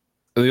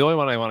 The only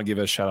one I want to give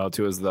a shout out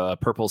to is the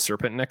Purple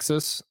Serpent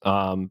Nexus,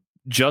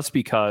 just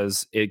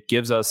because it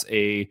gives us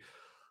a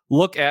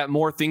look at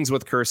more things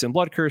with Curse and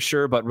Blood Curse,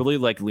 sure, but really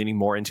like leaning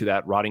more into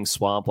that Rotting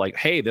Swamp. Like,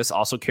 hey, this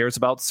also cares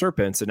about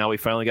serpents. And now we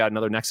finally got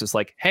another Nexus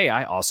like, hey,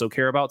 I also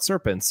care about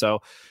serpents. So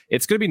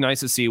it's going to be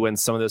nice to see when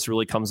some of this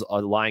really comes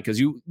online, because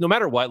no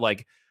matter what,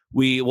 like,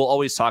 we will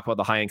always talk about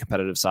the high-end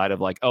competitive side of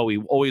like, oh, we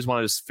always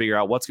want to figure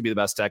out what's going to be the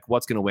best deck,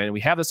 what's going to win. And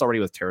we have this already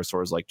with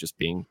Pterosaurs, like just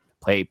being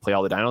play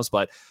all the dinos,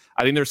 but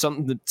I think there's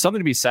something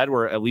to be said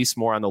where at least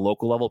more on the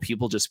local level,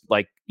 people just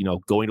like,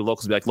 going to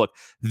locals and be like, look,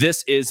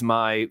 this is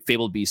my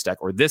Fabled Beast deck,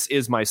 or this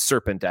is my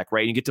Serpent deck,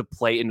 right? And you get to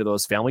play into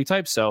those family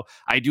types. So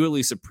I do at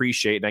least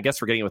appreciate, and I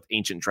guess we're getting it with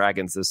Ancient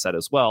Dragons this set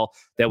as well,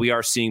 that we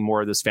are seeing more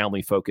of this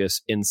family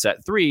focus in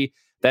set 3.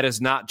 That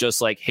is not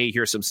just like, hey,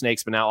 here's some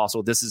snakes, but now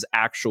also this is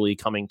actually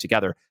coming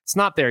together. It's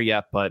not there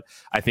yet, but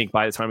I think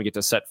by the time we get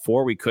to set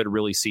 4, we could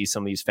really see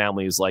some of these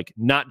families, like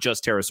not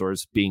just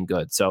pterosaurs, being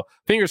good. So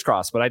fingers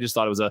crossed, but I just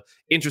thought it was a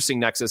interesting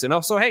nexus. And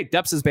also, hey,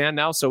 Depths is banned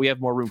now, so we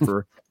have more room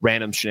for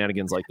random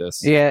shenanigans like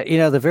this.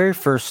 Yeah, the very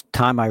first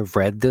time I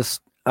read this,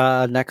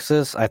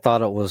 Nexus, I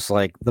thought it was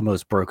like the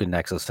most broken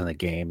Nexus in the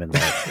game, and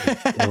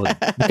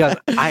because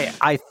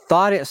I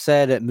thought it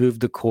said it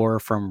moved the core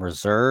from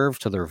reserve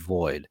to their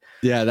void.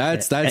 Yeah,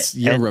 that's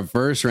your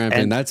reverse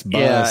ramping. That's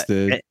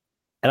busted. Yeah,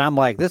 and I'm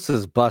like, this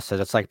is busted.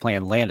 It's like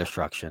playing land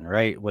destruction,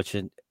 right? Which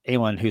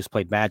anyone who's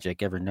played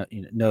Magic ever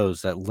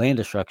knows that land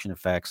destruction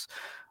effects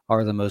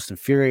are the most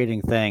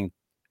infuriating thing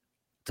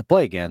to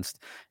play against.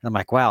 And I'm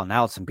like, wow,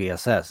 now it's in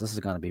BSS. This is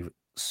going to be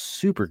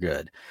super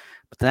good.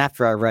 But then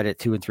after I read it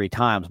 2 and 3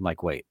 times, I'm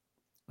like, wait,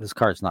 this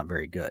card's not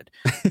very good.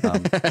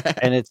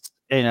 And it's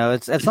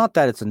not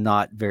that it's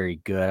not very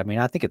good. I mean,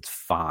 I think it's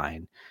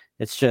fine.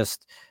 It's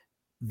just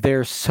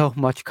there's so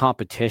much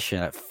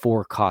competition at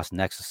 4-cost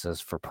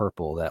Nexuses for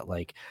purple that,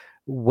 like,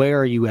 where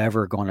are you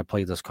ever going to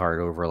play this card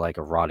over like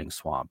a Rotting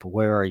Swamp?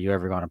 Where are you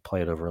ever going to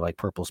play it over like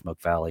Purple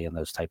Smoke Valley and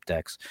those type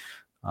decks?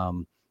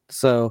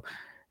 So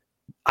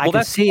I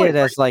can see it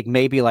as like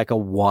maybe like a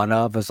one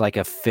of as like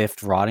a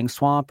 5th Rotting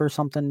Swamp or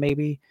something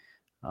maybe.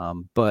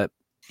 But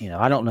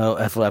I don't know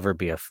if it'll ever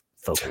be a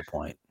focal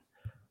point.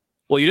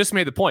 Well, you just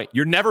made the point.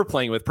 You're never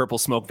playing with Purple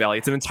Smoke Valley.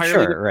 It's an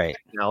entirely right.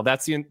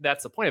 That's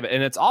the point of it.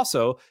 And it's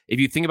also, if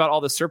you think about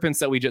all the serpents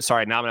that we just,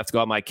 sorry, now I'm gonna have to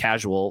go on my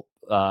casual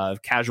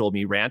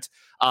me rant.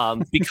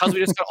 Because we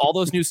just got all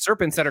those new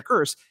serpents that are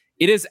cursed,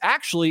 it is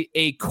actually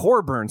a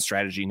core burn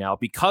strategy now,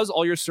 because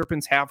all your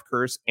serpents have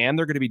curse and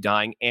they're going to be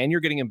dying, and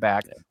you're getting them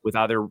back with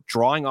either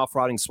drawing off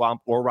Rotting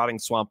Swamp or Rotting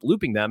Swamp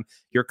looping them.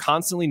 You're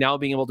constantly now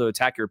being able to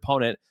attack your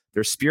opponent.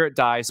 Their spirit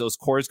dies, those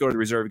cores go to the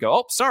reserve, go,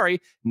 oh, sorry,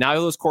 now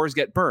those cores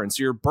get burned.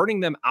 So you're burning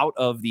them out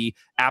of the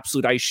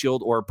Absolute Ice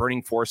Shield or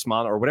Burning Force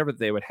mana or whatever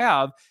they would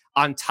have,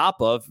 on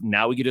top of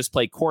now we could just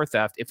play core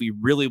theft if we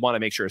really want to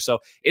make sure.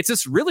 So it's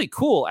this really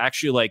cool,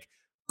 actually, like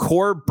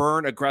core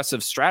burn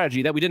aggressive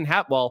strategy that we didn't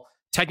have. Well,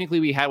 technically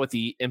we had with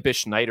the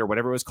Impish Knight or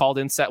whatever it was called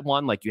in set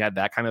 1, like you had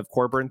that kind of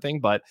core burn thing,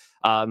 but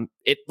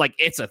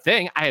it's a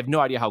thing. I have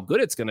no idea how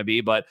good it's going to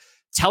be, but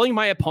telling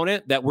my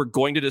opponent that we're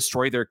going to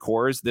destroy their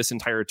cores this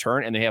entire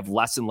turn and they have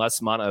less and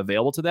less mana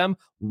available to them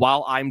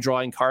while I'm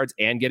drawing cards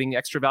and getting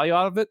extra value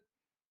out of it,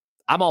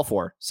 I'm all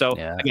for. So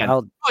again,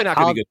 I'll, probably not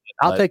going to be good.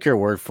 I'll take your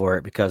word for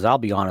it, because I'll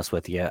be honest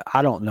with you,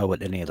 I don't know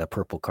what any of the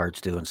purple cards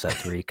do in set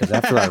 3, because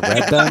after I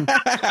read them,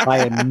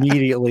 I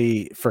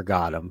immediately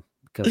forgot them.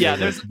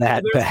 There's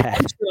bad. A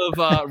bunch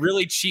of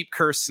really cheap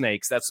curse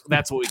snakes. That's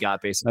what we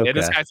got basically. Okay. And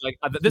this guy's like,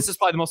 this is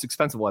probably the most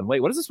expensive one. Wait,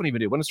 what does this one even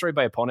do? When destroyed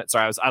by opponent?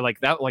 Sorry, I like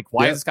that. Like,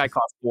 why does this guy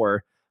cost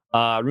 4?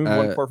 Remove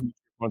 1 core from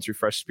once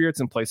refresh spirits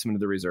and place them into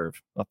the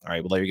reserve. Oh, all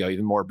right, well there you go.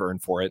 Even more burn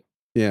for it.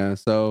 Yeah,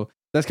 so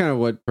that's kind of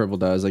what purple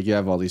does. Like, you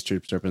have all these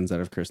troop serpents that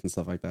have curse and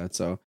stuff like that.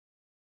 So,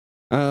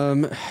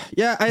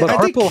 yeah, I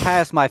purple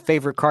has my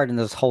favorite card in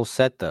this whole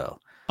set, though.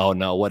 Oh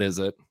no, what is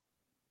it?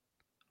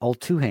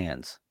 Old 2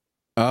 hands.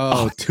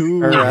 Oh,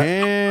 2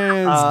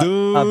 hands,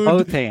 dude.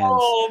 Both hands.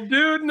 Oh,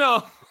 dude,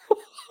 no.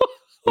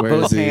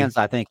 Both hands,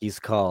 I think he's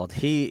called.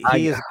 He's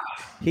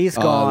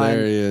gone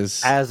there he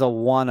is. as a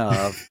one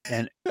of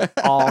in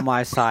all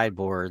my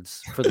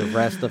sideboards for the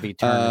rest of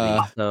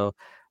eternity. So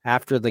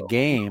after the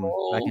game,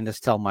 I can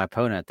just tell my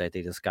opponent that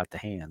they just got the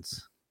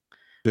hands.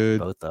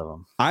 Dude, both of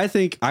them. I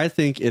think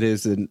it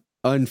is an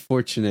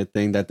unfortunate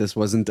thing that this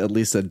wasn't at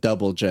least a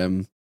double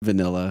gem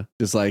vanilla.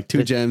 Just like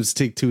 2 gems,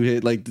 take 2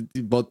 hit, like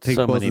both take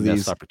both of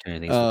these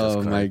opportunities.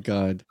 Oh my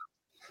god.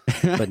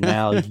 But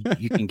now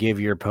you can give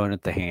your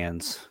opponent the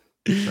hands.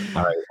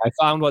 All right, I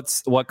found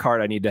what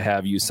card I need to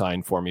have you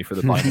sign for me for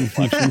the final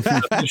collection.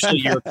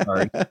 Officially your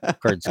card.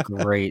 Card's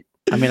great.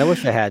 I mean, I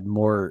wish I had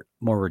more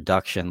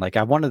reduction. Like,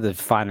 I wanted to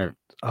find a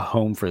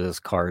home for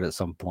this card at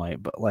some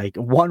point, but like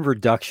 1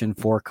 reduction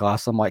 4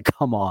 costs. I'm like,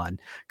 come on.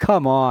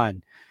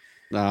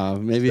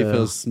 Maybe it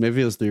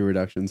was 3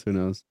 reductions. Who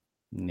knows?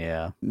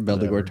 Yeah,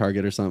 Beldegor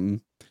target or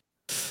something.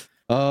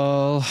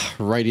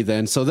 Alrighty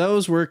then. So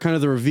those were kind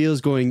of the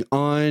reveals going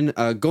on.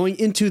 Going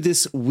into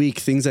this week,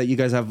 things that you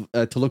guys have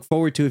to look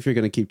forward to if you're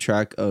going to keep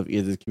track of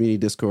either the community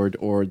Discord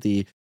or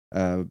the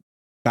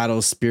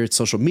Battle Spirit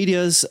social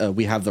medias.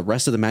 We have the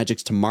rest of the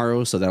Magics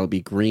tomorrow, so that'll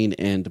be green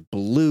and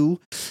blue.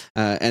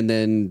 And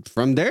then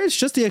from there, it's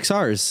just the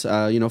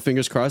XRs.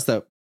 Fingers crossed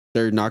that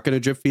they're not going to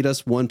drip feed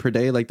us 1 per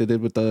day like they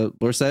did with the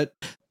lore set.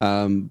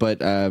 But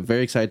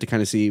very excited to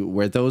kind of see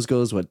where those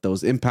goes, what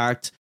those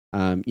impact.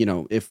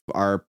 If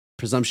our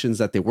presumptions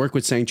that they work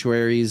with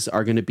sanctuaries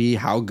are going to be,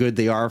 how good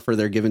they are for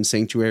their given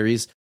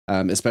sanctuaries,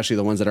 especially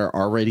the ones that are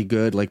already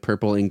good, like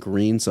purple and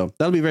green. So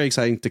that'll be very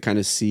exciting to kind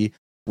of see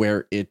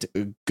where it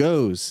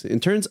goes.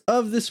 In terms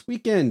of this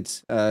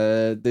weekend,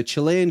 the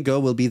Chilean Go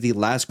will be the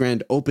last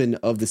grand open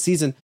of the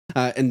season.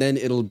 And then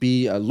it'll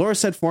be a lore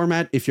set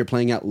format if you're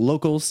playing at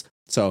locals.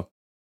 So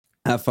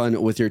have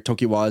fun with your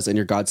Tokiwas and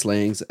your God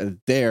Slayings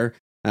there.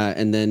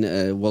 And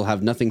then we'll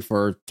have nothing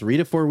for 3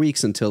 to 4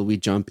 weeks until we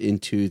jump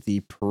into the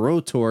Pro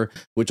Tour,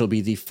 which will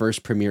be the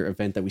first premier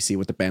event that we see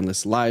with the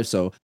BANLIST live.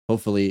 So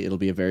hopefully it'll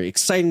be a very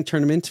exciting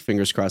tournament.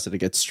 Fingers crossed that it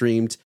gets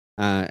streamed.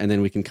 And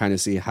then we can kind of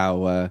see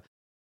how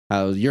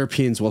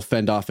Europeans will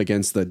fend off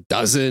against the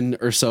dozen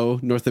or so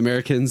North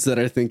Americans that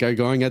I think are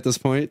going at this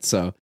point.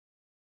 So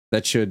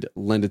that should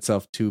lend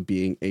itself to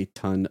being a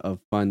ton of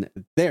fun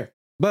there.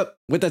 But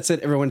with that said,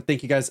 everyone,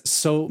 thank you guys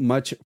so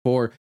much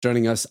for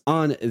joining us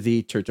on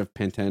the Church of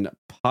Pentan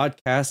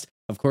podcast.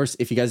 Of course,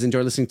 if you guys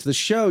enjoy listening to the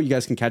show, you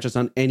guys can catch us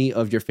on any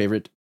of your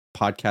favorite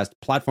podcast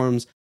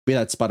platforms, be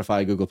that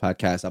Spotify, Google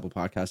Podcasts, Apple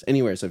Podcasts,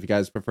 anywhere. So if you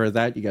guys prefer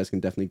that, you guys can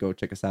definitely go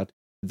check us out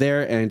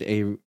there, and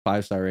a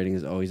 5-star rating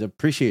is always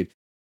appreciated.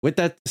 With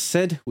that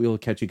said, we will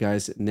catch you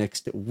guys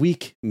next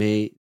week.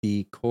 May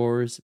the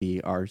cores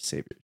be our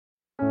saviors.